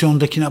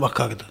 direksiyondakine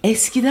bakardı.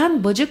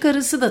 Eskiden bacak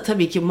arası da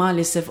tabii ki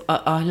maalesef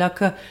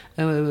ahlaka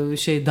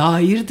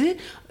dairdi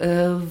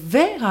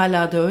ve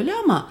hala da öyle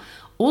ama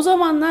o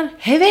zamanlar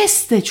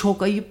heves de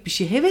çok ayıp bir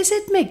şey. Heves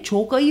etmek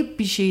çok ayıp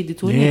bir şeydi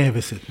Toni. Neye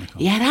heves etmek?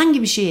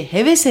 Herhangi bir şeye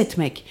heves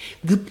etmek,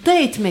 gıpta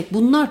etmek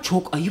bunlar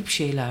çok ayıp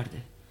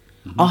şeylerdi.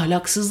 Hı-hı.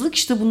 Ahlaksızlık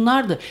işte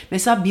bunlardı.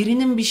 Mesela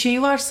birinin bir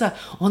şeyi varsa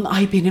onun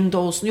ay benim de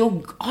olsun.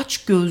 Yok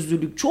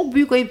açgözlülük çok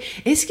büyük ayıp.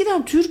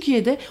 Eskiden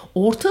Türkiye'de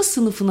orta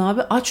sınıfın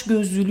abi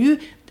açgözlülüğü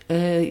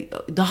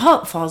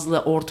daha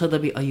fazla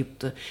ortada bir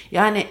ayıptı.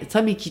 Yani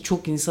tabii ki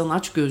çok insan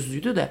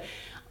açgözlüydü de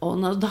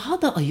ona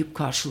daha da ayıp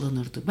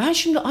karşılanırdı. Ben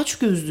şimdi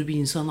açgözlü bir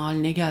insan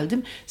haline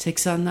geldim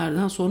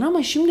 80'lerden sonra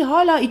ama şimdi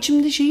hala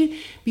içimde şeyi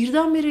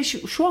birdenbire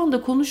şu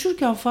anda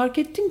konuşurken fark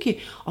ettim ki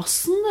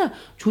aslında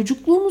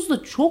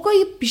çocukluğumuzda çok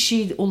ayıp bir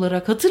şey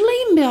olarak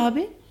hatırlayın be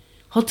abi.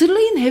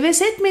 Hatırlayın,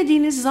 heves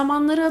etmediğiniz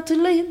zamanları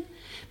hatırlayın.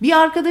 Bir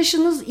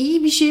arkadaşınız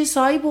iyi bir şeye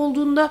sahip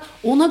olduğunda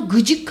ona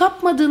gıcık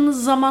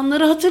kapmadığınız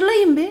zamanları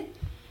hatırlayın be.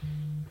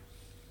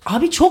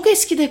 Abi çok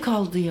eskide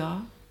kaldı ya.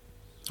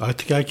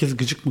 Artık herkes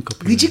gıcık mı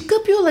kapıyor? Gıcık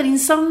kapıyorlar.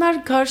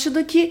 İnsanlar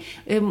karşıdaki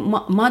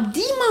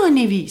maddi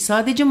manevi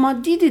sadece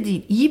maddi de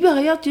değil iyi bir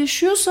hayat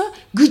yaşıyorsa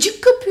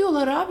gıcık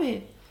kapıyorlar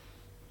abi.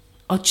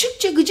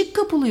 Açıkça gıcık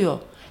kapılıyor.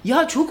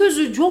 Ya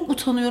çok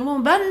utanıyorum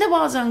ama ben de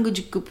bazen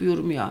gıcık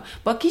kapıyorum ya.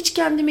 Bak hiç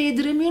kendime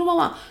yediremiyorum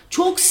ama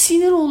çok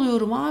sinir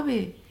oluyorum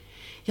abi.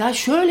 Ya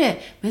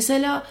şöyle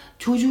mesela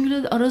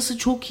çocuğuyla arası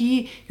çok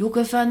iyi yok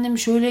efendim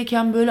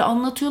şöyleyken böyle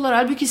anlatıyorlar.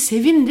 Halbuki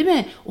sevin değil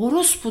mi?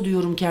 Orospu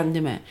diyorum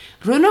kendime.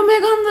 Renault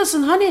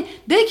Megane'dasın hani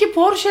de ki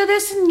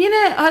Porsche'desin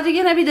yine hadi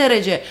yine bir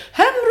derece.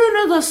 Hem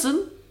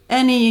Renault'dasın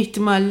en iyi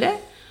ihtimalle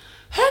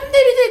Hem de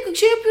bir de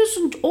şey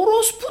yapıyorsun.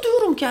 Orospu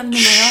diyorum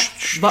kendime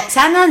ya.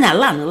 Sana ne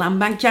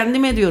lan ben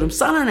kendime diyorum.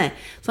 Sana ne?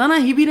 Sana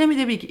hibine mi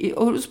dedik?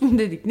 Orospu mu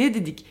dedik? Ne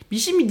dedik? Bir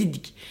şey mi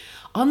dedik?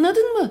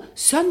 Anladın mı?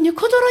 Sen ne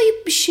kadar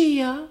ayıp bir şey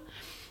ya.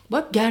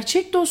 Bak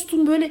gerçek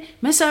dostun böyle.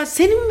 Mesela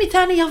senin bir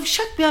tane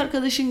yavşak bir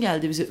arkadaşın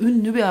geldi bize.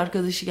 Ünlü bir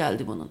arkadaşı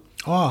geldi bunun.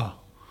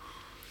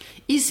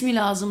 İsmi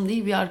lazım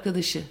değil bir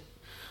arkadaşı.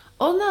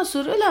 Ondan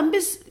sonra ölen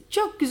biz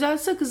çok güzel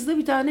Sakız'da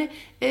bir tane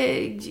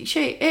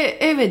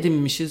ev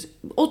edinmişiz.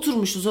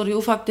 Oturmuşuz oraya,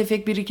 ufak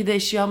tefek bir iki de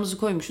eşyamızı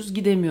koymuşuz.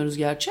 Gidemiyoruz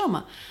gerçi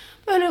ama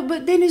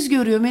böyle deniz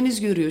görüyor,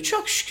 meniz görüyor.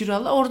 Çok şükür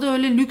Allah, orada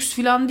öyle lüks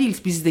falan değil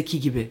bizdeki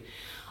gibi.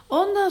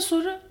 Ondan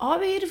sonra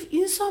abi herif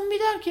insan bir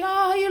der ki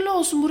ya hayırlı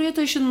olsun buraya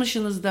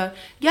taşınmışsınız der.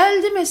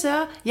 Geldi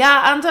mesela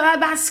ya Anton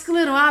abi ben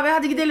sıkılırım abi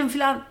hadi gidelim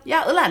falan.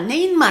 Ya ulan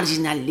neyin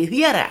marjinalliği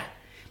hıyara.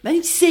 Ben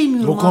hiç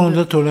sevmiyorum o abi.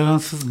 konuda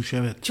toleranssızmış,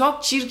 evet.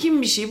 Çok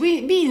çirkin bir şey.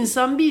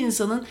 Bir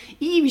insanın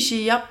iyi bir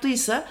şey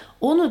yaptıysa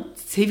onu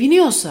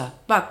seviniyorsa.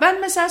 Bak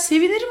ben mesela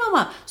sevinirim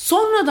ama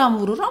sonradan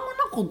vurur ama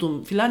ne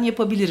kodum falan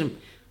yapabilirim.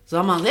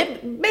 Zamanla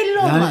hep belli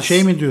olmaz. Yani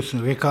şey mi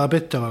diyorsun,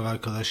 rekabet de var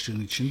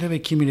arkadaşlığın içinde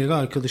ve kimileri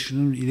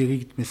arkadaşının ileri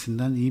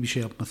gitmesinden, iyi bir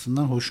şey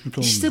yapmasından hoşnut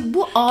olmuyor. İşte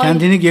bu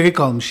kendini geri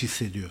kalmış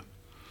hissediyor.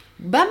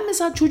 Ben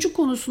mesela çocuk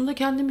konusunda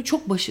kendimi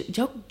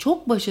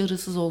çok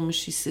başarısız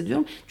olmuş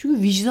hissediyorum.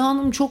 Çünkü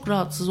vicdanım çok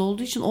rahatsız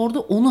olduğu için orada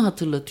onu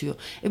hatırlatıyor.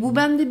 Bu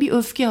bende bir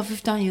öfke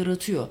hafiften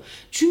yaratıyor.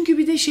 Çünkü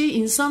bir de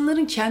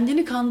insanların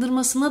kendini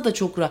kandırmasına da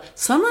çok rahat.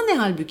 Sana ne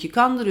halbuki,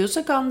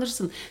 kandırıyorsa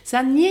kandırsın.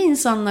 Sen niye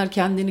insanlar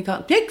kendini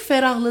Tek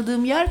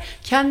ferahladığım yer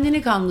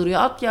kendini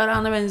kandırıyor. At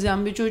yarağına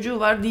benzeyen bir çocuğu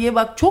var diye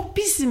bak çok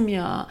pisim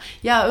ya.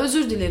 Ya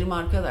özür dilerim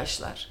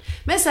arkadaşlar.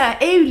 Mesela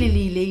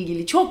evliliğiyle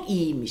ilgili çok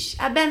iyiymiş.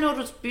 Ben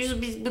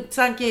biz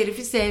sanki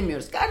herifi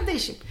sevmiyoruz.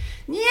 Kardeşim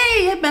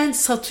niye hemen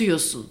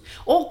satıyorsun?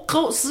 O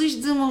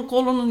sıçtığımın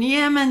kolunu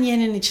niye hemen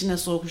yenin içine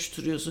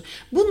sokuşturuyorsun?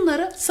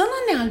 Bunlara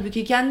sana ne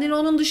halbuki, kendini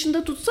onun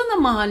dışında tutsana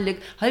mahalle.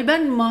 Hayır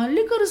ben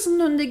mahalle karısının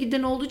önünde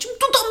giden olduğu için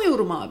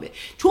tutamıyorum abi.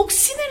 Çok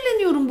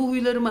sinirleniyorum bu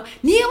huylarıma.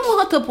 Niye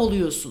muhatap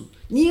oluyorsun?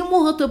 Niye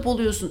muhatap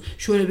oluyorsun?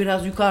 Şöyle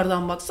biraz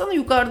yukarıdan baksana,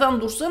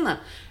 yukarıdan dursana.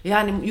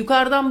 Yani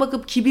yukarıdan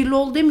bakıp kibirli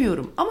ol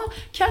demiyorum. Ama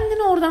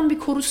kendini oradan bir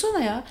korusana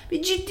ya.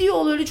 Bir ciddi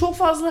ol, öyle çok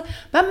fazla.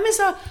 Ben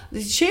mesela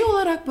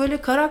olarak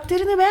böyle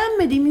karakterini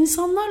beğenmediğim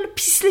insanlarla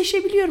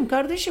pisleşebiliyorum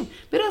kardeşim.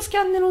 Biraz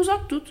kendini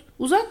uzak tut.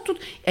 Uzak tut.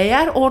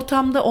 Eğer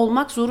ortamda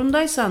olmak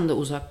zorundaysan da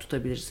uzak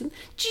tutabilirsin.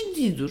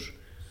 Ciddi dur.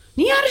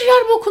 Niye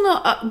her bokunu?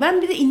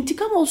 Ben bir de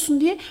intikam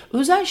olsun diye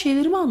özel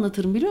şeylerimi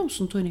anlatırım biliyor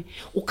musun Toni?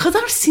 O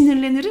kadar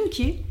sinirlenirim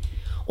ki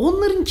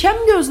onların kem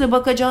gözle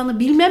bakacağını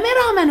bilmeme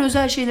rağmen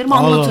özel şeylerimi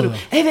anlatırım. Allah.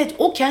 Evet,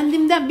 o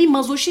kendimden bir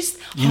mazoşist.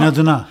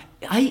 İnadına.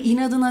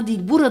 İnadına değil.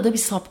 Burada bir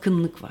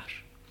sapkınlık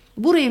var.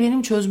 Burayı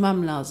benim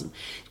çözmem lazım.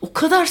 O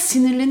kadar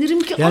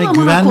sinirlenirim ki yani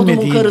anamına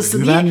kodumun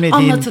karısı diye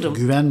anlatırım.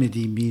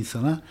 Güvenmediğim bir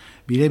insana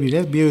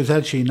bile bir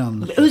özel şeyini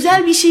anlatıyorsun.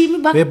 Özel bir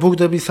şeyimi bak. Ve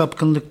burada bir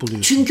sapkınlık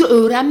buluyorsun. Çünkü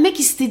öğrenmek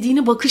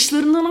istediğini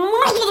bakışlarından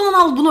amına kodumun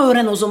al bunu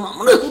öğren o zaman.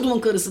 Amına kodumun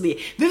karısı diye.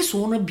 Ve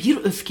sonra bir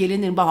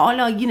öfkelenirim. Bak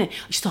hala yine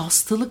işte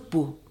hastalık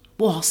bu.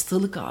 Bu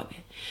hastalık abi.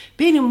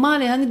 Benim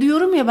hani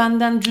diyorum ya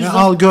benden cüzdan.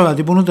 Al gör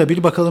hadi bunu da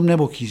bil bakalım ne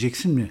bok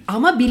yiyeceksin mi?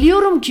 Ama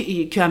biliyorum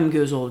ki kem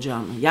göz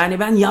olacağımı. Yani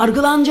ben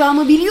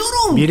yargılanacağımı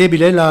biliyorum.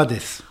 Bile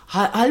lades.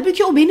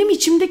 Halbuki o benim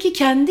içimdeki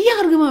kendi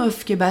yargıma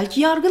öfke.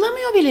 Belki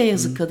yargılamıyor bile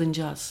yazık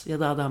kadıncağız ya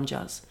da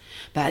adamcağız.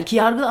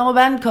 Belki ama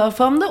ben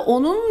kafamda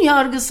onun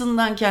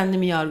yargısından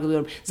kendimi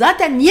yargılıyorum.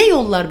 Zaten niye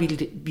yollar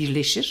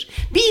birleşir?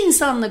 Bir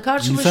insanla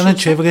karşılaşıyorsa... İnsanın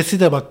çevresi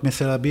de bak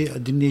mesela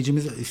bir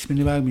dinleyicimiz,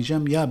 ismini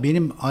vermeyeceğim. Ya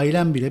benim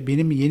ailem bile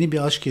benim yeni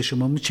bir aşk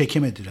yaşamamı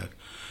çekemediler.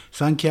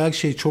 Sanki her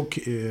şey çok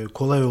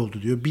kolay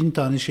oldu diyor. 1000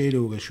 tane şeyle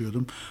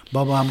uğraşıyordum.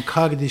 Babam,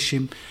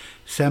 kardeşim,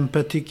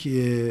 sempatik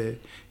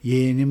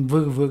yeğenim,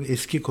 vır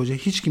eski koca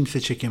hiç kimse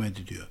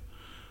çekemedi diyor.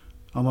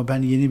 Ama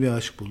ben yeni bir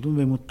aşk buldum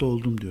ve mutlu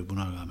oldum diyor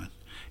buna rağmen.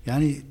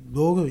 Yani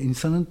doğru,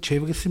 insanın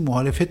çevresi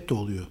muhalefet de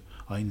oluyor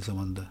aynı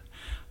zamanda.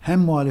 Hem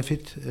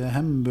muhalefet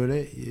hem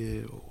böyle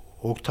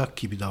ortak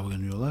gibi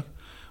davranıyorlar.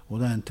 O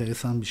da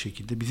enteresan bir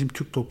şekilde. Bizim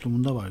Türk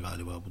toplumunda var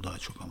galiba bu daha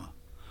çok ama.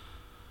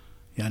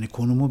 Yani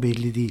konumu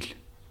belli değil.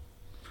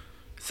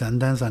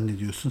 Senden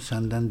zannediyorsun,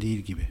 senden değil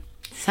gibi.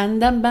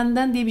 Senden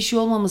benden diye bir şey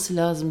olmaması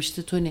lazım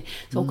işte Toni.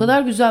 O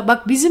kadar güzel.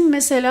 Bak bizim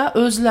mesela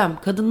Özlem,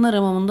 kadınlar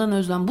hamamından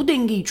Özlem. Bu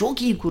dengeyi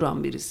çok iyi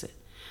kuran birisi.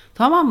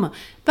 Tamam mı?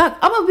 Bak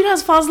ama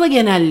biraz fazla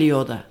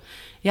genelliyor o da.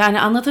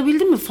 Yani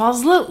anlatabildim mi?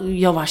 Fazla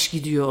yavaş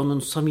gidiyor onun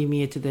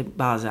samimiyeti de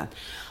bazen.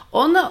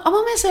 Ama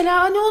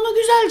mesela onu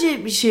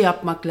güzelce bir şey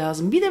yapmak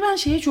lazım. Bir de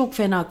ben çok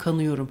fena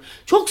kanıyorum.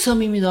 Çok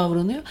samimi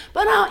davranıyor.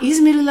 Bana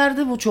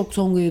İzmirlilerde bu çok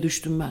tongaya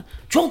düştüm ben.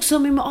 Çok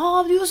samimi.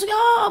 Diyorsun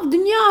ya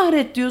dünya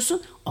ahiret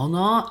diyorsun.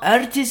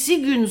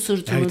 Ertesi gün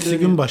sırtını dönüyor. Ertesi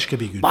gün başka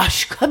bir gün.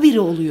 Başka biri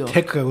oluyor.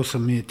 Tekrar o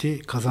samimiyeti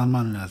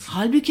kazanman lazım.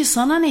 Halbuki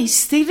sana ne,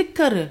 histerik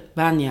karı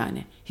ben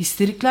yani.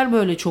 Histerikler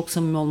böyle çok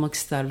samimi olmak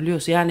ister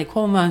biliyorsun. Yani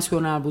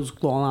konvansiyonel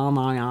bozukluğu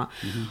olan ya.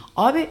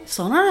 Abi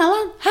sana ne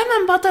lan?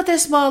 Hemen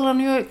patates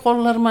bağlanıyor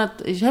kollarıma.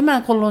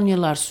 Hemen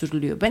kolonyalar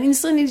sürülüyor. Ben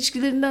insan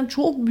ilişkilerinden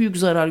çok büyük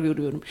zarar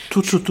görüyorum.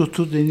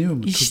 Tu deniyor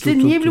mu? İşte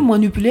niye bileyim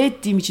manipüle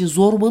ettiğim için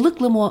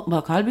zorbalıkla mı?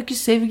 Bak halbuki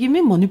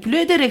sevgimi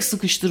manipüle ederek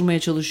sıkıştırmaya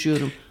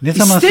çalışıyorum. Ne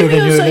zaman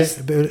söyleniyor öyle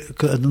böyle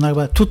kadınlar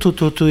var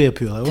tu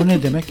yapıyorlar. O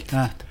ne demek?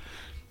 Ha.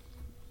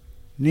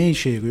 Ne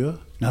işe yarıyor?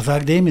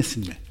 Nazar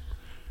değmesin mi?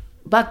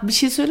 Bak bir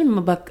şey söyleyeyim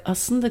mi? Bak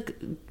aslında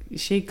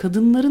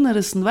kadınların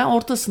arasında ben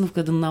orta sınıf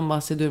kadından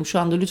bahsediyorum. Şu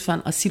anda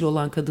lütfen asil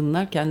olan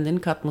kadınlar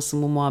kendilerini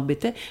katmasın bu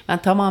muhabbete.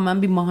 Ben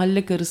tamamen bir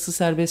mahalle karısı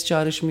serbest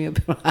çağrışımı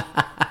yapıyorum.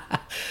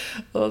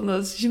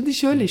 Ondan şimdi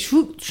şöyle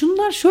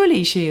şunlar şöyle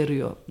işe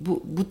yarıyor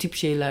bu tip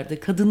şeylerde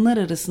kadınlar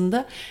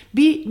arasında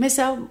bir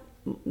mesela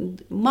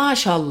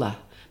maşallah.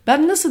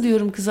 Ben nasıl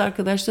diyorum kız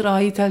arkadaşlar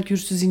ayetel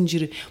kürsü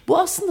zinciri. Bu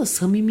aslında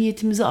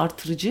samimiyetimizi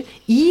artırıcı,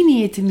 iyi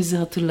niyetimizi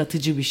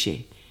hatırlatıcı bir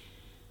şey.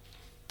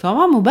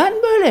 Tamam mı? Ben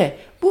böyle.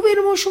 Bu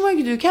benim hoşuma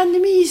gidiyor.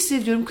 Kendimi iyi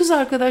hissediyorum. Kız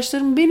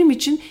arkadaşlarım benim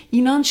için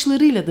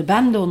inançlarıyla da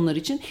ben de onlar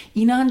için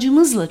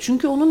inancımızla.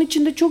 Çünkü onun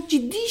içinde çok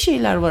ciddi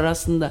şeyler var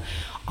aslında.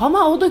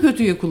 Ama o da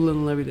kötüye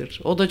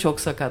kullanılabilir. O da çok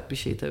sakat bir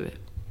şey tabii.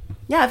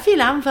 Ya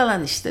filan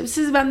falan işte.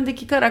 Siz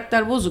bendeki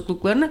karakter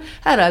bozukluklarını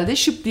herhalde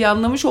şıp diye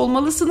anlamış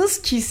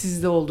olmalısınız ki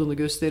sizde olduğunu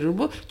gösterir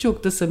bu.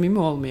 Çok da samimi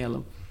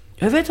olmayalım.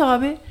 Evet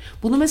abi.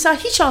 Bunu mesela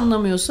hiç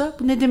anlamıyorsa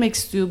bu ne demek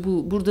istiyor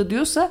bu burada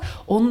diyorsa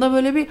onda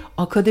böyle bir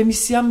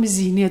akademisyen bir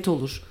zihniyet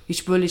olur.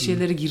 Hiç böyle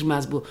şeylere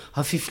girmez bu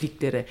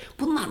hafifliklere.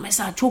 Bunlar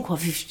mesela çok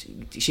hafif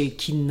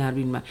kinler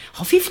bilmem.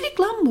 Hafiflik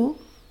lan bu.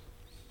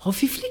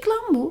 Hafiflik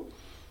lan bu.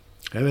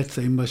 Evet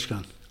Sayın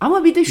Başkan.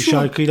 Ama bir de şu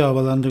şarkıyla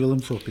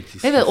havalandıralım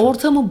sohbeti. Evet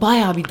ortamı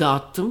bayağı bir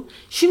dağıttım.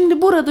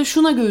 Şimdi burada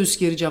şuna göğüs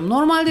gereceğim.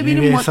 Normalde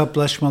benim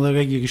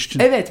hesaplaşmalara giriştin.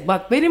 Evet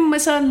bak benim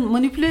mesela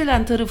manipüle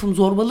eden tarafım,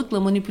 zorbalıkla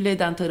manipüle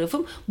eden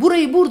tarafım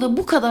burayı burada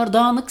bu kadar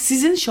dağınık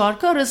sizin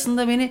şarkı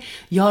arasında beni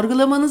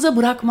yargılamanıza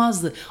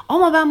bırakmazdı.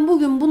 Ama ben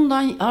bugün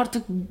bundan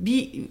artık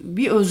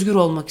bir özgür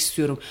olmak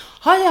istiyorum.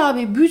 Hadi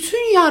abi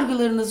bütün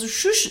yargılarınızı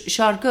şu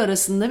şarkı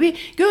arasında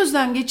bir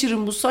gözden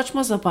geçirin bu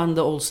saçma sapan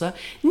da olsa.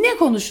 Ne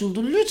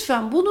konuşuldu?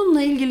 Lütfen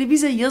bununla ilgili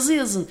bize yazı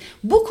yazın.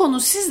 Bu konu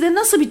sizde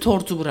nasıl bir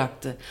tortu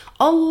bıraktı?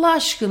 Allah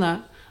aşkına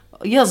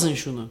yazın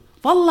şunu.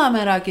 Vallahi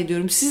merak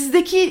ediyorum.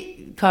 Sizdeki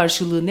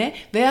karşılığı ne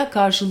veya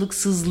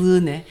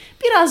karşılıksızlığı ne?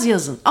 Biraz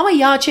yazın ama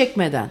yağ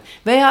çekmeden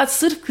veya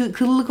sırf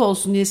kıllık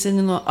olsun diye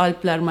senin o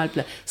alpler.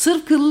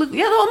 Sırf kıllık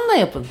ya da onunla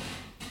yapın.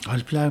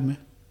 Alpler mi?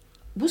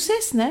 Bu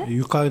ses ne?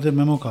 Yukarıda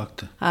memo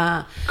kalktı.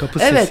 Ha. Kapı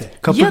sesi.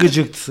 Kapı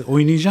gıcırtısı.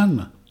 Oynayacaksın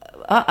mı?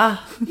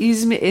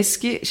 İzmi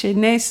eski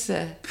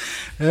neyse.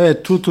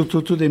 Evet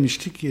tu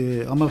demiştik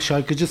ama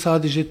şarkıcı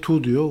sadece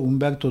tu diyor.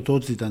 Umberto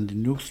Tozzi'den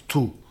dinliyoruz.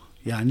 Tu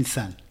yani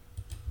sen.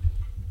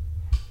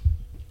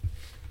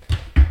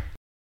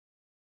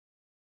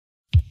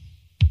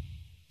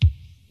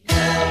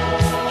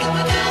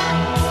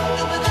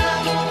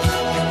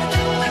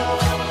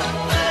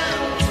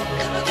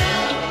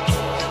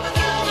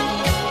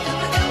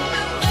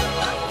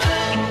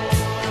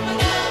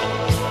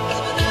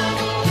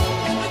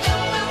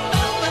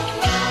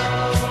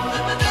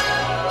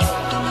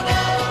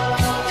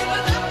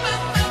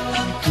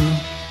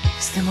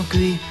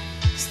 Qui,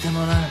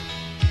 stiamo là,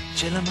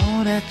 c'è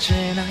l'amore a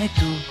cena e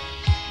tu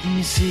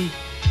dimmi sì,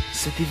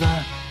 se ti va,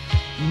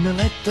 il mio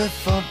letto è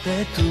forte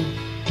e tu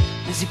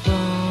pesi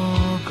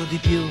poco di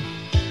più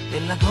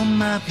della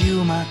gomma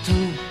piuma tu,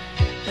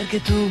 perché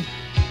tu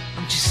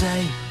non ci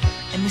sei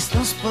e mi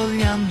sto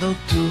spogliando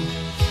tu,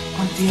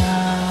 quanti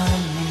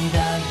anni mi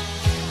dai,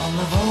 ho un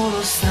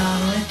lavoro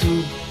strano e tu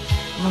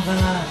non va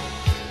là,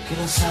 che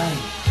lo sai,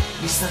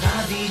 vista da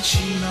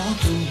vicino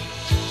tu,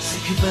 sei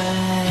più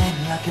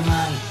bella che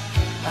mai.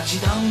 Ma ci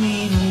da un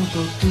minuto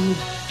tu,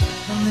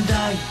 non ne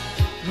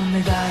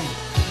dai,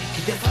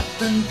 chi ti ha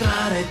fatto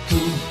entrare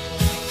tu,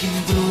 chi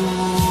mi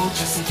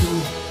brucia sei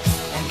tu,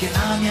 e anche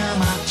la mia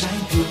marcia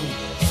in più,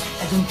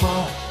 ed un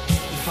po'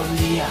 di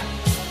follia,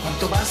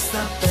 quanto basta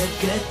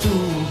perché tu,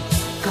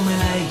 come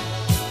lei,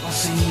 non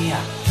sei mia,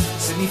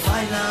 se mi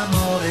fai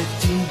l'amore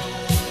ti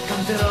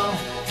canterò,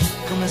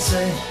 come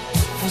se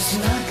fossi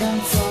una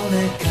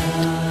canzone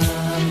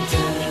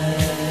canterò,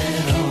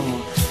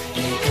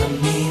 e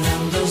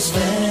camminando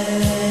sveglierò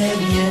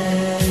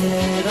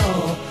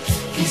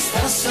chi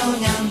sta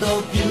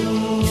sognando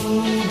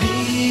più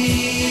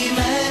di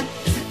me,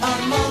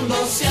 al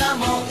mondo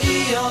siamo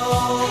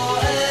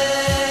io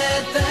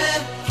e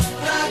te,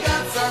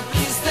 ragazza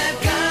triste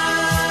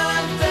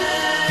canterò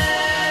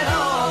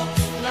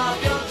la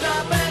pioggia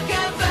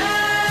perché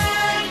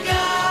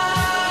venga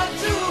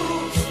giù,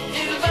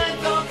 il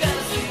vento che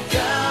si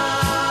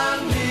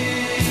calmi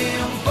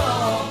un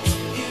po',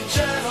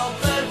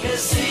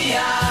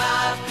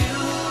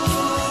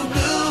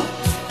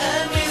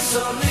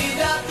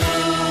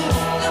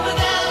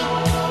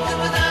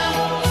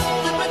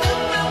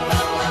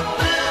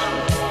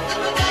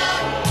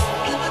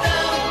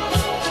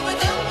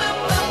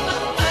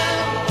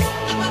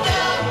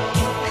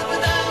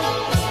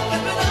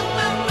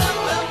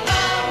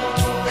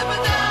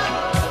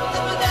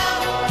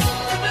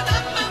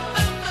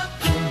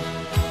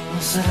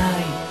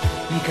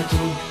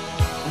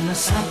 una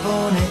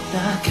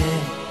saponetta che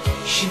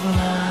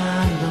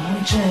scivolando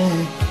non c'è,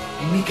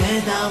 dimmi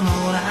che da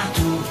un'ora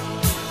tu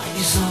hai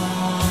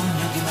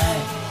bisogno di me,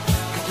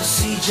 che ti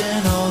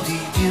ossigeno di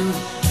più,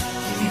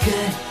 dimmi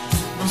che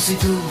non sei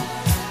tu,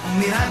 un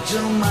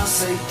miraggio ma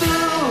sei tu.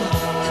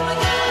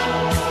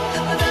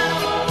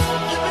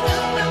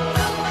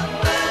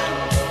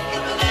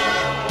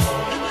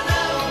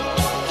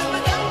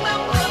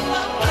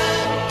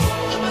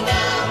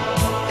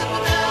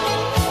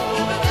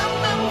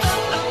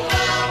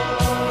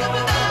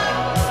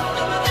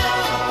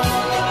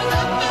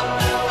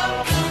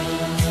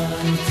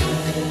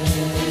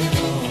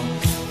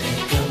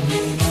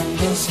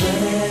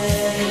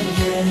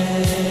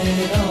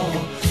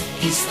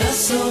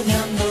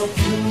 Sognando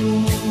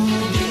più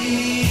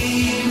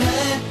di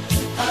me,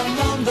 al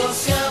mondo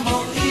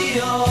siamo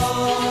io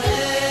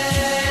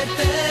e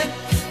te,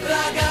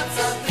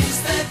 ragazza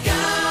triste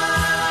canterò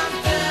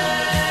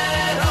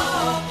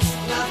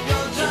la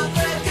pioggia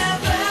perché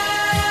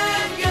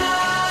venga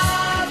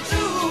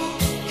giù,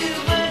 il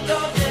vento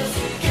che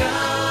si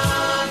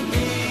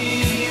calmi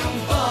un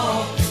po',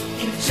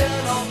 il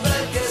cielo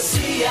perché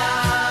sia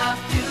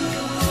più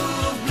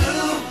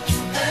blu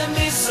e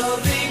mi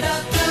sorrida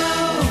tu.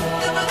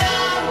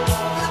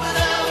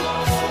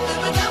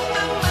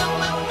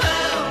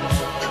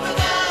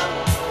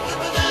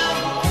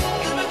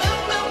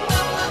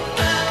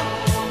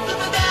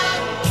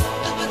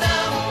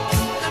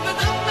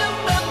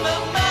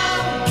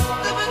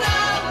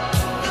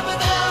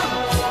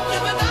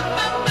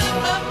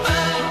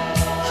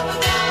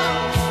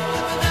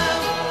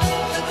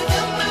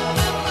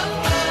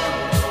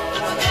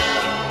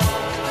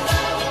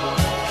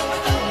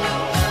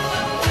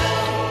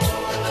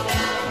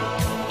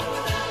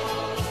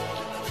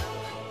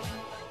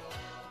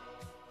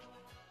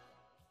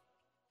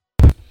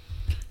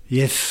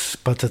 Yes,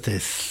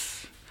 patates.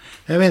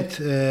 Evet,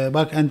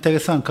 bak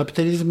enteresan.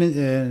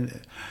 Kapitalizmin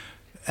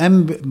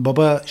en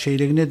baba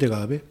şeyleri nedir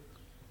abi?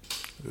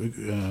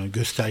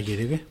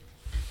 Göstergeleri.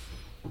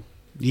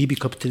 İyi bir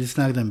kapitalist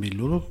nereden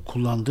belli olur?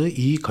 Kullandığı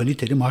iyi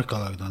kaliteli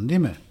markalardan,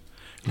 değil mi?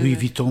 Evet.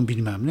 Louis Vuitton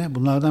bilmem ne.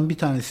 Bunlardan bir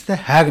tanesi de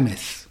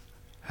Hermes.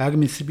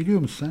 Hermes'i biliyor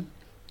musun sen?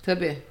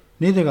 Tabii.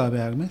 Nedir abi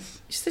Hermes?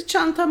 İşte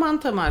çanta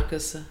manta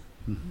markası.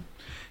 Hı hı.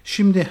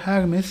 Şimdi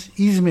Hermes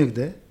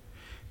İzmir'de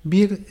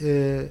bir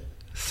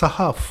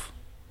sahaf,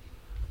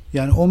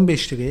 yani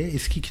 15 liraya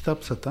eski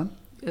kitap satan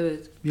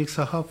bir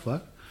sahaf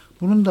var.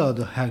 Bunun da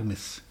adı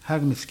Hermes.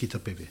 Hermes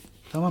Kitap Evi.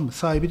 Tamam mı?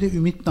 Sahibi de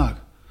Ümit Nar.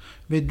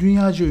 Ve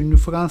dünyaca ünlü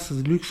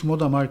Fransız lüks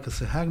moda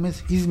markası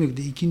Hermes,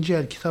 İzmir'de ikinci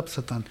el kitap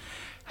satan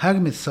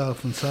Hermes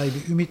sahafın sahibi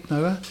Ümit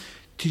Nar'a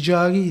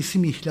ticari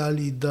isim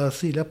ihlali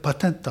iddiasıyla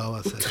patent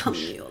davası açmış.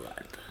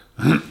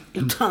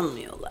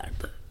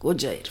 Utanmıyorlardı.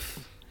 Koca herif.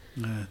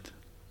 Evet.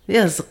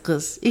 Yazık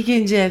kız.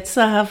 İkinci el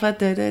sahafa.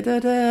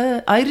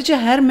 Ayrıca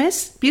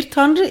Hermes bir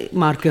tanrı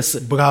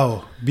markası.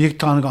 Bravo. Bir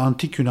tanrı,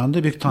 antik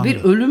Yunan'da bir tanrı.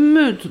 Bir ölüm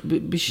mü?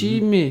 Bir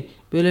şey mi?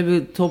 Böyle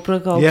bir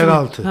toprak altı.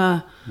 Yeraltı.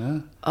 Ha.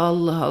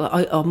 Allah Allah.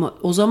 Ay, ama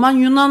o zaman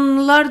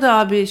Yunanlılar da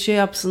abi şey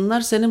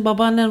yapsınlar. Senin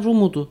babaannen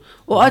Rum'udu.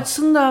 O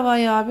açsın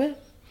davayı abi.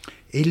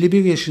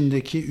 51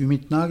 yaşındaki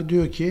Ümit Nar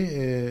diyor ki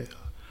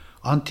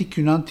antik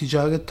Yunan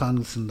ticaret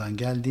tanrısından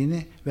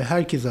geldiğini ve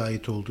herkese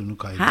ait olduğunu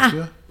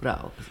kaydediyor.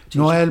 Bravo.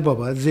 Noel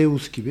Baba,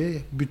 Zeus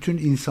gibi bütün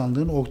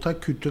insanlığın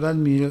ortak kültürel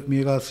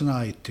mirasına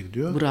aittir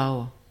diyor.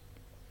 Bravo.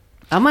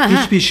 Ama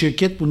hiçbir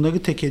şirket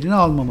bunları tek eline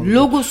almamalı.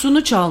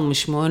 Logosunu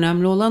çalmış mı?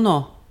 Önemli olan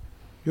o.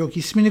 Yok,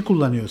 ismini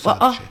kullanıyor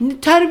sadece.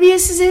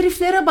 Terbiyesiz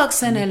heriflere bak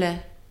sen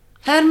hele.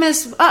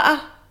 Hermes.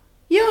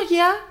 Yok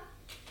ya.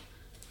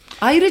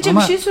 Ayrıca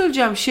bir şey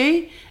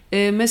söyleyeceğim.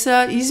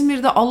 Mesela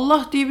İzmir'de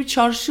Allah diye bir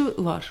çarşı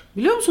var.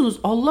 Biliyor musunuz?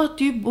 Allah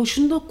diye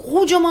başında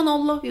kocaman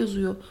Allah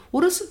yazıyor.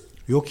 Orası.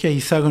 Yok ya,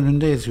 Hisar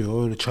önünde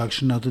yazıyor. Öyle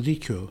çarşının adı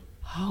değil ki o.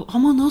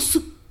 Ama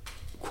nasıl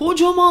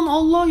kocaman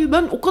Allah?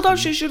 Ben o kadar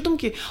şaşırdım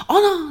ki.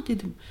 Ana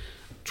dedim.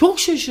 Çok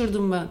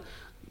şaşırdım ben.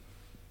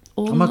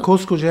 Ama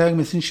koskoca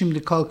Hermes'in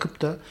şimdi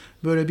kalkıp da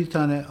böyle bir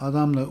tane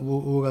adamla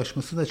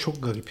uğraşması da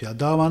çok garip ya.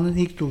 Davanın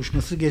ilk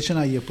duruşması geçen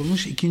ay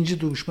yapılmış.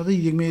 İkinci duruşmada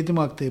 27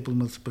 Mart'ta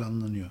yapılması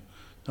planlanıyor.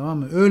 Tamam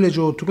mı?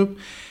 Öylece oturup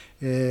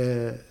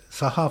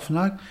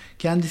Sahafnar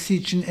kendisi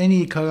için en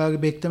iyi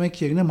kararı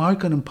beklemek yerine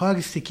markanın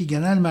Paris'teki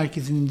genel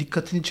merkezinin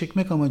dikkatini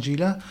çekmek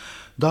amacıyla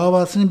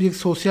davasını bir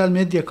sosyal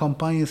medya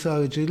kampanyası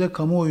aracıyla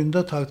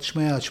kamuoyunda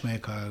tartışmaya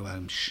açmaya karar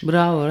vermiş.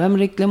 Bravo. Hem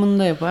reklamını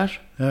da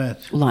yapar. Evet.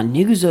 Ulan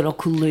ne güzel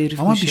akıllı herifmiş.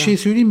 Ama bir şey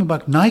söyleyeyim mi?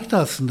 Bak, Nike de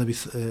aslında bir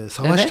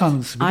savaş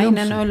tanrısı, biliyor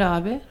musun? Aynen öyle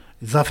abi.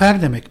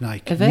 Zafer demek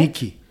Nike. Evet.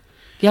 Nike.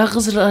 Ya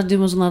kız,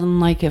 radyomuzun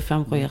adını Nike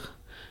FM koyak.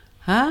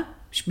 Ha?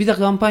 Bir de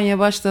kampanya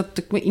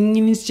başlattık mı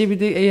İngilizce, bir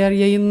de eğer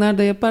yayınlar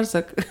da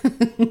yaparsak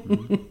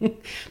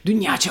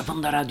dünya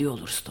çapında radyo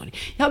oluruz Toni.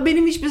 Ya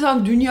benim hiçbir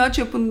zaman dünya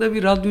çapında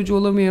bir radyocu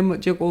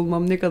olamayacak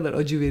olmam ne kadar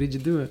acı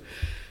verici, değil mi?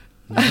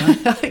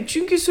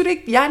 Çünkü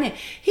sürekli, yani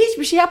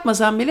hiçbir şey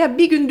yapmasam bile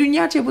bir gün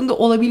dünya çapında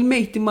olabilme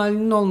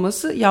ihtimalinin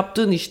olması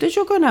yaptığın işte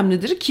çok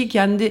önemlidir ki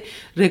kendi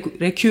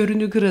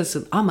rekörünü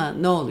kırasın. Ama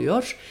ne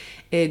oluyor?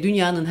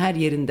 dünyanın her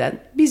yerinden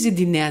bizi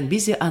dinleyen,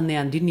 bizi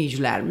anlayan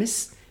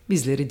dinleyicilerimiz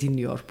bizleri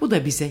dinliyor. Bu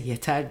da bize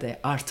yeter de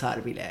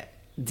artar bile.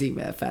 Değil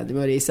mi efendim?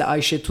 Öyleyse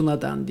Ayşe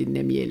Tuna'dan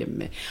dinlemeyelim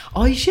mi?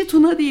 Ayşe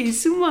Tuna diye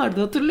isim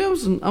vardı, hatırlıyor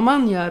musun?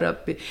 Aman ya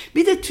Rabbi.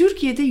 Bir de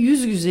Türkiye'de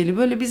yüz güzeli,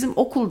 böyle bizim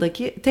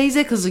okuldaki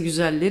teyze kızı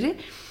güzelleri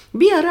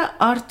bir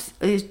ara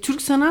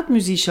Türk sanat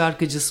müziği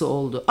şarkıcısı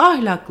oldu.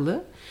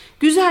 Ahlaklı,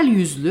 güzel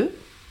yüzlü.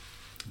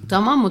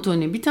 Tamam mı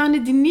Toni? Bir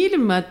tane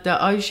dinleyelim mi hatta?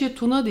 Ayşe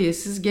Tuna diye,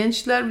 siz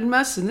gençler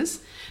bilmezsiniz.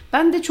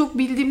 Ben de çok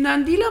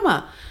bildiğimden değil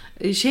ama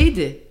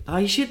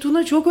Ayşe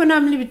Tuna çok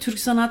önemli bir Türk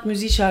sanat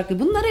müziği şarkı.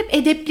 Bunlar hep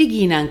edepli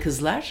giyinen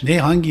kızlar. Ne,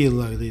 hangi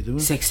yıllardaydı bu?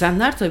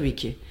 80'ler tabii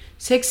ki.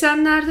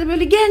 80'lerde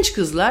böyle genç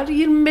kızlar,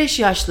 25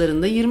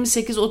 yaşlarında,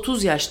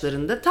 28-30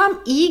 yaşlarında, tam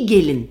iyi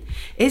gelin.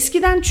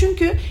 Eskiden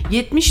çünkü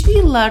 70'li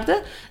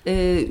yıllarda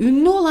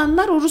ünlü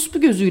olanlar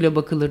orospu gözüyle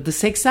bakılırdı.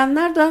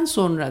 80'lerden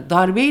sonra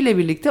darbeyle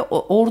birlikte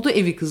ordu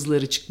evi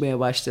kızları çıkmaya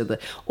başladı.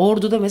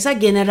 Ordu'da mesela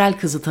general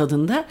kızı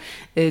tadında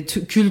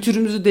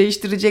kültürümüzü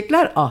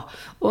değiştirecekler.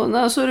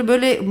 Ondan sonra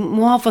böyle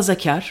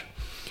muhafazakar.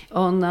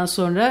 Ondan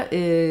sonra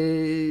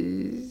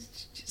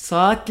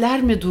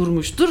saatler mi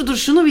durmuş? Dur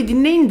şunu bir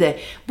dinleyin de.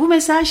 Bu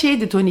mesela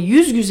Toni,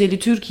 yüz güzeli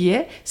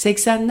Türkiye,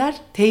 80'ler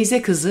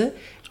teyze kızı.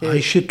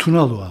 Ayşe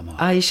Tunalı ama.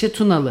 Ayşe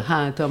Tunalı,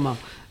 tamam.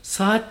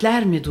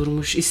 Saatler mi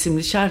durmuş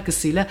isimli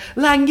şarkısıyla.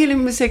 Lan gelin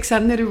mi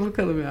 80'leri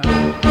bakalım ya.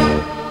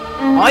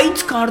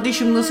 Ayt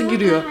kardeşim nasıl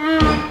giriyor?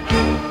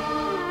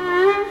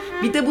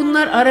 Bir de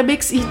bunlar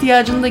arabesk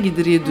ihtiyacını da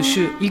gideriyordu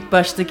şu ilk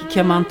baştaki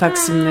keman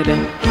taksimleri.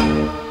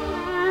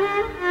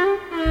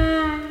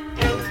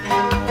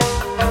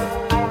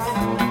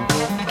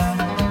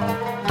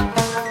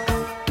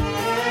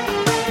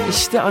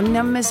 İşte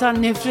annem mesela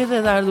nefret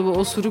ederdi bu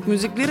osuruk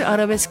müzikleri,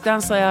 arabeskten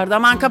sayardı.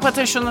 Aman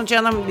kapatın şunu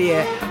canım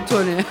diye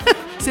Toni.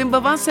 Senin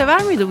baban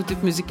sever miydi bu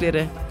tip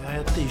müzikleri?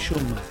 Hayatta işi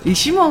olmaz.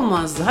 İşim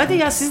olmazdı. Hadi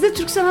ya, sizde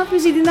Türk sanat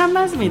müziği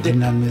dinlenmez miydi?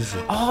 Dinlenmezdi.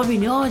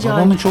 Abi ne acayip.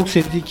 Babamın çok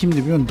sevdiği kimdi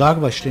biliyor musun?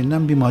 Darbaş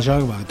denilen bir Macar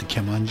vardı,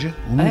 kemancı.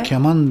 Onun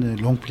keman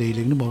long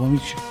playlerini babam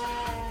hiç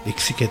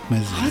eksik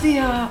etmezdi. Hadi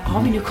ya.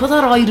 Abi ne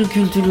kadar ayrı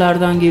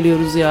kültürlerden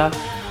geliyoruz ya.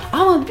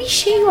 Ama bir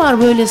şey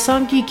var böyle,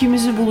 sanki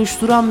ikimizi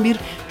buluşturan bir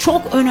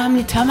çok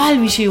önemli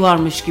temel bir şey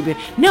varmış gibi.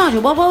 Ne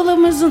acaba,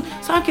 babalarımızın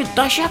sanki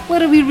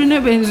taşakları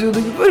birbirine benziyordu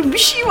gibi, böyle bir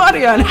şey var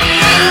yani.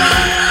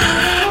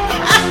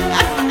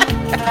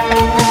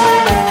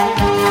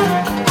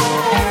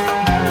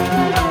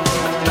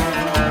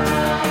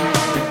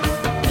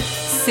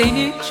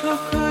 Seni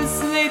çok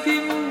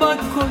özledim, bak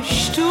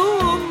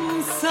koştum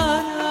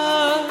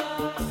sana.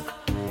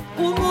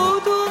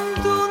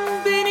 Umudumdun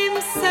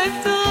benim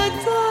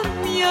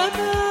sevdadan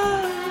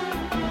yana.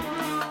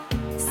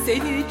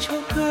 Seni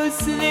çok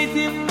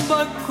özledim,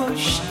 bak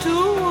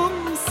koştum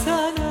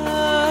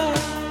sana.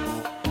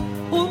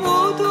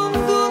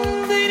 Umudumdun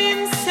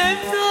benim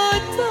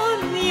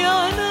sevdadan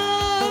yana.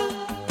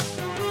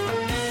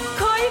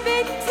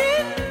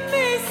 Kaybettim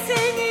mi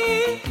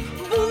seni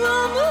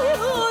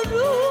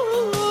bulamıyorum.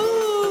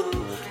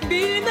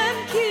 Bilmem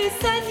ki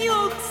sen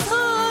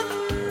yoksan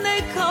ne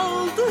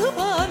kaldı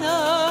bana.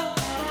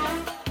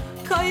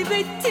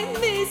 Kaybettim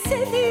mi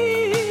seni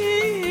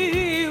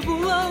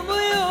bulamıyorum.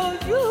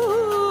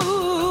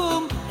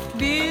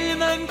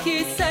 Bilmem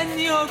ki sen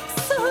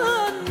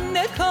yoksan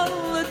ne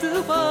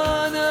kaldı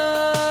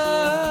bana.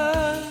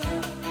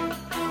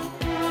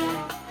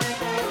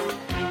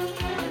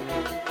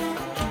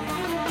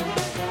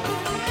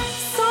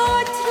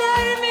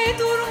 Saatler mi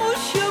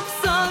durmuş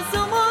yoksa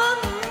zaman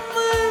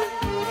mı?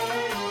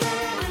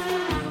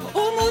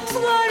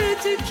 Umutlar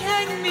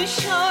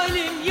tükenmiş,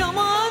 halim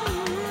yaman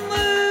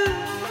mı?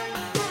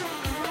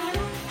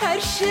 Her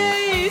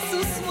şey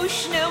susmuş,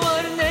 ne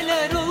var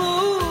neler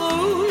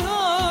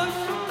oluyor?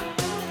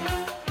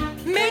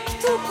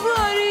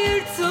 Mektuplar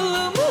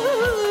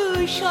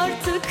yırtılmış,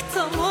 artık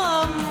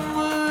tamam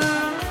mı?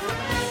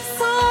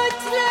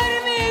 Saatler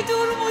mi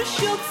durmuş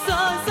yoksa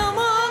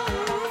zaman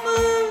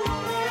mı?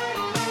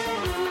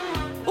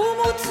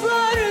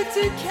 Umutlar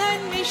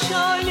tükenmiş,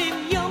 halim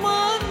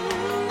yaman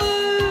mı?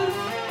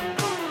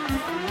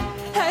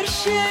 Her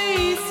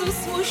şey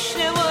susmuş,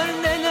 ne var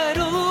neler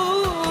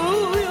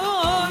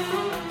oluyor?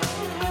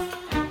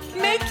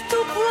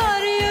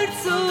 Mektuplar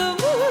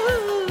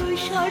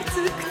yırtılmış,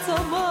 artık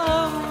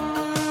tamam mı?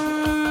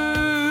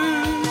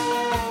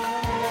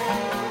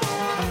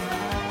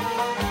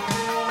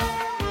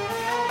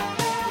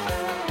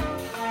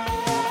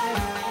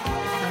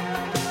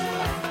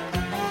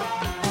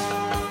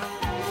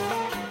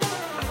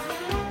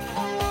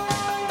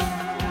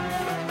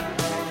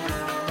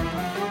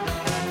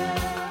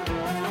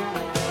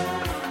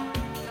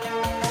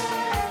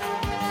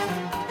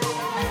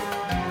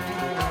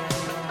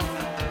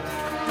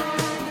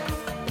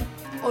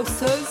 O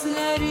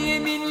sözler,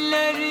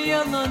 yeminler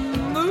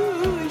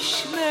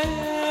yalanmış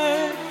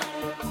meğer.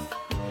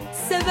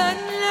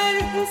 Sevenler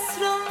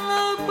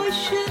hüsranla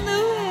başını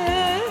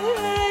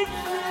eğer.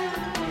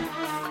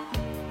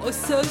 O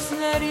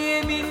sözler,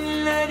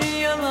 yeminler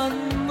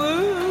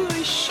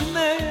yalanmış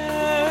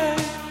meğer.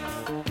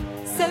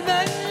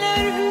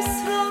 Sevenler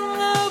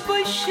hüsranla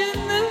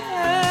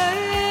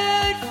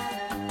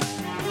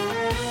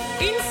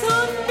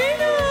İnsan bir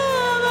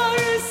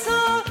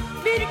ağlarsa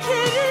bir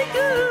kere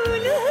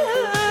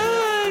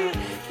güler,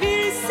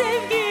 bir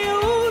sevgi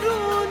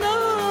uğruna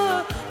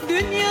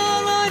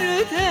dünyalar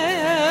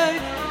değer.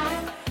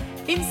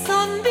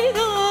 İnsan bir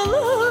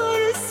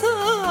ağlarsa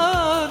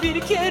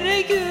bir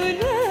kere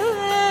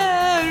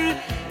güler,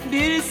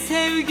 bir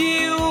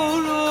sevgi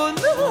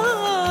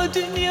uğruna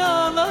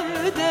dünyalar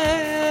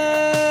değer.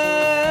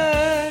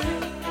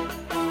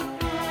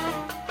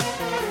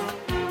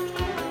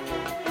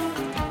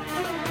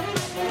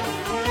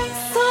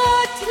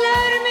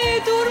 Saatler mi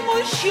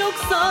durmuş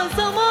yoksa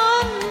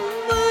zaman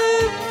mı?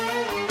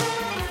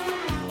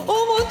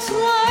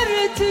 Umutlar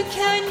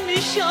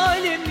tükenmiş,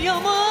 halim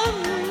yaman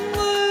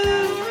mı?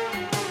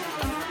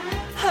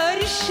 Her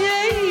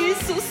şey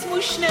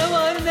susmuş, ne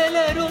var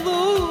neler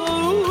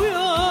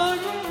oluyor?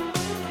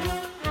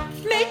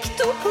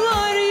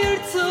 Mektuplar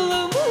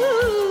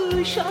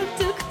yırtılmış,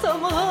 artık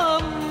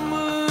tamam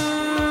mı?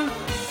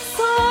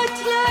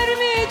 Saatler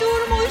mi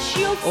durmuş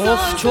yoksa...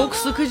 Of çok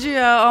sıkıcı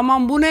ya.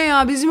 Aman bu ne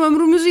ya? Bizim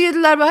ömrümüzü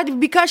yediler be.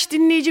 Hadi birkaç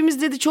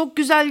dinleyicimiz dedi çok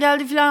güzel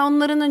geldi falan.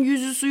 Onların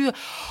yüzü suyu.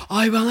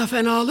 Ay bana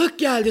fenalık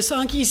geldi.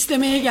 Sanki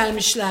istemeye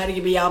gelmişler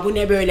gibi ya. Bu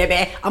ne böyle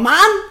be?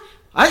 Aman!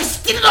 Ay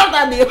siktirin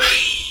oradan diye.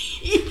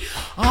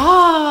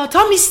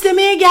 Tam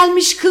istemeye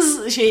gelmiş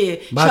kız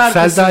şeyi. Bak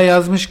şarkısı. Selda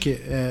yazmış ki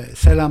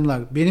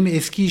selamlar. Benim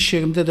eski iş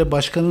yerimde de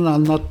başkanın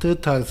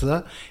anlattığı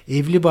tarzda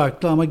evli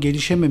barklı ama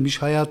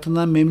gelişememiş,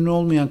 hayatından memnun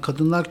olmayan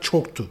kadınlar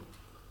çoktu.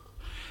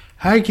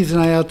 Herkesin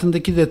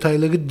hayatındaki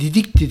detayları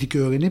didik didik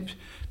öğrenip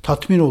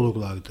tatmin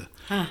olurlardı.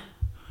 Heh.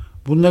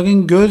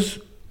 Bunların göz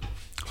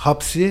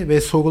hapsi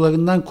ve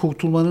sorularından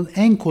kurtulmanın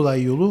en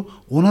kolay yolu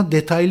ona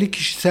detaylı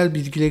kişisel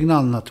bilgilerini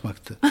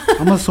anlatmaktı.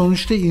 Ama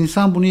sonuçta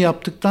insan bunu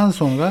yaptıktan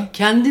sonra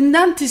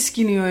Kendinden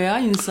tiskiniyor ya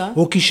insan.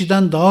 o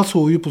kişiden daha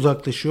soğuyup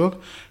uzaklaşıyor,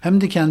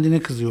 hem de kendine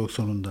kızıyor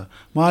sonunda.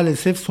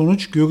 Maalesef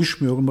sonuç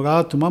görüşmüyorum,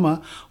 rahatım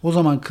ama o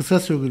zaman kısa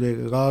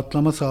süreli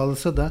rahatlama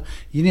sağlasa da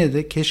yine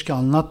de keşke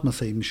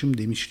anlatmasaymışım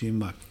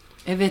demişliğim var.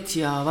 Evet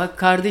ya bak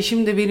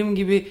kardeşim de benim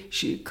gibi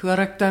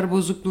karakter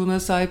bozukluğuna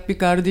sahip bir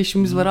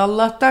kardeşimiz var.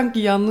 Allah'tan ki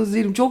yalnız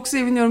değilim. Çok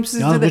seviniyorum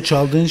sizde Yalnız de. bu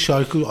çaldığın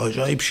şarkı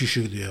acayip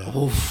şişirdi ya.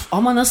 Of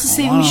ama nasıl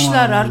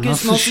sevmişler. aman, Herkes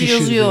nasıl nasıl şişirdi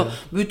yazıyor. ya.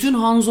 Bütün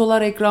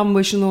Hanzolar ekran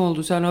başına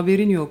oldu. Sen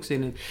haberin yok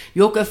senin.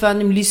 Yok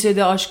efendim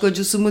lisede aşk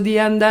acısı mı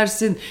diyen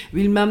dersin.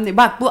 Bilmem ne.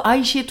 Bak bu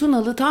Ayşe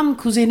Tunalı tam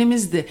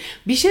kuzenimizdi.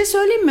 Bir şey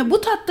söyleyeyim mi?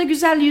 Bu tatta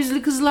güzel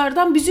yüzlü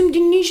kızlardan bizim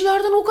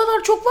dinleyicilerden o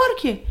kadar çok var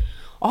ki.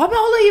 Abi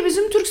alayı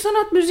bizim Türk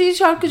sanat müziği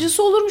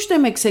şarkıcısı olurmuş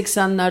demek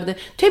 80'lerde.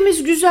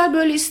 Temiz güzel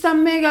böyle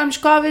istenmeye gelmiş,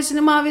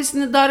 kahvesini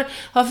mavesini dar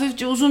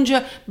hafifçe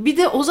uzunca. Bir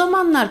de o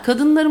zamanlar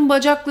kadınların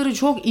bacakları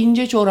çok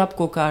ince çorap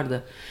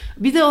kokardı.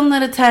 Bir de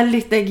onları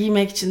terlikte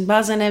giymek için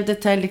bazen evde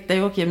terlikte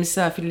yok ya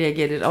misafirliğe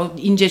gelir. O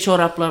ince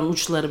çorapların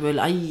uçları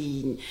böyle ay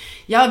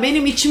ya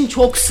benim içim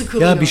çok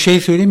sıkılıyor. Ya bir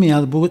şey söyleyeyim mi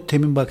ya, bu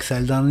temin bak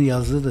Selda'nın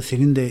yazdığı da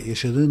senin de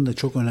yaşadığın da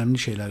çok önemli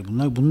şeyler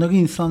bunlar. Bunları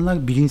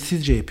insanlar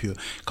bilinçsizce yapıyor.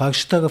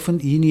 Karşı tarafın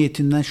iyi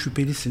niyetinden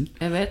şüphelisin.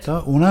 Evet.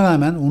 Tamam, ona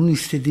rağmen onun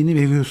istediğini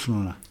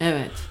veriyorsun ona.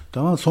 Evet.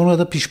 Tamam, sonra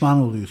da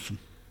pişman oluyorsun.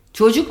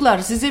 Çocuklar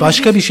size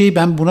Başka bir şey,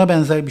 ben buna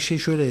benzer bir şey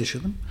şöyle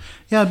yaşadım.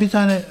 Ya bir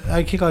tane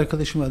erkek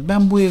arkadaşım var.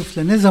 Ben bu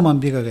herifle ne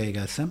zaman bir araya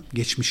gelsem,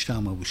 geçmişte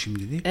ama bu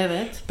şimdi değil.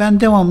 Evet. Ben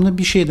devamlı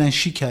bir şeyden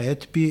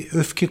şikayet, bir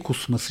öfke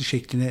kusması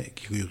şekline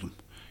giriyordum.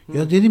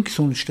 Ya dedim ki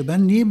sonuçta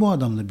ben niye bu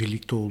adamla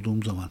birlikte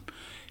olduğum zaman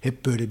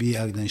hep böyle bir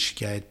yerden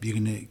şikayet,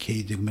 birini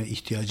keydirme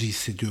ihtiyacı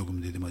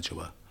hissediyorum dedim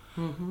acaba.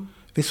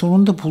 Ve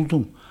sonunda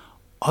buldum.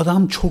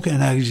 Adam çok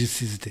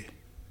enerjisizdi.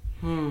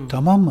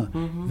 Tamam mı?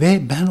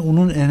 Ve ben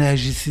onun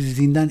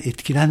enerjisizliğinden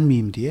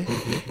etkilenmeyeyim diye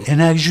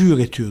enerji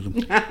üretiyordum.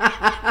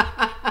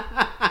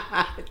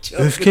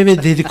 Öfke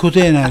ve dedikodu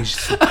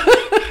enerjisi.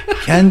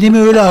 Kendimi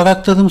öyle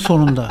arakladım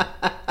sonunda.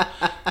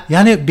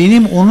 Yani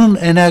benim onun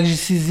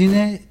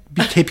enerjisizliğine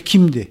bir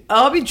tepkimdi.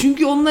 Abi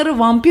çünkü onlara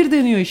vampir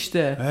deniyor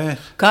işte. Evet.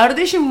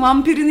 Kardeşim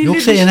vampirin ille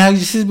Yoksa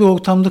enerjisiz bir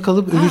ortamda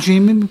kalıp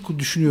öleceğimi mi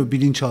düşünüyor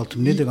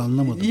bilinçaltım? Nedir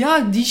anlamadım.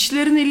 Ya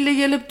dişlerin ille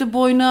gelip de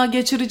boyuna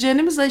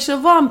geçireceğimiz de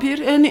işte vampir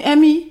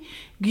emi.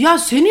 Ya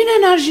senin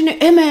enerjini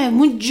eme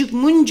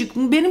mıncık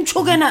benim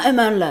çok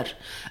emerler.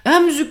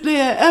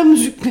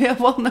 Emzükleye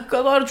falan ne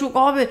kadar çok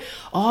abi.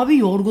 Abi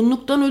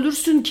yorgunluktan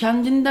ölürsün,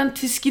 kendinden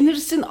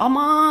tiskinirsin.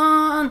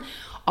 Aman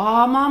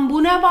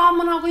bu ne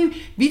bağımına koyayım.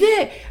 Bir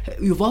de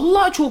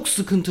vallahi çok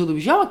sıkıntılı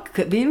bir şey ama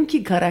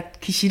benimki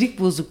kişilik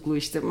bozukluğu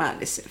işte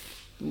maalesef.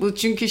 Bu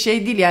çünkü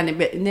şey değil yani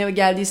ne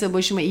geldiyse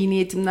başıma iyi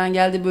niyetimden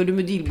geldi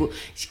bölümü değil bu.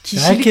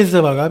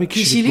 Herkeste var abi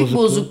kişilik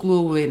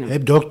bozukluğu bu benim.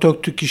 Hep dört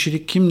dörtlük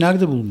kişilik kim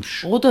nerede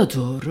bulmuş? O da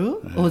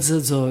doğru. Evet. O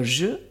da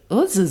doğru.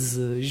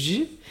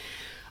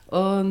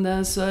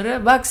 Ondan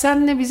sonra bak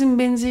senle bizim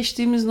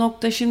benzeştiğimiz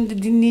nokta,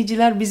 şimdi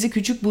dinleyiciler bizi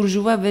küçük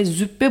burjuva ve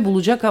züppe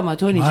bulacak ama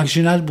Toni'ciğim.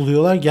 Marjinal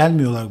buluyorlar,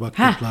 gelmiyorlar bak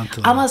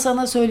toplantılara. Ama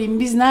sana söyleyeyim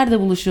biz nerede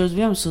buluşuyoruz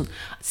biliyor musun?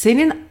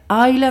 Senin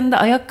ailende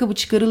ayakkabı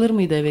çıkarılır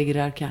mıydı eve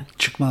girerken?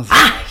 Çıkmaz.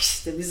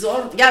 İşte biz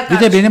orada. Gel bir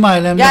de benim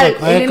ailemde gel,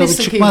 bak ayakkabı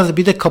çıkmazdı,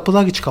 bir de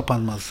kapılar hiç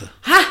kapanmazdı.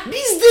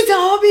 Bizde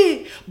Evet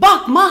abi.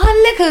 Bak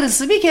mahalle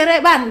karısı bir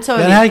kere ben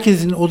söyleyeyim. Yani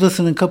herkesin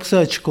odasının kapısı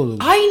açık olur.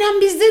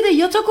 Aynen bizde de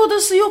yatak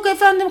odası yok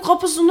efendim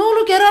kapısı. Ne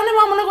olur Kerem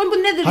amına koyayım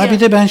bu nedir Ha ya? bir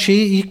de ben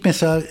şeyi ilk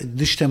mesela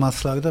dış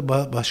temaslarda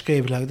başka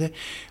evlerde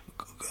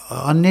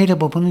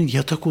anneyle babanın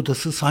yatak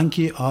odası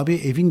sanki abi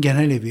evin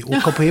genel evi. O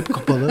kapı hep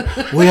kapalı.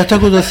 O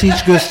yatak odası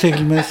hiç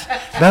gösterilmez.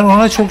 Ben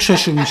ona çok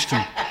şaşırmıştım.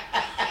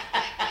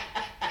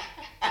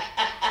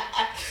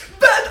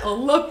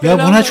 Allah Ya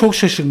buna belanı. çok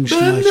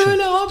şaşırmıştım Ben de Ayça.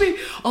 öyle abi.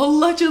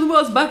 Allah canımı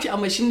az. Bak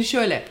ama şimdi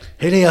şöyle.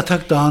 Hele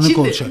yatak dağınık Şimdi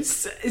olacak.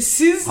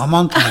 siz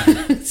Aman tanrım.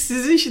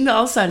 sizin şimdi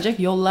Alsancak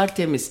yollar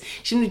temiz.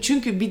 Şimdi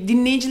çünkü bir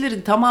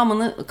dinleyicilerin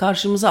tamamını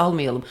karşımıza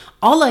almayalım.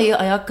 Alayı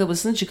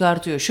ayakkabısını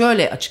çıkartıyor.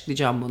 Şöyle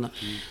açıklayacağım bunu.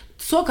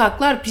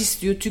 Sokaklar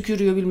pis diyor,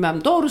 tükürüyor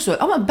bilmem. Doğru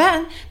söylüyor. Ama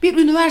ben bir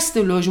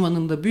üniversite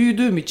lojmanında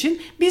büyüdüğüm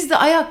için bizde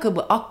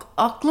ayakkabı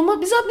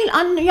aklıma bize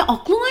anne ya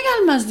aklına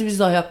gelmezdi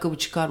bizde ayakkabı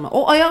çıkarma.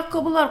 O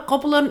ayakkabılar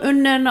kapıların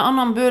önlerine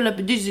anam böyle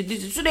bir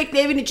dizi sürekli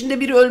evin içinde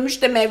biri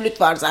ölmüş de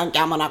mevlüt var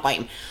sanki amına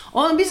koyayım.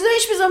 Onun bizde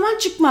hiçbir zaman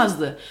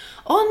çıkmazdı.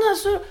 Ondan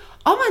sonra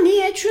ama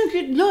niye?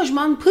 Çünkü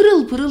lojman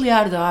pırıl pırıl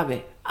yerde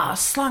abi.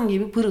 Aslan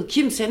gibi pırıl.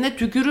 Kimse ne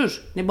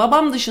tükürür. Ne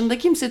babam dışında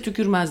kimse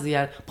tükürmezdi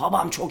yer.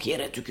 Babam çok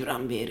yere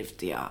tüküren bir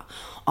herifti ya.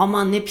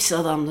 Aman ne pis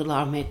adamdı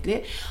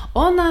rahmetli.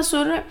 Ondan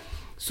sonra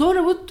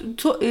bu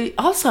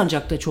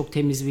Alsancak da çok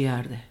temiz bir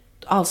yerde.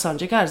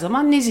 Alsancak her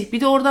zaman nezih.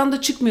 Bir de oradan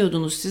da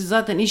çıkmıyordunuz. Siz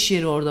zaten iş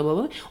yeri orada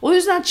baba. O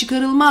yüzden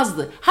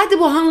çıkarılmazdı. Hadi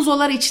bu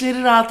Hanzolar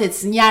içleri rahat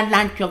etsin.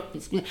 Yerler çok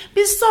pis.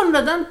 Biz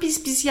sonradan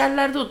pis pis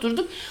yerlerde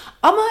oturduk.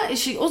 Ama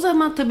o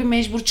zaman tabii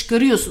mecbur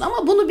çıkarıyorsun.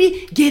 Ama bunu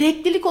bir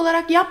gereklilik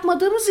olarak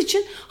yapmadığımız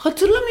için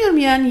hatırlamıyorum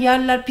yani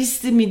yerler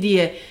pisti mi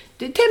diye.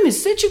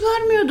 Temizse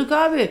çıkarmıyorduk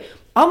abi.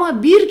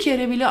 Ama bir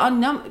kere bile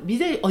annem bir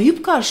de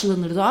ayıp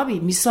karşılanırdı abi.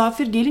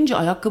 Misafir gelince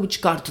ayakkabı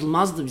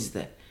çıkartılmazdı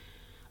bizde.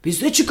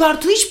 Bizde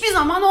çıkartı hiçbir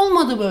zaman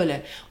olmadı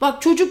böyle.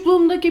 Bak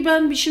çocukluğumdaki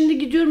ben şimdi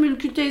gidiyorum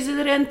Ülkü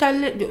teyzeleri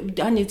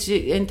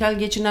entel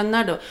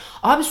geçinenler de var.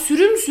 Abi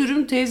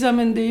sürüm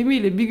teyzemin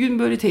deyimiyle bir gün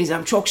böyle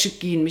teyzem çok şık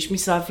giyinmiş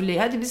misafirliğe.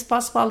 Hadi biz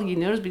paspal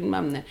giyiniyoruz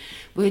bilmem ne.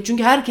 Böyle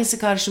çünkü herkesi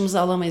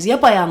karşımıza alamayız.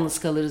 Yapayalnız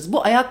kalırız.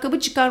 Bu ayakkabı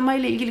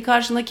çıkarmayla ilgili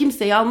karşına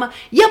kimseyi alma.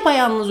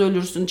 Yapayalnız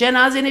ölürsün.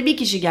 Cenazene bir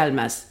kişi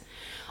gelmez.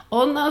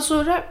 Ondan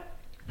sonra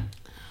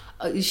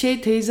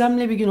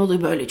teyzemle bir gün o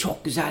da böyle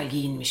çok güzel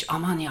giyinmiş.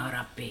 Aman ya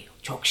Rabbi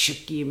çok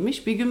şık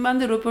giyinmiş. Bir gün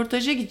ben de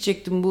röportaja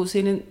gidecektim. Bu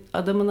senin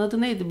adamın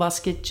adı neydi?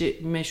 Basketçi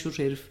meşhur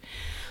herif.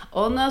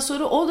 Ondan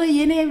sonra o da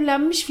yeni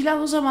evlenmiş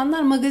filan o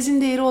zamanlar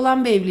magazin değeri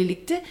olan bir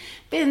evlilikti.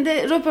 Ben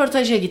de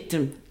röportaja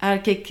gittim.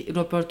 Erkek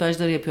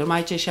röportajları yapıyorum.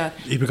 Ayça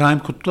İbrahim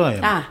Kutluay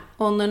mı?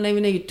 Onların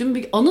evine gittim.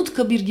 Bir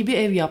Anıtkabir gibi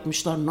ev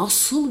yapmışlar.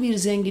 Nasıl bir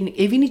zenginlik.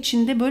 Evin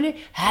içinde böyle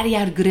her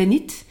yer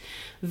granit.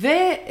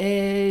 Ve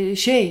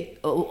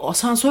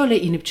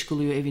asansörle inip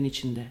çıkılıyor evin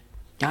içinde.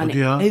 Yani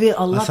evi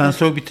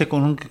asansör bir tek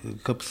onun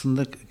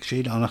kapısında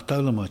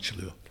anahtarla mı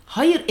açılıyor?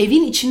 Hayır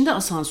evin içinde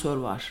asansör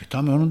var.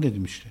 Tamam onu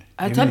dedim işte.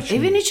 Tabii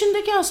evin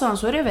içindeki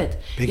asansör evet.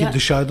 Peki yani,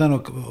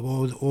 dışarıdan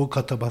o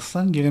kata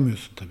bassan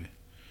giremiyorsun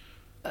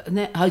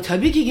tabii. Hayır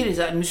tabii ki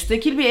gireceksin.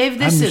 Müstakil bir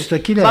evdesin.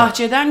 Müstakil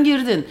bahçeden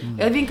girdin.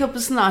 Evin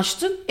kapısını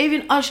açtın.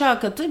 Evin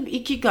aşağı katı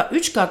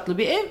 3 katlı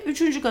bir ev.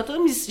 3. katı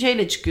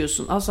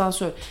çıkıyorsun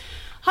asansör.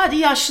 Hadi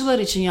yaşlılar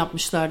için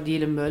yapmışlar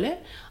diyelim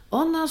böyle.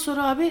 Ondan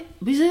sonra abi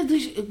bize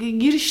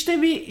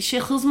girişte bir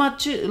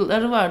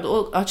hizmetçileri vardı.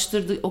 O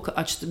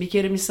açtı. Bir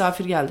kere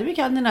misafir geldi. Bir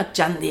kendin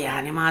açacaksın diye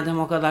yani madem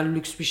o kadar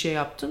lüks bir şey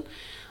yaptın.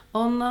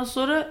 Ondan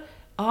sonra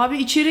abi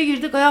içeri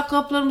girdik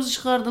ayakkabılarımızı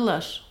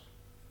çıkardılar.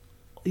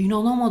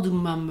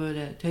 İnanamadım ben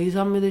böyle.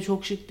 Teyzem de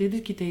çok şık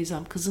dedi ki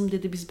teyzem kızım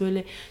dedi biz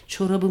böyle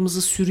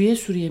çorabımızı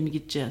sürüye mi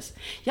gideceğiz?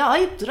 Ya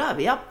ayıptır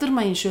abi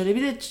yaptırmayın şöyle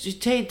bir de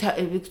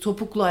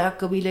topuklu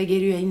ayakkabıyla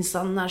geliyor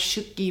insanlar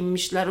şık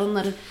giyinmişler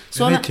onları.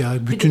 Sonra, evet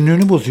ya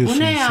bütünlüğünü bozuyorsun.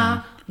 Bu ne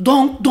ya?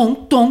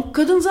 Donk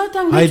kadın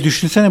zaten. Hayır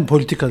düşünsene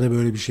politikada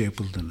böyle bir şey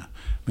yapıldığını.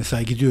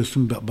 Mesela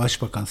gidiyorsun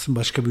başbakansın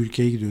başka bir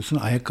ülkeye gidiyorsun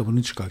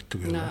ayakkabını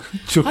çıkarttırıyorlar.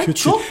 Çok kötü.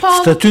 Çok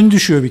pahalı. Statün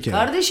düşüyor bir kere.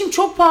 Kardeşim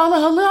çok pahalı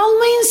halı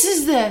almayın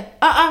siz de.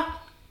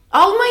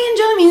 Almayın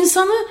canım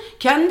insanı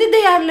kendi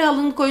değerli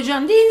halını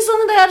koyacaksın diye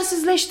insanı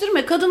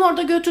değersizleştirme. Kadın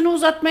orada götünü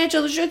uzatmaya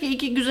çalışıyor ki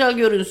iki güzel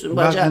görünsün.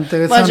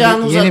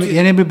 Bacağını uzatıyor.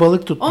 Yeni bir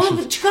balık tutmuşuz.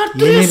 Onu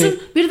çıkarttırıyorsun.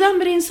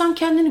 Birdenbire insan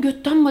kendini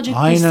götten bacak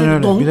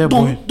hissediyor.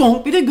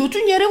 Donk. Bir de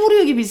götün yere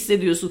vuruyor gibi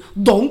hissediyorsun.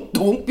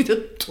 Donk bir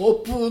de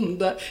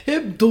topuğunda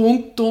hep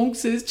donk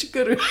ses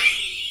çıkarıyor.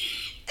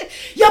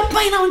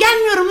 Yapmayın ama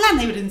gelmiyorum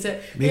lan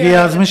evinize. Biri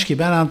yazmış ki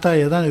ben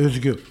Antalya'dan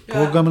Özgür.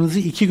 Programınızı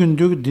 2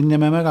 gündür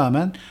dinlememe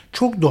rağmen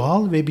çok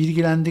doğal ve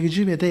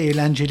bilgilendirici ve de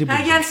eğlenceli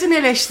buldum. Gelsin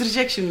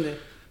eleştirecek şimdi.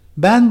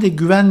 Ben de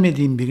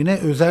güvenmediğim birine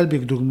özel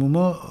bir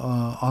durumumu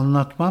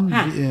anlatmam.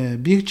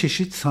 Bir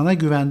çeşit sana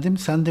güvendim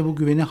sen de bu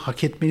güveni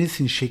hak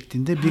etmelisin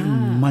şeklinde bir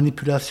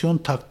manipülasyon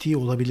taktiği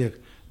olabilir.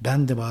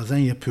 Ben de bazen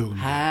yapıyorum.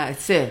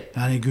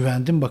 Yani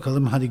güvendim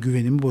bakalım hadi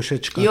güvenimi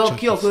boşa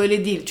çıkartacak. Yok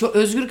öyle değil. Çok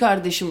Özgür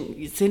kardeşim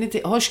seni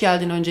hoş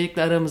geldin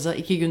öncelikle aramıza.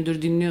 2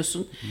 gündür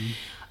dinliyorsun.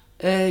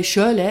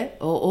 Şöyle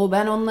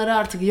ben onlara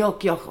artık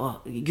yok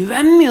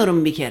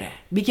güvenmiyorum bir kere.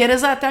 Bir kere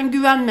zaten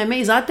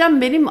güvenmemeyi,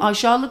 zaten benim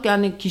aşağılık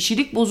yani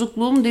kişilik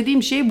bozukluğum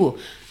dediğim şey bu.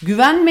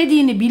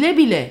 Güvenmediğini bile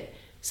bile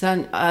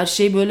sen her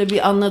şeyi böyle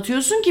bir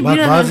anlatıyorsun ki Bak, bir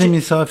an bazı önce...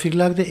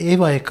 misafirler de ev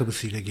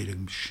ayakkabısıyla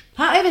gelirmiş.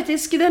 Ha evet,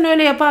 eskiden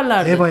öyle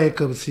yaparlardı. Ev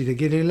ayakkabısıyla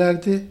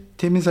gelirlerdi,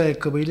 temiz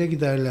ayakkabıyla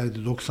giderlerdi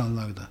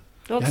 90'larda.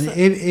 Yani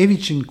ev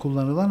için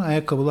kullanılan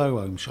ayakkabılar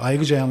varmış.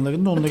 Ayrıca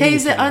yanlarında onları Teyze,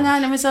 getiriyorlarmış.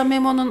 anneanne mesela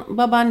Memo'nun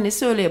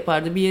babaannesi öyle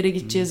yapardı. Bir yere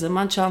gideceği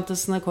zaman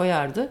çantasına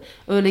koyardı.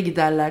 Öyle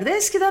giderlerdi.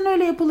 Eskiden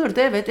öyle yapılırdı.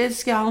 Evet,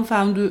 eski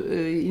hanımefendi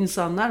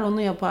insanlar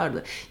onu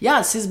yapardı.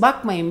 Ya siz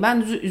bakmayın,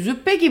 ben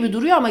züppe gibi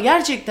duruyor ama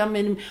gerçekten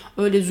benim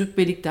öyle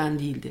züppelikten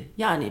değildi.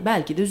 Yani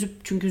belki de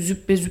çünkü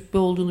züppe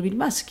olduğunu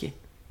bilmez ki.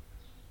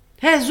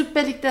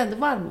 Züppelikten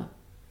de var mı?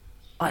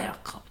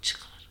 Ayakkabı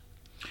çıkar.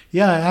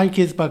 Ya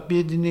herkes, bak,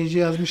 bir dinleyici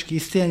yazmış ki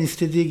isteyen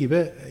istediği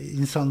gibi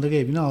insanları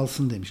evine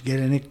alsın demiş.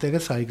 Geleneklere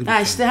saygı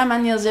duyuyor. İşte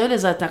hemen yazıyor öyle,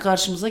 zaten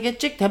karşımıza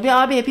geçecek. Tabii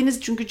abi,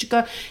 hepiniz çünkü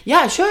çıkar.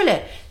 Ya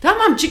şöyle,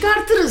 tamam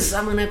çıkartırız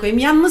amına koyayım.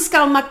 Yalnız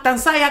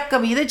kalmaktansa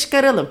ayakkabıyı da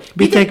çıkaralım.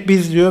 Bir tek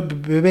biz diyor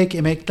bebek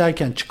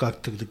emeklerken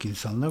çıkarttırdık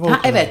insanlar.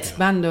 Evet diyor.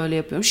 ben de öyle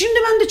yapıyorum. Şimdi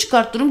ben de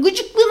çıkarttırırım.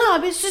 Gıcıklığını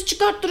abi, siz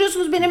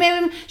çıkarttırıyorsunuz benim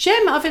evim. Şey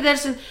mi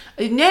affedersin,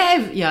 ne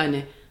ev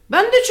yani.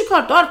 Ben de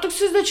çıkart, artık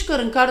siz de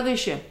çıkarın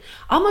kardeşim.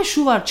 Ama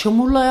şu var,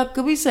 çamurlu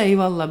ayakkabıysa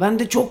eyvallah. Ben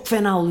de çok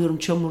fena oluyorum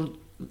çamur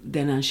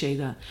denen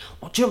şeyden.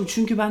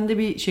 Çünkü bende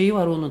bir şeyi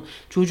var onun.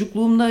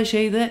 Çocukluğumda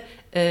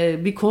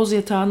bir koz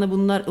yatağını,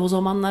 bunlar o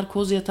zamanlar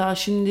koz yatağı,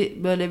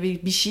 şimdi böyle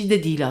bir şey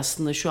de değil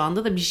aslında, şu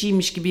anda da bir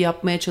şeymiş gibi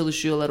yapmaya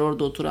çalışıyorlar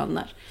orada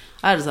oturanlar.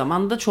 Her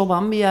zaman da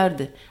çoban bir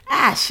yerdi.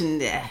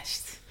 Şimdi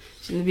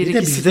Bir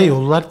de bizde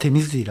yollar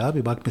temiz değil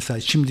abi. Bak mesela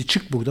şimdi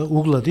çık burada.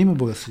 Urla değil mi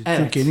burası? Evet.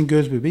 Türkiye'nin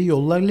göz bebeği.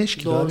 Yollar leş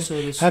gibi Doğru abi.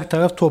 söylüyorsun. Her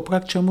taraf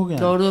toprak, çamur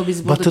yani. Doğru,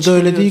 biz burada Batı'da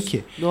öyle değil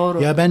çıkarıyoruz. ki.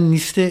 Doğru. Ya ben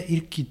Nice'te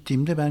ilk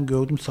gittiğimde ben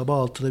gördüm, sabah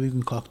 6'da bir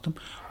gün kalktım.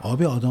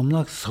 Abi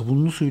adamlar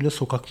sabunlu suyla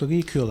sokakları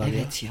yıkıyorlar ya.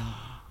 Evet ya.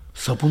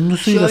 Sabunlu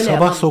suyla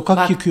sabah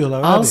sokak yıkıyorlar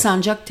abi.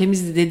 Alsancak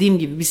temizdi dediğim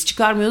gibi. Biz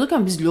çıkarmıyorduk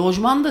ama biz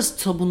lojmanda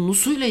sabunlu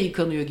suyla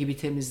yıkanıyor gibi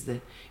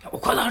temizdi. Ya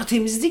o kadar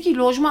temizdi ki,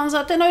 lojman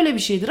zaten öyle bir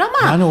şeydir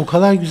ama. Yani o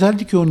kadar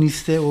güzeldi ki o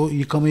Nice'te o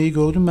yıkamayı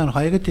gördüm, ben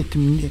hayret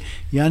ettim.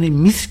 Yani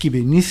mis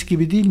gibi, Nice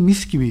gibi değil,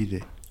 mis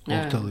gibiydi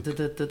ortalık.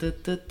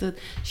 Evet.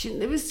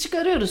 Şimdi biz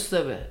çıkarıyoruz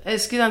tabii.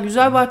 Eskiden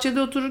güzel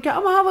bahçede otururken,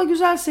 ama hava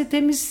güzelse,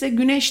 temizse,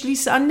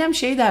 güneşliyse, annem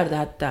şey derdi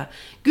hatta.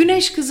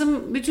 Güneş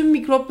kızım bütün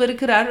mikropları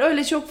kırar.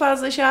 Öyle çok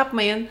fazla şey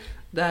yapmayın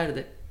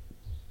derdi.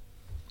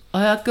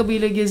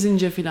 Ayakkabıyla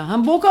gezince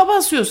filan. Boka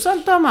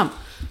basıyorsan tamam.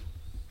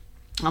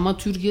 Ama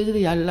Türkiye'de de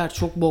yerler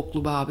çok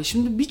boklu be abi.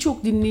 Şimdi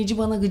birçok dinleyici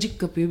bana gıcık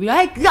kapıyor.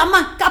 Ay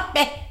aman kap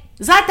be.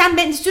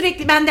 Zaten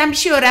sürekli benden bir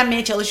şey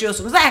öğrenmeye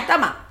çalışıyorsunuz.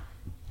 Tamam.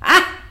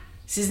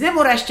 Siz ne mi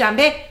uğraşacağım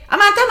be?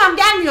 Aman tamam,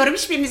 gelmiyorum.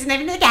 Hiçbirinizin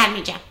evine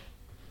gelmeyeceğim.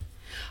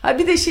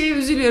 Bir de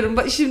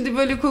üzülüyorum. Şimdi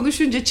böyle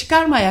konuşunca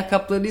çıkarma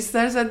ayakkabılarını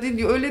istersen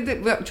diyor. Öyle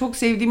de çok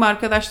sevdiğim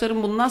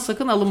arkadaşlarım bundan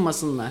sakın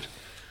alınmasınlar.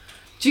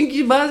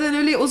 Çünkü bazen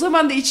öyle, o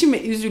zaman da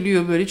içim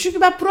üzülüyor böyle.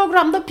 Çünkü ben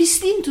programda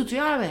pisliğim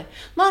tutuyor abi.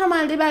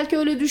 Normalde belki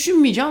öyle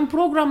düşünmeyeceğim.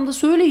 Programda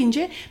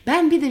söyleyince,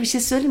 ben bir de bir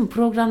şey söyleyeyim mi?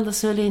 Programda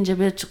söyleyince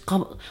böyle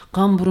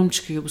kamburum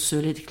çıkıyor bu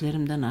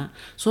söylediklerimden ha.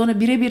 Sonra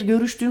birebir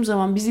görüştüğüm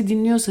zaman, bizi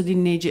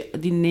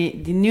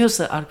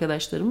dinliyorsa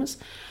arkadaşlarımız,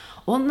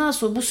 ondan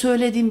sonra bu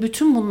söylediğim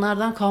bütün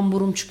bunlardan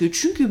kamburum çıkıyor.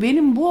 Çünkü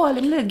benim bu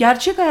halimle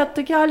gerçek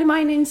hayattaki halim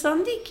aynı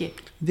insan değil ki.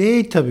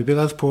 Değil tabii,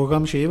 biraz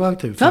program şeyi var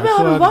tabii. Tabii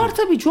abi var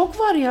tabii, çok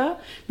var ya.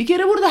 Bir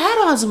kere burada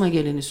her ağzıma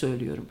geleni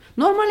söylüyorum.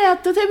 Normal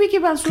hayatta tabii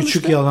ki ben sonuçta...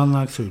 Küçük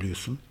yalanlar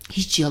söylüyorsun.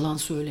 Hiç yalan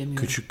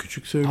söylemiyorum.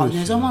 Küçük söylüyorsun.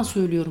 Ne zaman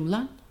söylüyorum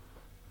lan?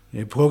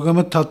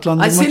 Programı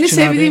tatlandırmak seni için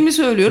sevdiğimi abi,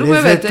 söylüyorum.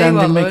 Evet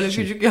eyvallah, öyle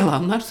için. küçük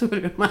yalanlar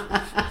söylüyorum.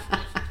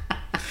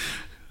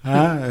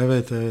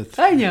 Evet.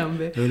 Aynen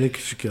be. Öyle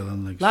küçük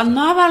yalanlar. Lan ne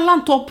haber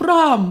lan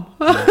toprağım?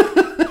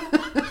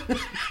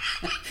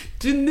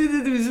 Dün ne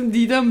dedi bizim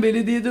Didem,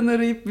 belediyeden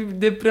arayıp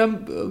bir deprem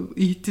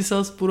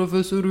ihtisas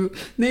profesörü.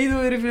 Neydi o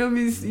herifin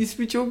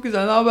ismi çok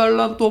güzel. Ne haber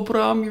lan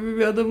toprağım gibi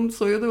bir adamın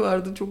soyadı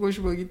vardı. Çok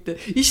hoşuma gitti.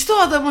 İşte o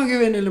adama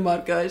güvenelim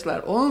arkadaşlar.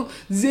 Onun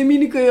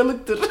zemini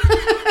kayalıktır.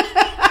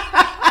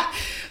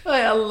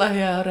 Hay Allah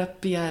ya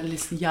Rabbi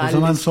yerlisi. O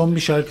zaman son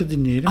bir şarkı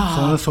dinleyelim.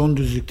 Sonra son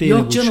düzlükte yine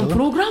buluşalım. Yok canım,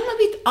 program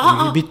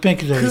mı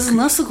bitmek üzere. Kız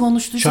nasıl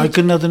konuştu?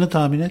 Şarkının adını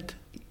tahmin et.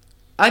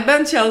 Ay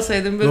ben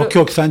çalsaydım böyle.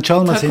 Yok sen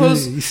çalma,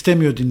 seni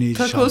istemiyor dinleyici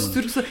çalmanı. Takoz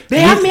Türk'ü.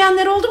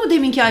 Beğenmeyenler oldu mu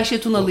deminki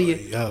Ayşe Tunalı'yı?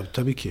 Ya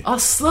tabii ki.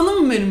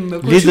 Aslanım benim be.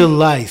 Little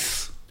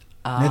Lies.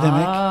 Ne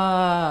demek?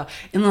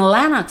 In the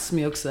Lennox mı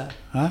yoksa?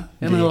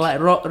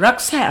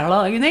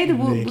 Roxanne. Neydi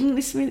bu? Değil. Bunun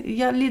ismi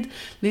ya Little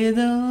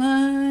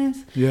Lies.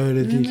 Ya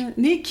öyle değil.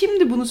 Ne,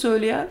 kimdi bunu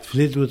söyleyen?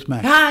 Fleetwood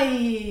Mac.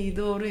 Hay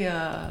doğru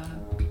ya.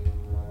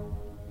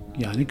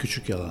 Yani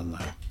küçük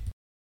yalanlar.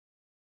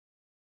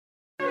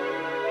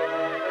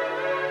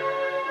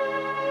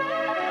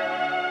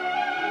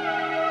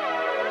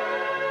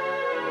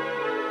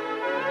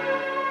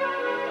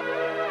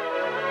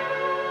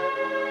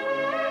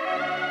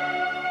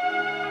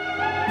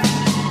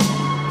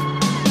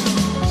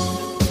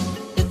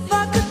 If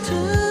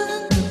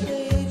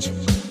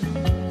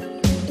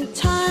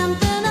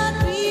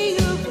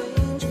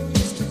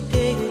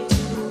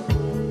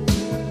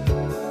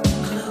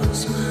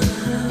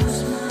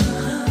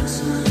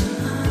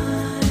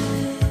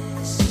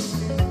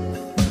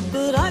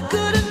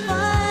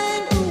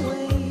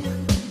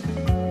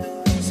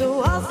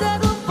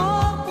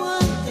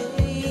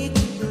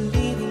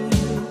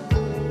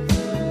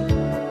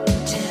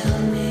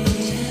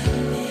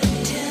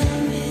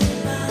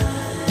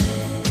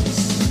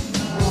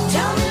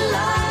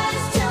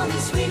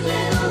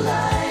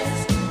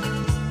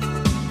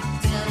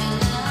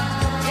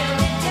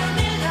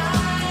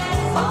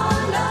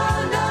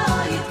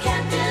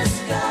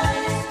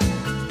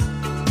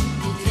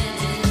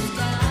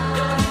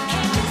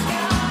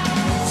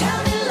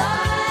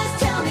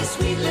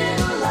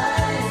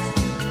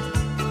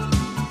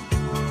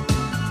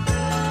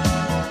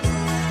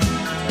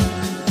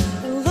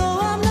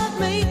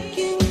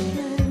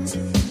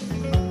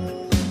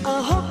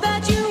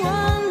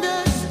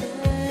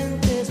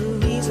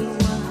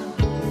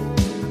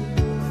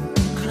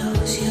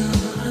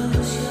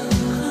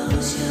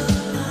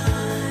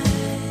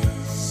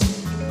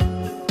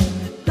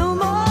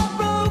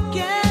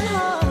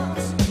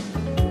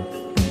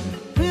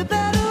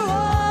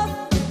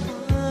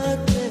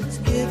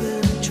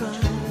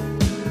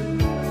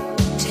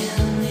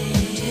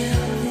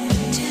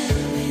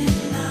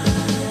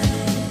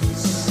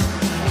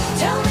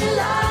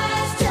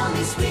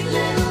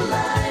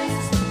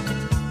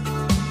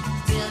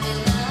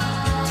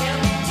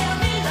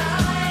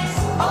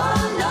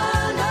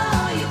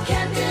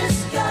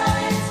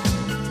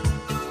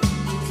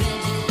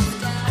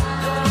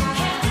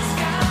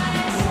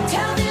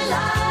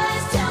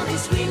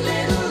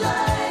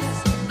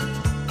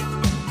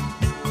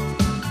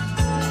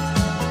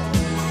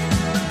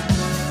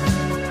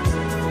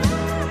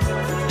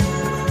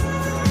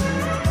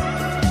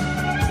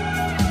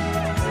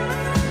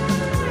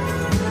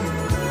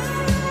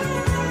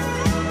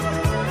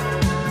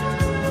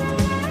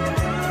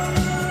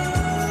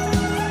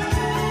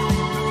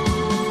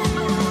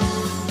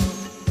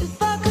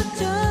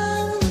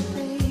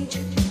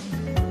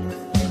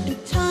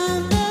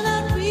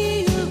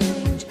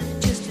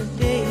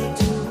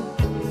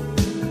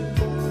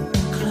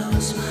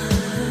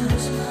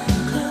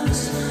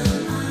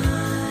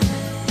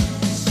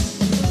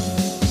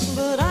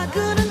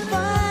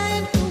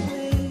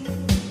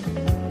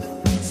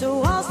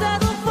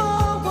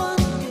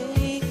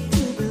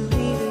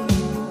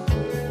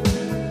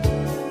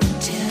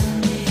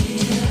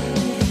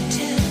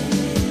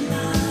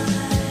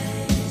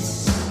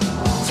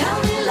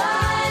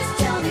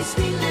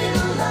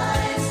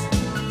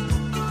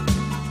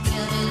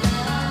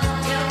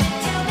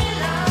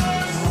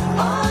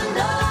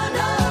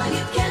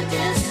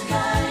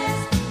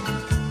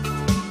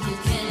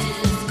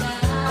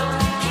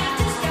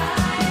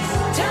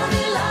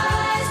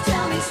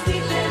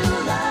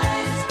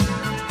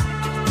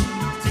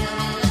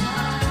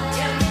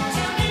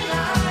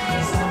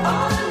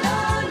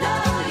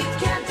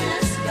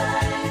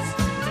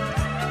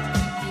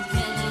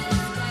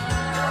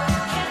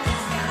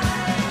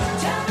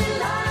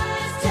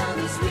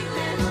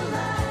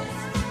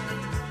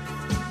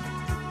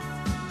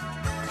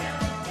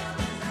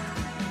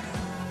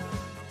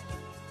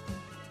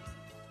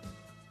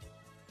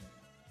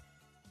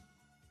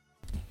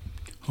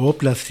O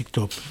plastik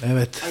top.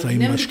 Evet Ay,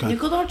 Sayın Başkan. Ne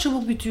kadar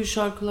çabuk bitiyor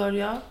şarkılar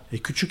ya.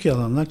 Küçük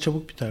yalanlar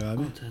çabuk biter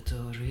abi. O da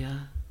doğru ya.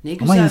 Ne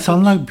güzel. Ama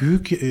insanlar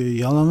büyük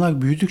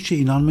yalanlar büyüdükçe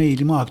inanma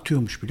eğilimi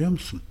artıyormuş biliyor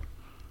musun?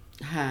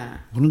 He.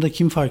 Bunu da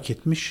kim fark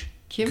etmiş?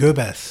 Kim?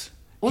 Goebbels.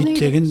 O neydi?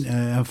 Hitler'in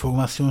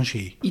enformasyon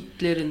şeyi.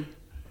 İtlerin.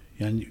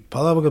 Yani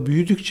palavra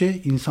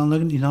büyüdükçe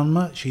insanların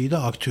inanma şeyi de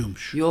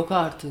artıyormuş. Yok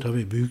artık.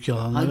 Tabii büyük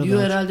yalanlara Ha, diyor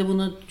da herhalde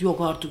buna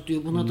yok artık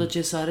diyor. Buna da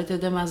cesaret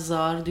edemez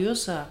zar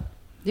diyorsa.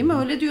 Değil mi?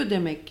 Öyle diyor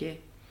demek ki.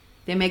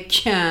 Demek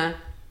ki.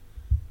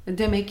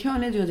 Demek ki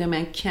öyle diyor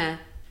demek ki.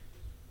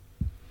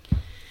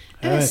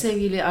 Evet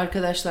sevgili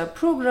arkadaşlar,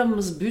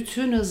 programımız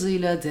bütün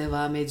hızıyla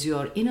devam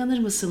ediyor. İnanır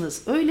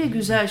mısınız? Öyle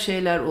güzel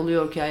şeyler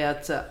oluyor ki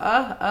hayatta.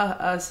 Ah ah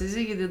ah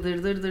sizi gidi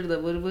dır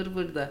da vır vır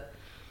vır da.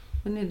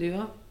 Bu ne diyor?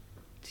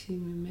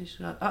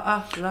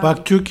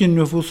 Bak Türkiye'nin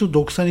nüfusu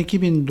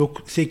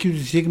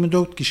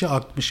 92.824 kişi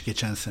artmış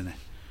geçen sene.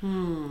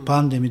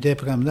 Pandemi,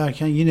 deprem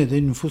derken yine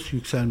de nüfus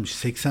yükselmiş.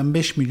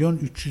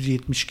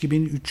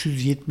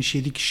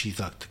 85.372.377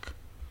 kişiyiz artık.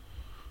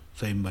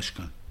 Sayın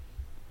Başkan.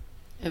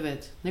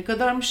 Evet. Ne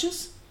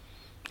kadarmışız?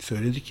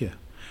 Söyledik ya.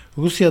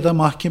 Rusya'da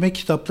mahkeme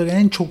kitapları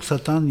en çok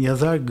satan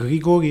yazar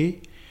Grigori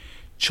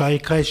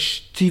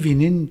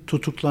Çaykaştivi'nin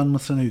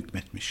tutuklanmasına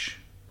hükmetmiş.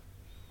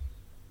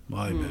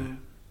 Vay be.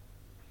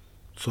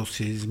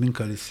 Sosyalizmin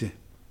kalesi.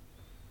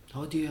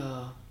 Hadi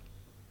ya.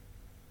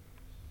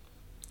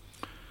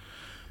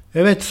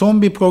 Evet,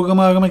 son bir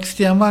programı aramak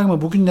isteyen var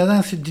mı? Bugün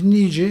nedense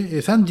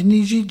dinleyici, sen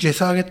dinleyiciyi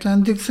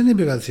cesaretlendirsene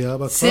biraz ya.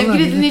 Bak,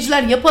 sevgili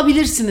dinleyiciler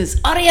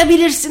yapabilirsiniz,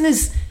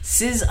 arayabilirsiniz.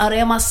 Siz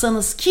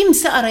arayamazsanız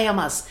kimse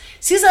arayamaz.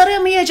 Siz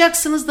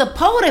arayamayacaksınız da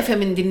Power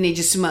FM'in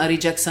dinleyicisi mi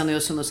arayacak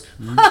sanıyorsunuz?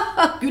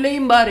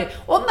 Güleyim bari.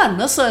 Onlar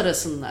nasıl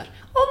arasınlar?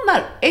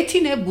 Onlar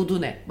etine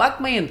budune.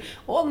 Bakmayın,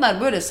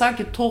 onlar böyle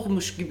sanki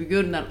tohmuş gibi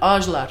görünen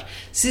ağaçlar.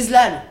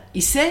 Sizler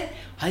ise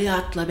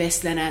hayatla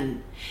beslenen,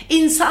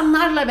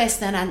 insanlarla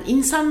beslenen,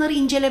 insanları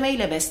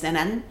incelemeyle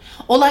beslenen,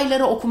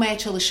 olayları okumaya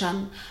çalışan,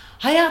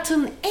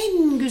 hayatın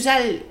en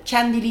güzel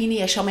kendiliğini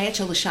yaşamaya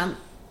çalışan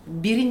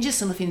birinci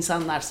sınıf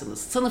insanlarsınız.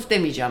 Sınıf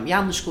demeyeceğim,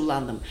 yanlış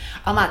kullandım.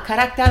 Ama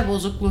karakter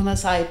bozukluğuna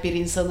sahip bir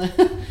insanı...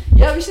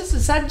 Ya bir şey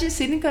söyleyeyim, sence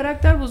senin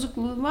karakter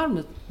bozukluğun var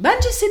mı?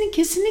 Bence senin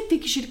kesinlikle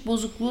kişilik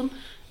bozukluğun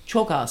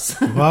çok az.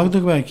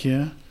 Vardır belki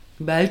ya.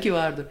 Belki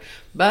vardır.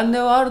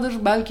 Bende vardır,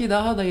 belki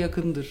daha da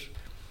yakındır.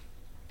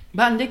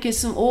 Ben de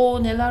kesin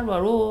o neler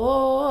var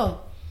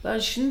ben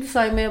şimdi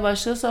saymaya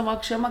başlasam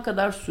akşama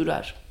kadar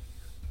sürer.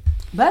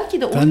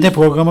 Belki de Sen de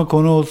programa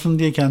konu olsun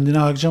diye kendini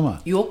harcama.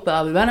 Yok be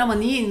abi, ben ama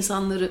niye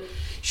insanları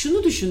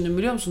şunu düşündüm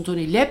biliyor musun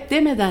Toni? Leb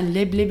demeden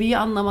leblebiyi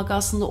anlamak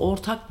aslında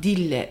ortak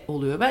dille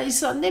oluyor. Ben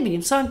insan ne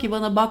bileyim sanki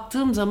bana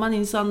baktığım zaman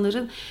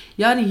insanların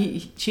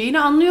yani şeyini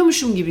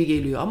anlıyormuşum gibi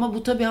geliyor. Ama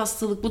bu tabii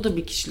hastalık, bu da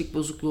bir kişilik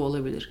bozukluğu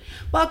olabilir.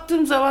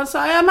 Baktığım zaman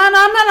hemen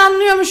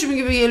anlıyormuşum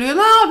gibi geliyor.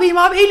 Ne yapayım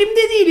abi,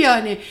 elimde değil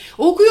yani.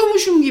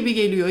 Okuyormuşum gibi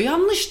geliyor.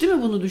 Yanlış değil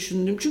mi bunu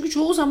düşündüm? Çünkü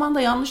çoğu zaman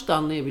da yanlış da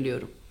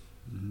anlayabiliyorum.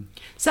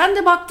 Sen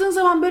de baktığın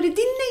zaman böyle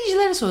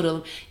dinleyicilere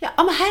soralım. Ya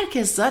ama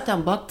herkes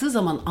zaten baktığı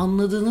zaman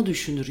anladığını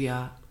düşünür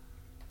ya.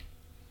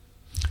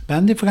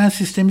 Bende fren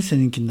sistemi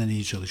seninkinden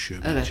iyi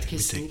çalışıyor. Evet,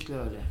 kesinlikle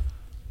öyle.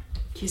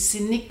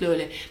 Kesinlikle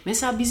öyle.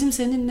 Mesela bizim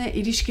seninle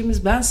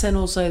ilişkimiz, ben sen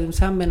olsaydım,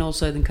 sen ben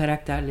olsaydın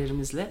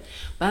karakterlerimizle,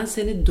 ben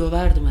seni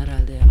döverdim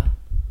herhalde ya.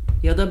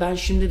 Ya da ben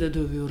şimdi de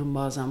dövüyorum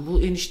bazen.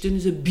 Bu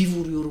eniştenize bir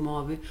vuruyorum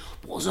abi.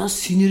 Bazen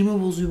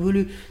sinirimi bozuyor.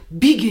 Böyle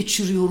bir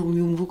geçiriyorum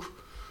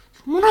yumruk.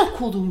 Mına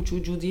kodum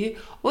çocuğu diye.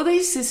 O da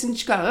hiç sesini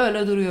çıkar.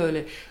 Öyle duruyor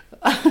öyle.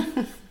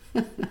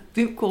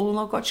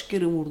 Koluna kaç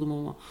kere vurdum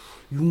ama.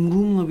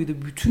 Yumruğumla bir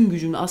de bütün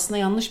gücümle. Aslında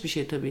yanlış bir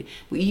şey tabii.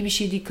 Bu iyi bir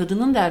şey değil.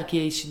 Kadının da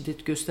erkeğe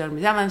şiddet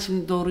göstermesi. Hemen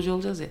şimdi doğrucu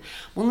olacağız ya.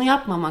 Bunu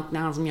yapmamak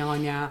lazım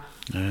yani ya.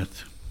 Evet.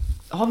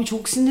 Abi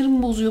çok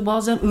sinirimi bozuyor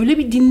bazen. Öyle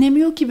bir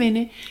dinlemiyor ki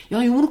beni.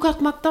 Ya yumruk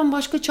atmaktan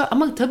başka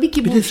ama tabii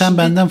ki bu... Bir de sen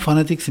benden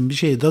fanatiksin. Bir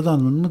şeye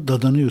dadandın mı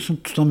dadanıyorsun,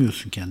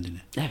 tutamıyorsun kendini.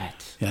 Evet.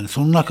 Yani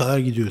sonuna kadar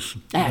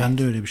gidiyorsun. Evet.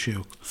 Bende öyle bir şey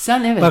yok.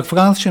 Sen evet. Bak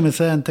Fransızca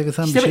mesela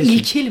enteresan İşte bir şey. İşte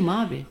ilkelim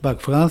abi.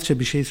 Bak Fransızca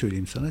bir şey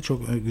söyleyeyim sana.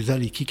 Çok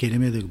güzel iki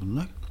kelimedir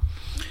bunlar.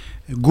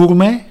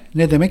 Gurme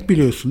ne demek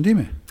biliyorsun değil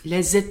mi?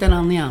 Lezzetten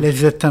anlayan.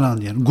 Lezzetten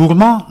anlayan.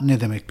 Gurma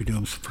ne demek biliyor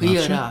musun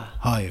Fransızca? Hıyara.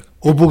 Hayır.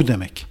 Obur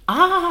demek.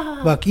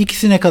 Aa. Bak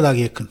ikisi ne kadar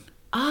yakın.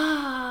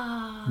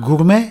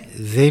 Gurme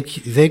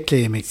zevkle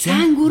yemek.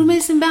 Sen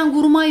gurmesin, ben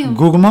gurmayım.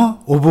 Gurma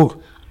obur.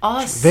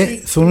 Ve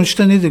siktir.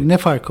 sonuçta nedir? Ne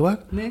farkı var?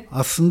 Ne?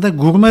 Aslında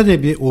gurme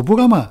de bir obur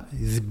ama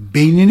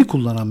beynini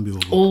kullanan bir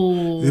obur.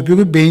 Oo.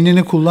 Öbürü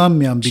beynini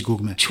kullanmayan bir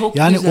gurme. Çok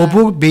yani güzel.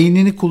 obur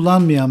beynini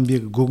kullanmayan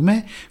bir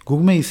gurme.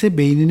 Gurme ise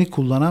beynini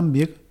kullanan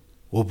bir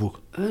obur.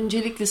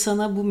 Öncelikle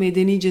sana bu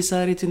medeni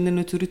cesaretinden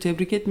ötürü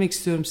tebrik etmek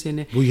istiyorum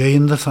seni. Bu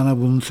yayında sana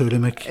bunu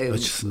söylemek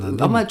açısından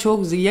değil ama mi?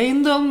 çok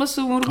yayında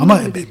olması umurumda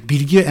Ama değil.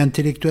 bilgi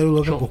entelektüel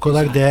olarak Çok o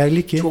kadar güzel.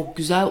 değerli ki. Çok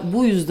güzel.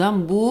 Bu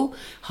yüzden bu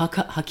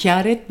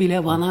hakaret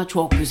bile bana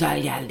çok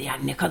güzel geldi.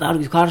 Yani ne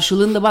kadar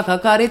karşılığında, bak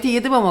hakareti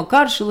yedim ama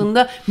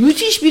karşılığında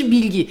müthiş bir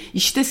bilgi.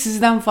 İşte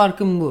sizden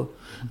farkım bu.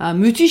 Ha,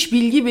 müthiş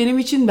bilgi benim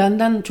için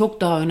benden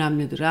çok daha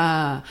önemlidir.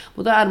 Ha,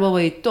 bu da er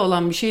baba yiğitte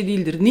olan bir şey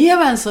değildir. Niye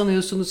ben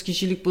sanıyorsunuz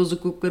kişilik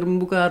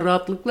bozukluklarımı bu kadar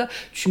rahatlıkla?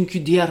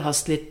 Çünkü diğer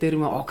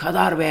hasletlerimi o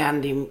kadar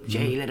beğendiğim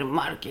şeylerim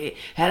var ki.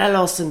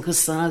 Helal olsun kız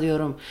sana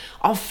diyorum.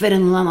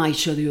 Aferin lan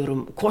Ayça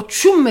diyorum.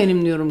 Koçum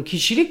benim diyorum.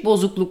 Kişilik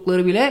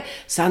bozuklukları bile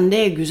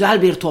sende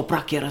güzel bir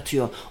toprak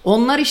yaratıyor.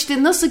 Onlar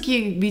işte nasıl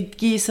ki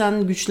bitkiyi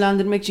sen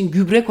güçlendirmek için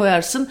gübre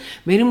koyarsın.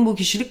 Benim bu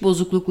kişilik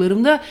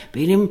bozukluklarımda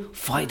benim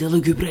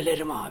faydalı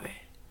gübrelerim abi.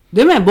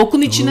 Değil mi?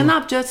 Bokun içine ne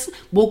yapacaksın?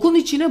 Bokun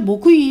içine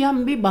boku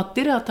yiyen bir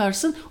bakteri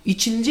atarsın.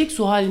 İçilecek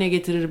su haline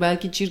getirir.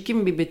 Belki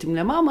çirkin bir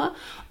betimleme ama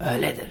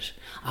öyledir.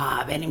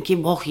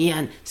 Benimki bok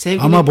yiyen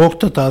sevgili... Ama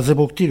bok da taze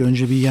bok değil.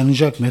 Önce bir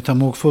yanacak,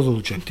 metamorfoz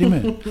olacak değil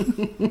mi?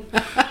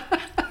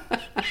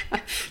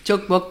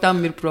 Çok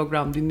boktan bir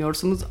program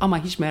dinliyorsunuz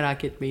ama hiç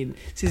merak etmeyin.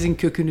 Sizin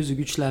kökünüzü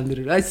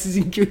güçlendirir. Ay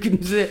sizin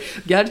kökünüze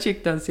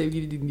gerçekten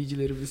sevgili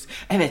dinleyicilerimiz.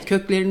 Evet,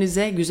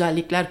 köklerinize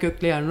güzellikler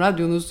kökleyen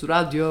radyonuz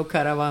Radyo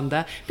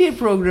Karavan'da bir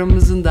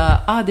programımızın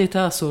da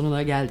adeta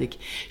sonuna geldik.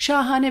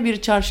 Şahane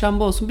bir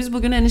çarşamba olsun. Biz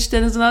bugün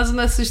eniştenizin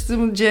ağzına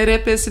sıçtığımın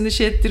CRP'sini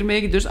şey ettirmeye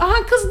gidiyoruz.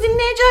 Aha kız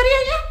dinleyici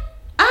arıyor ya.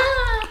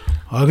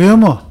 Arıyor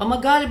mu? Ama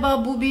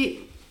galiba bu bir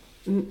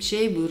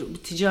şey, bu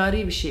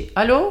ticari bir şey.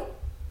 Alo?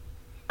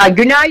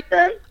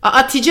 Günaydın.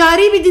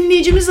 Ticari bir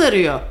dinleyicimiz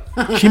arıyor.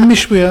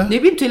 Kimmiş bu ya? Ne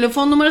bileyim,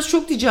 telefon numarası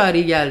çok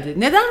ticari geldi.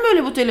 Neden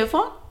böyle bu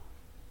telefon?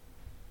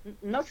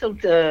 Nasıl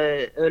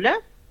öyle?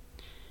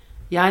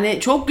 Yani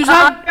çok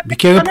güzel. Bir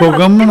kere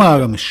programı mı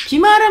aramış?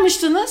 Kimi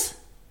aramıştınız?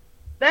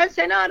 Ben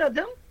seni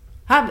aradım.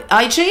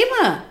 Ayça'yı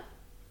mı?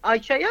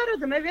 Ayça'yı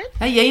aradım, evet.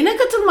 Yayına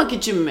katılmak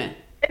için mi?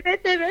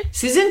 Evet.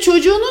 Sizin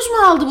çocuğunuz mu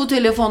aldı bu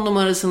telefon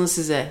numarasını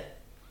size?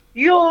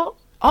 Yo.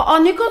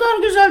 Ne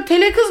kadar güzel.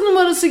 Telekız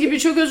numarası gibi,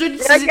 çok özür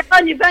dilerim.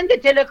 Yani ben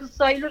de telekız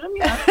sayılırım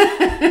ya.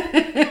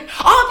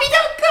 Bir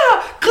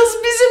dakika. Kız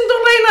bizim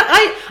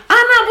dolayına.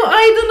 Ana bu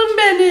Aydın'ım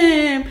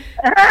benim.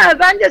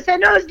 Ben de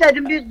seni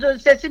özledim. Bir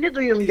sesini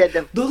duyayım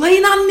dedim.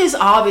 Dolayın annesi.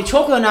 Abi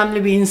çok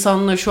önemli bir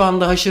insanla şu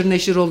anda haşır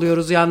neşir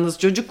oluyoruz yalnız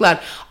çocuklar.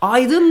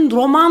 Aydın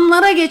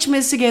romanlara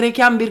geçmesi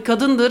gereken bir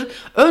kadındır.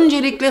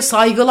 Öncelikle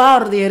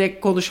saygılar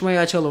diyerek konuşmayı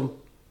açalım.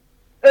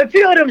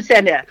 Öpüyorum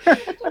seni.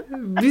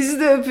 Biz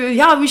de öpüyoruz.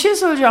 Ya bir şey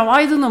söyleyeceğim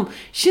Aydın'ım.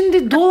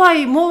 Şimdi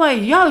dolay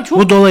molay ya çok...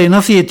 Bu dolayı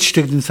nasıl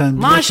yetiştirdin sen?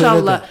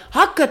 Maşallah.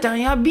 Hakikaten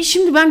ya.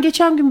 Şimdi ben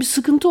geçen gün bir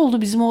sıkıntı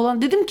oldu bizim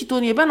oğlan. Dedim ki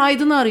Toni'ye ben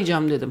Aydın'ı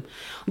arayacağım dedim.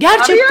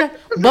 Gerçekten.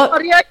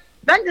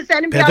 Ben de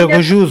senin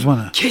pedagoji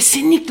uzmanı.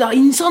 Kesinlikle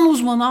insan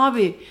uzmanı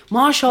abi.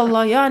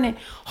 Maşallah yani.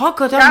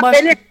 Hakikaten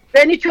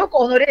Beni çok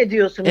onur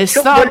ediyorsunuz.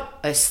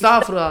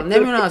 Estağfurullah. Ne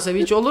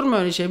münasebet, hiç olur mu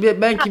öyle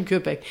şey? Ben kim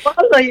köpek?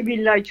 Vallahi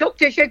billahi çok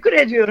teşekkür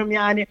ediyorum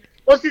yani.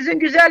 O sizin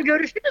güzel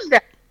görüşünüz de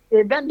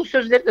ben bu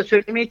sözleri de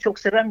söylemeyi çok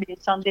seven bir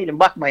insan değilim.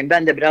 Bakmayın,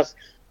 ben de biraz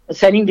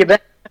senin gibi.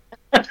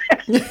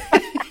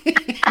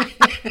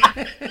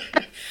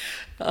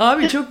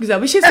 Abi çok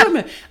güzel. Bir şey söyleyeyim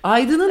mi?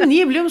 Aydın'ın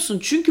niye biliyor musun?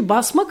 Çünkü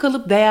basma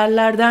kalıp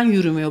değerlerden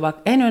yürümüyor bak.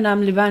 En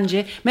önemli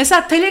bence.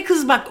 Mesela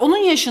Telekız bak, onun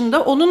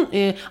yaşında, onun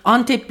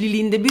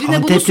Antepliliğinde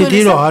birine bunu söylesen. Antepli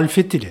değil o,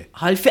 Halfetili.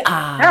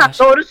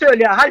 Doğru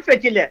söylüyor.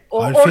 Halfetili.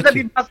 Orada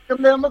bir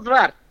baskınlığımız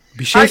var.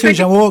 Bir şey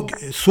söyleyeceğim. O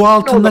su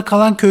altında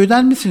kalan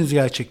köyden misiniz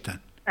gerçekten?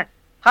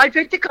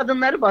 Halfeti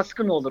kadınları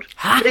baskın olur.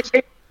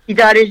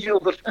 İdareci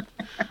olur.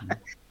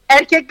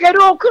 Erkekleri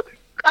okur.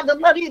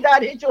 Kadınları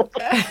idareci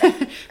olur.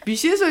 Bir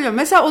şey söyleyeceğim.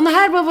 Mesela onu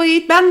her baba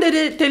yiğit, ben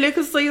de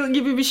Telekız sayıl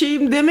gibi bir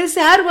şeyim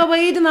demesi her baba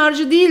yiğidin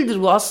harcı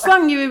değildir bu.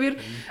 Aslan gibi bir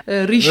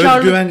Richard.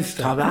 Özgüven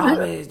ister. Tabii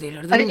abi,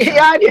 delirdim.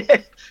 Yani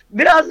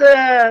biraz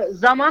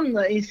zaman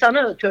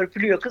insanı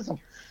törpülüyor kızım.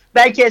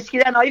 Belki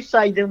eskiden ayıp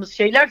saydığımız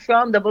şeyler şu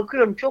anda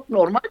bakıyorum çok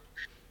normal.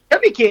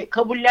 Tabii ki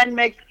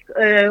kabullenmek,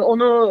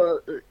 onu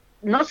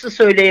nasıl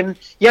söyleyeyim,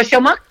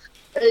 yaşamak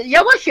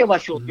yavaş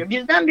yavaş oluyor.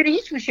 Birdenbire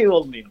hiçbir şey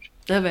olmuyor.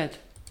 Evet.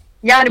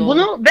 Yani doğru.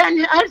 Bunu ben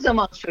her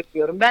zaman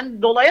söylüyorum.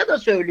 Ben Dola'ya da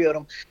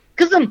söylüyorum.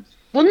 Kızım,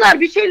 bunlar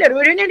bir şeyler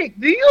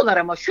öğrenerek büyüyorlar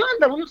ama şu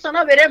anda bunu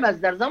sana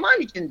veremezler.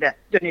 Zaman içinde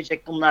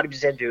dönecek bunlar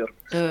bize diyorum.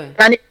 Evet.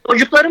 Yani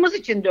çocuklarımız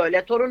için de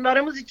öyle,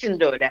 torunlarımız için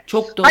de öyle.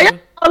 Çok doğru. Hayat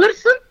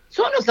alırsın,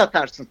 sonra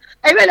satarsın.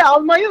 Evvela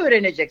almayı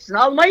öğreneceksin.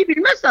 Almayı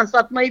bilmezsen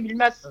satmayı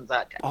bilmezsin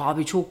zaten.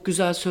 Abi çok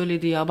güzel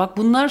söyledi ya. Bak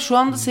bunlar şu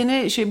anda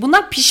seni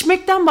bunlar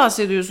pişmekten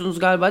bahsediyorsunuz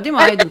galiba, değil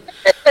mi Aydın?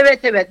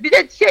 Evet. Bir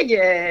de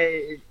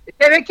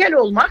tevekkül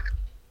olmak.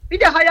 Bir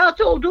de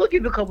hayatı olduğu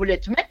gibi kabul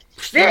etmek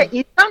ve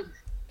insan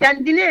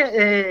kendini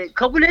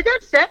kabul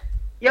ederse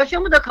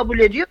yaşamı da kabul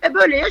ediyor ve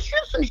böyle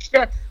yaşıyorsun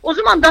işte. O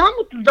zaman daha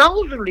mutlu, daha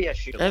huzurlu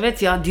yaşıyorsun.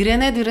 Evet ya,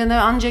 direne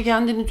anca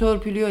kendini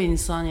törpülüyor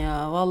insan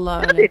ya. Vallahi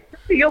öyle.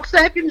 Tabii.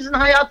 Yoksa hepimizin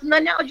hayatında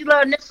ne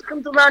acılar, ne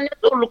sıkıntılar, ne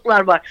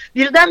zorluklar var.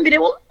 Birdenbire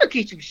olmuyor ki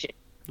hiçbir şey.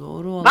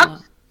 Doğru valla. Bak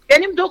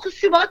benim 9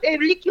 Şubat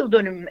evlilik yıl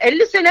dönümüm.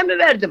 50 senemi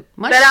verdim.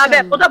 Maşallah.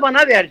 Beraber. O da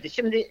bana verdi.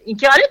 Şimdi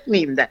inkar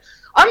etmeyeyim de.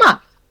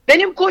 Ama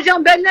benim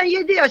kocam benden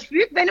 7 yaş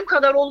büyük, benim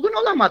kadar olgun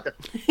olamadı.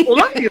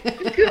 Olamıyor.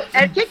 Çünkü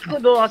erkek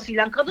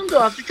doğasıyla kadın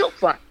doğası çok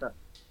farklı.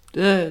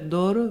 Evet,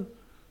 doğru.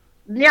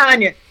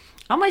 Yani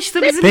Ama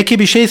işte bizim... Peki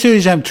bir şey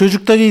söyleyeceğim.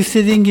 Çocukları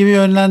istediğin gibi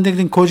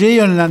yönlendirdin. Kocayı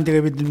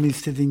yönlendirebildin mi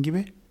istediğin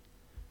gibi?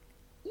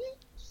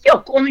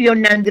 Yok, onu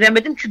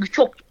yönlendiremedim çünkü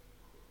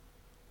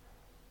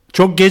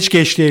Çok geç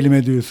geçti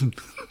elime diyorsun.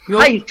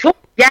 Yok. hayır, çok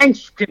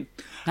gençtim.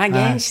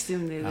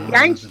 Gençtim dedi.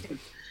 Gençtim.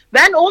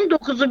 Ben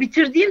 19'u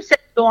bitirdiğim sene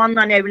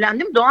Doğan'la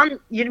evlendim. Doğan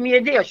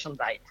 27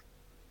 yaşındaydı.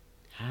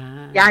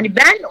 Yani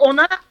ben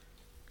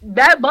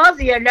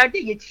bazı yerlerde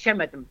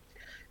yetişemedim.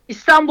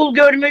 İstanbul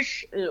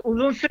görmüş,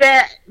 uzun süre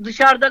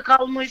dışarıda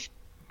kalmış,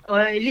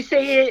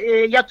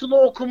 liseyi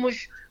yatılı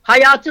okumuş,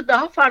 hayatı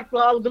daha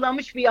farklı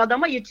algılamış bir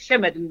adama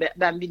yetişemedim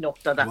ben bir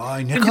noktada.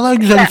 Vay, ne kadar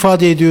güzel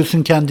ifade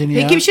ediyorsun kendini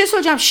ya. Peki bir şey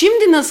söyleyeceğim.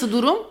 Şimdi nasıl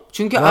durum?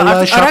 Çünkü Vallahi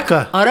artık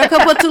şapka. ara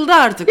kapatıldı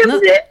artık.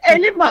 Şimdi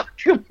eli mahkum.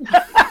 Şimdi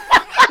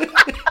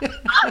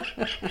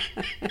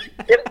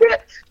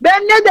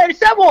ben ne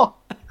dersem o.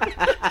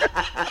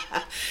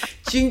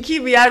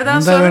 Çünkü bir yerden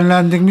Bunu da sonra...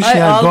 yönlendirmiş Ay,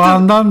 yani.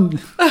 Doğan'dan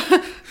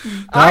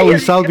daha Hayır,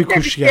 uysal bir içimde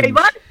kuş şey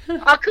gelmiş. var.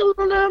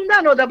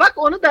 Akıllılığımdan o da, bak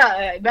onu da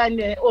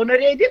ben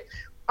onore edeyim.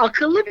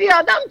 Akıllı bir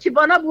adam ki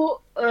bana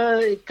bu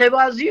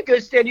tevazuyu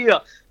gösteriyor.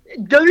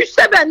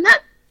 Dövüşse benden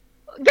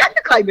kendi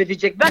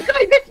kaybedecek. Ben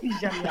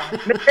kaybetmeyeceğim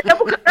yani. Mesela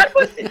bu kadar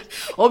basit.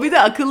 O bir de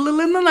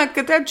akıllılığından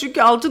hakikaten,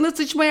 çünkü altına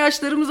sıçma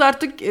yaşlarımız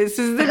artık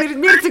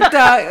sizde bir tık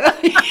daha.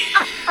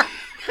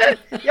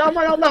 Ya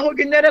aman Allah o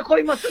günlere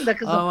koymasın da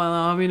kızım. Aman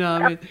amin.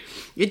 Çok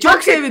Hakikaten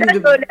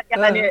sevindim. Öyle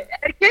yani.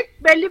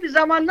 Erkek belli bir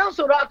zamandan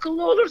sonra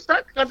akıllı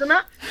olursa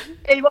kadına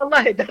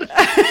eyvallah eder.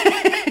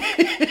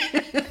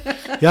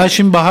 Ya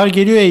şimdi bahar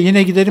geliyor ya,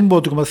 yine gidelim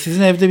Bodrum'a.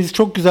 Sizin evde biz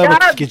çok güzel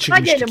vakit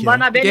geçirmiştik gelin ya.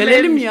 bana, benim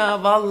Gelelim evim.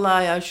 ya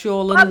vallahi ya, şu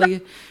olanı da.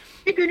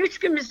 Bir gün 3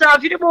 gün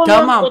misafirim olur.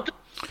 Tamam.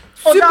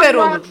 Süper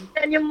Odam var, olur.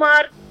 benim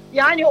var.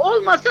 Yani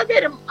olmasa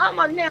derim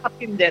ama ne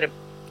yapayım derim.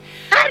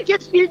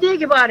 Herkes bildiği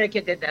gibi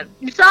hareket eder.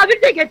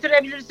 Misafir de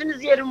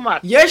getirebilirsiniz, yerim var.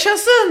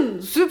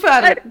 Yaşasın,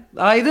 süper. Evet.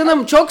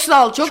 Aydın'ım çok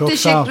sağ ol, çok Çok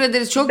teşekkür sağ ol.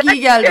 ederiz. Çok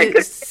iyi geldi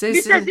Bir sesin.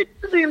 sesini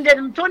duyayım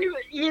dedim. Toni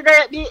iyi de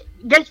bir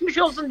geçmiş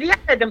olsun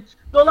diyemedim.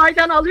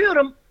 Dolaydan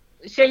alıyorum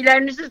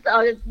şeylerinizi,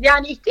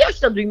 yani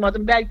ihtiyaç da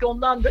duymadım, belki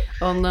ondandır.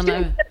 Ondan Şimdi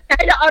evet.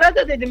 hele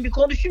arada dedim bir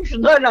konuşayım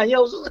şunlarla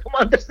ya, uzun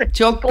zamandır.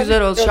 Çok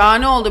güzel oldu.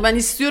 Şahane oldu. Ben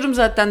istiyorum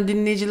zaten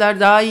dinleyiciler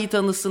daha iyi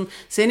tanısın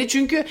seni.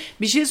 Çünkü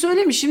bir şey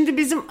söyleyeyim mi? Şimdi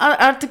bizim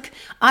artık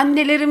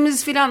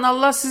annelerimiz filan,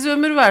 Allah size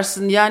ömür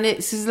versin.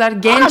 Yani sizler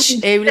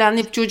genç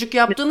evlenip çocuk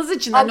yaptığınız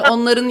için hani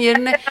onların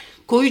yerine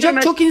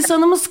koyacak çok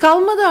insanımız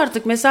kalmadı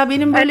artık. Mesela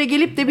benim böyle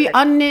gelip de bir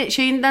anne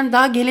şeyinden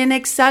daha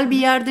geleneksel bir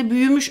yerde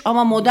büyümüş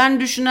ama modern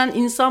düşünen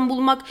insan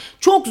bulmak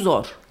çok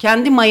zor.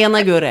 Kendi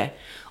mayana göre.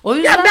 O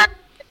yüzden... Ya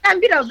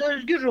ben biraz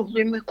özgür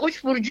ruhluyum.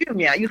 Koç burcuyum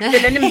ya.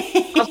 Yükselenim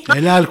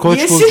Helal Koç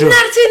burcu.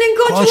 Yesinler senin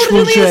Koç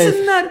burcunu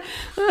yesinler.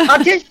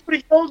 ateş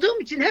burcu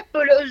olduğum için hep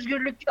böyle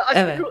özgürlükçü,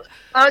 Evet.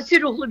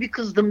 asi ruhlu bir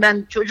kızdım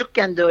ben.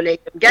 Çocukken de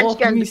öyleydim.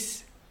 Gençken de.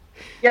 Mis.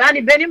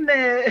 Yani benim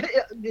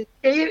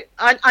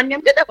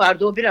annemde de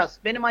vardı o biraz.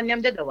 Benim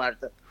annemde de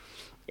vardı.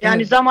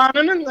 Yani Evet.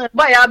 zamanının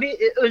bayağı bir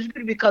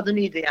özgür bir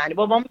kadınıydı yani.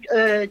 Babam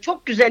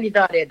çok güzel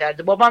idare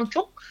ederdi. Babam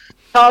çok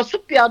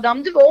taassup bir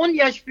adamdı ve 10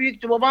 yaş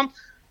büyüktü. Babam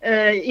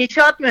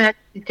inşaat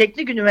mühendisi,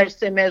 teknik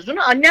üniversite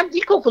mezunu. Annem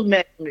ilkokul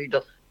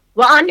mezunuydu.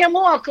 Ve annem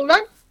o akıldan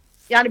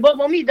yani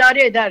babamı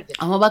idare ederdi.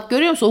 Ama bak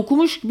görüyor musun,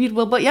 okumuş bir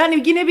baba,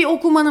 yani yine bir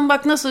okumanın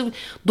bak nasıl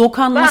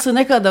dokanması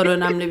ne kadar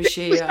önemli bir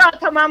şey ya. Kuşağı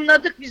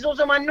tamamladık. Biz o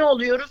zaman ne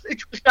oluyoruz?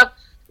 3 kuşak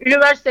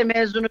üniversite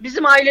mezunu.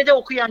 Bizim ailede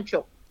okuyan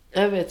çok.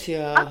 Evet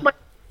ya. Bakma,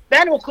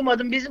 ben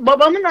okumadım.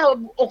 Babamın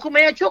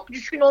okumaya çok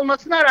düşkün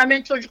olmasına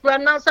rağmen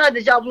çocuklarından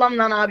sadece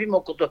ablamla abim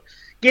okudu.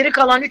 Geri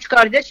kalan 3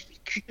 kardeş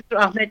küçük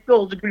rahmetli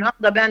oldu. Gülhan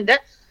da ben de.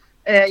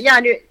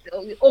 Yani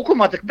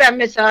okumadık. Ben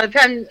mesela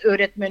fen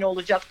öğretmeni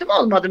olacaktım.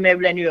 Olmadım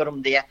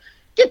evleniyorum diye.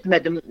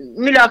 Gitmedim.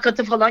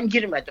 Mülakatı falan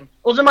girmedim.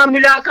 O zaman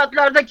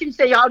mülakatlarda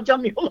kimseyi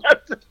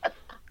harcamıyorlardı.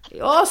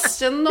 Os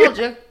canım, ne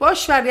olacak?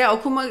 Boş ver ya,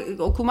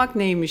 okumak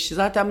neymiş?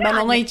 Zaten ben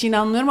ona hiç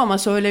inanmıyorum ama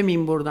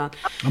söylemeyeyim buradan.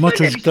 Ama Öyle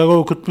çocukları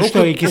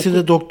okutmuşlar. İkisi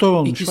de doktor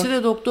olmuş. İkisi bak.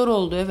 de doktor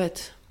oldu,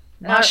 evet.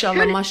 Ya Maşallah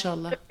şöyle-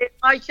 maşallah.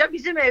 Ayça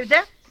bizim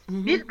evde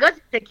bir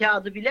gazete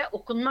kağıdı bile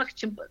okunmak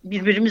için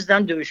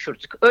birbirimizden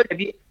dövüşürdük. Öyle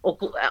bir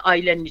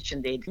ailenin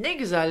içindeydik. Ne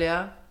güzel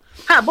ya.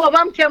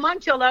 Babam keman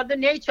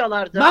çalardı, ney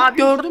çalardı. Bak Abim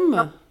gördün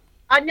mü?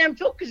 Annem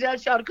çok güzel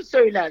şarkı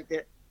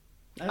söylerdi.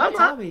 Evet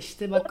Ama- abi,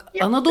 işte bak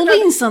Anadolu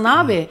insanı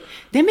abi.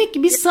 Demek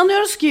ki biz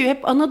sanıyoruz ki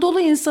hep Anadolu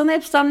insanı,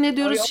 hep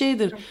zannediyoruz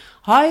şeydir.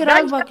 Hayır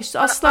Ben abi, bak işte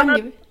aslan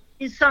gibi.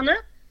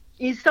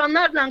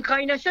 İnsanlarla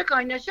kaynaşa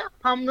kaynaşa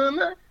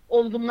hamlığını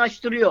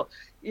olgunlaştırıyor.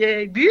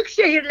 Büyük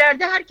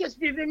şehirlerde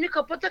herkes birbirini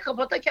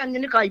kapata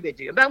kendini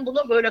kaybediyor. Ben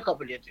bunu böyle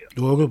kabul ediyorum.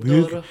 Doğru.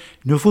 Büyük Doğru.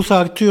 nüfus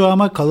artıyor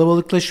ama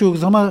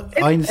kalabalıklaşıyoruz ama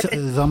aynı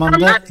zamanda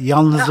İnsanlar-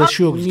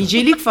 yalnızlaşıyoruz. da.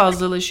 Nicelik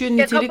fazlalaşıyor,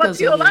 nitelik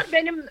Kapatıyorlar. azalıyor.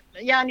 Benim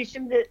yani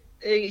şimdi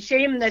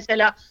şeyim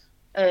mesela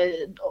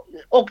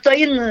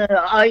Oktay'ın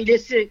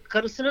ailesi,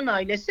 karısının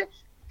ailesi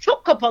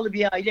çok kapalı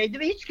bir aileydi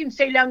ve hiç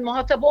kimseyle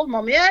muhatap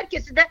olmamaya,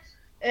 herkesi de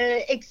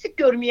eksik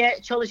görmeye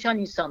çalışan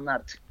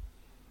insanlardı.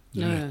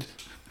 Evet.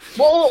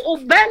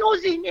 Ben o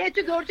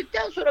zihniyeti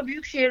gördükten sonra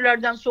büyük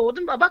şehirlerden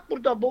soğudum. Bak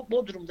burada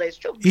Bodrum'dayız.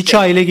 Çok güzel. İç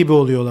aile gibi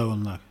oluyorlar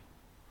onlar.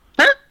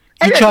 Ha?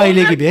 İç Evet,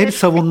 aile onlar gibi. Hep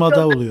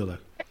savunmada oluyorlar.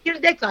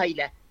 Çekirdek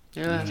aile.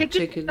 Evet,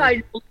 Çekirdek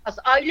aile olmaz.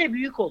 Aile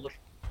büyük olur.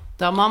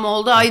 Tamam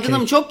oldu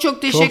Aydın'ım. Çok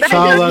teşekkür Çok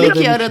sağ ol ederim. İyi aradığın ki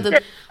için. aradın.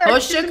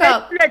 Hoşça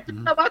kal.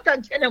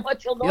 Sabahtan çenem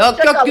açıldı. Yok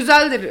Hoşça kal.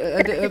 güzeldir.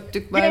 Hadi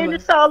öptük. Bay bay.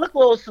 Düzeniniz sağlıklı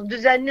olsun.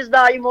 Düzeniniz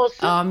daim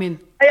olsun. Amin.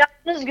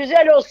 Hayatınız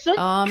güzel olsun.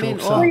 Amin.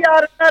 Çok sağ ol. Bu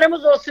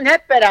yarınlarımız olsun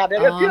hep beraber.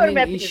 Öpüyorum Amin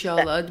hepinizi.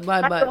 inşallah. Hadi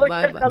bay bay. Hadi Bay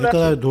hoşça bay. kalın. Ne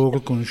kadar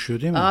doğru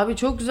konuşuyor değil mi? Abi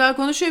çok güzel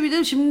konuşuyor. Bir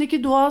de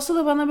şimdiki duası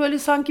da bana böyle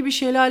sanki bir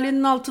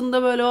şelalenin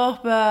altında böyle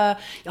oh be.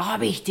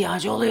 Abi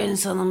ihtiyacı oluyor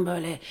insanın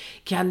böyle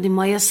kendi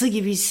mayası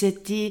gibi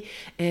hissettiği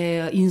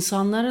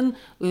insanların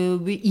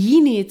bir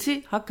iyi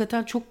niyeti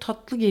hakikaten çok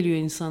tatlı geliyor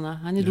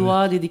insana. Hani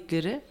dua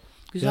dedikleri.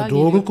 Güzel Ya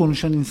doğru geliyor.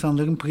 konuşan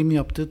insanların prim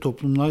yaptığı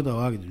toplumlar da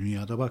var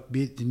dünyada. Bak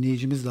bir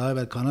dinleyicimiz daha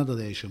evvel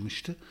Kanada'da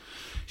yaşamıştı.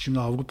 Şimdi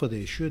Avrupa'da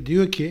yaşıyor.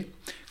 Diyor ki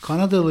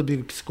Kanadalı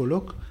bir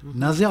psikolog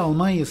Nazi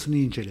Almanya'sını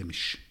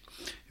incelemiş.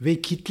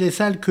 Ve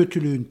kitlesel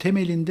kötülüğün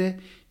temelinde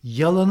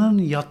yalanın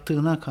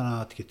yattığına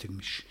kanaat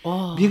getirmiş.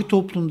 Bir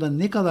toplumda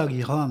ne kadar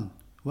yalan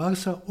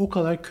varsa o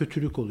kadar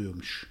kötülük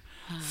oluyormuş.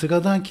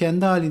 Sıradan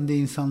kendi halinde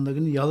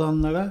insanların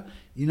yalanlara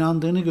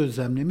inandığını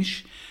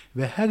gözlemlemiş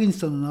ve her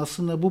insanın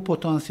aslında bu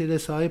potansiyele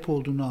sahip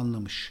olduğunu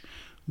anlamış.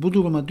 Bu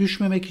duruma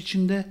düşmemek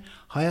için de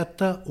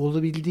hayatta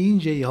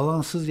olabildiğince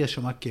yalansız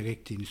yaşamak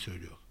gerektiğini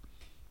söylüyor.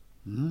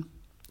 Hı?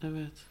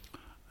 Evet.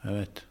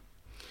 Evet.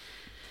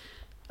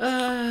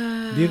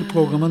 Bir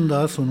programın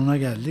daha sonuna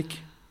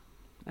geldik.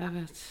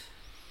 Evet.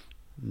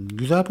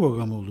 Güzel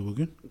program oldu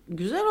bugün.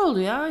 Güzel oldu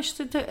ya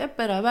işte hep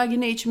beraber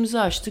yine içimizi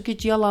açtık.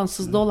 Hiç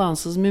yalansız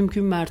dolansız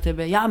mümkün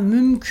mertebe. Ya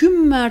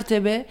mümkün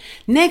mertebe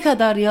ne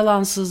kadar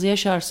yalansız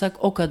yaşarsak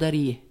o kadar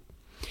iyi.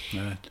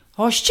 Evet.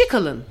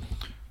 Hoşçakalın.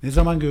 Ne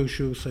zaman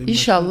görüşüyoruz Sayın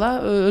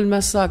İnşallah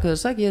ölmez sağ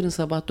kalırsak yarın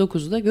sabah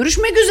 9'da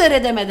görüşmek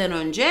üzere demeden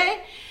önce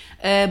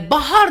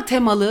bahar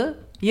temalı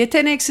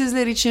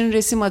yeteneksizler için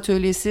resim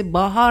atölyesi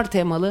bahar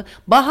temalı.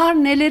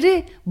 Bahar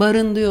neleri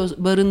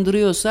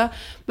barındırıyorsa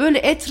böyle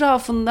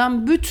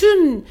etrafından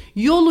bütün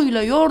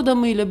yoluyla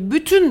yordamıyla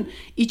bütün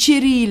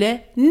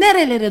içeriğiyle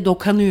nerelere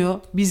dokanıyor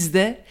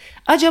bizde.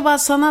 Acaba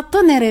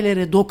sanatta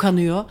nerelere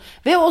dokanıyor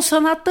ve o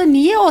sanatta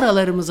niye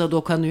oralarımıza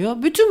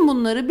dokanıyor? Bütün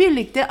bunları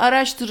birlikte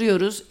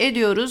araştırıyoruz,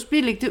 ediyoruz,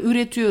 birlikte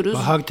üretiyoruz.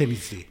 Bahar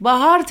temizliği.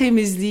 Bahar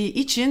temizliği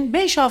için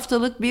 5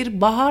 haftalık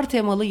bir bahar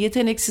temalı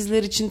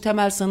yeteneksizler için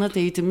temel sanat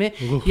eğitimi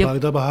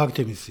Ruhlarda bahar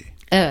temizliği.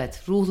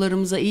 Evet,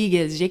 ruhlarımıza iyi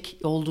gelecek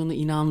olduğunu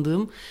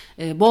inandığım,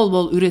 bol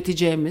bol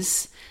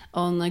üreteceğimiz,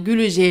 onunla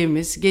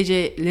güleceğimiz,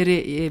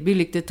 geceleri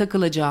birlikte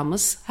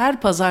takılacağımız,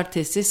 her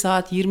pazartesi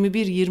saat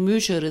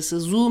 21-23 arası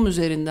Zoom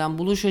üzerinden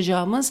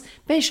buluşacağımız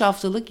 5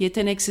 haftalık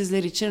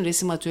yeteneksizler için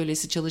resim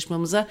atölyesi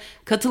çalışmamıza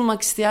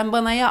katılmak isteyen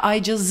bana ya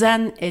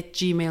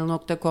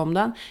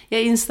aycazen@gmail.com'dan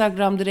ya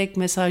Instagram direkt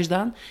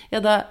mesajdan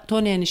ya da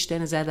Toni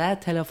eniştenize de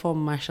telefon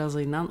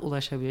mesajıyla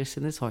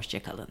ulaşabilirsiniz.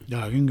 Hoşçakalın.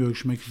 Yarın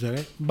görüşmek üzere.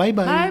 Bay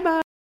bay. Bye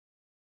bye.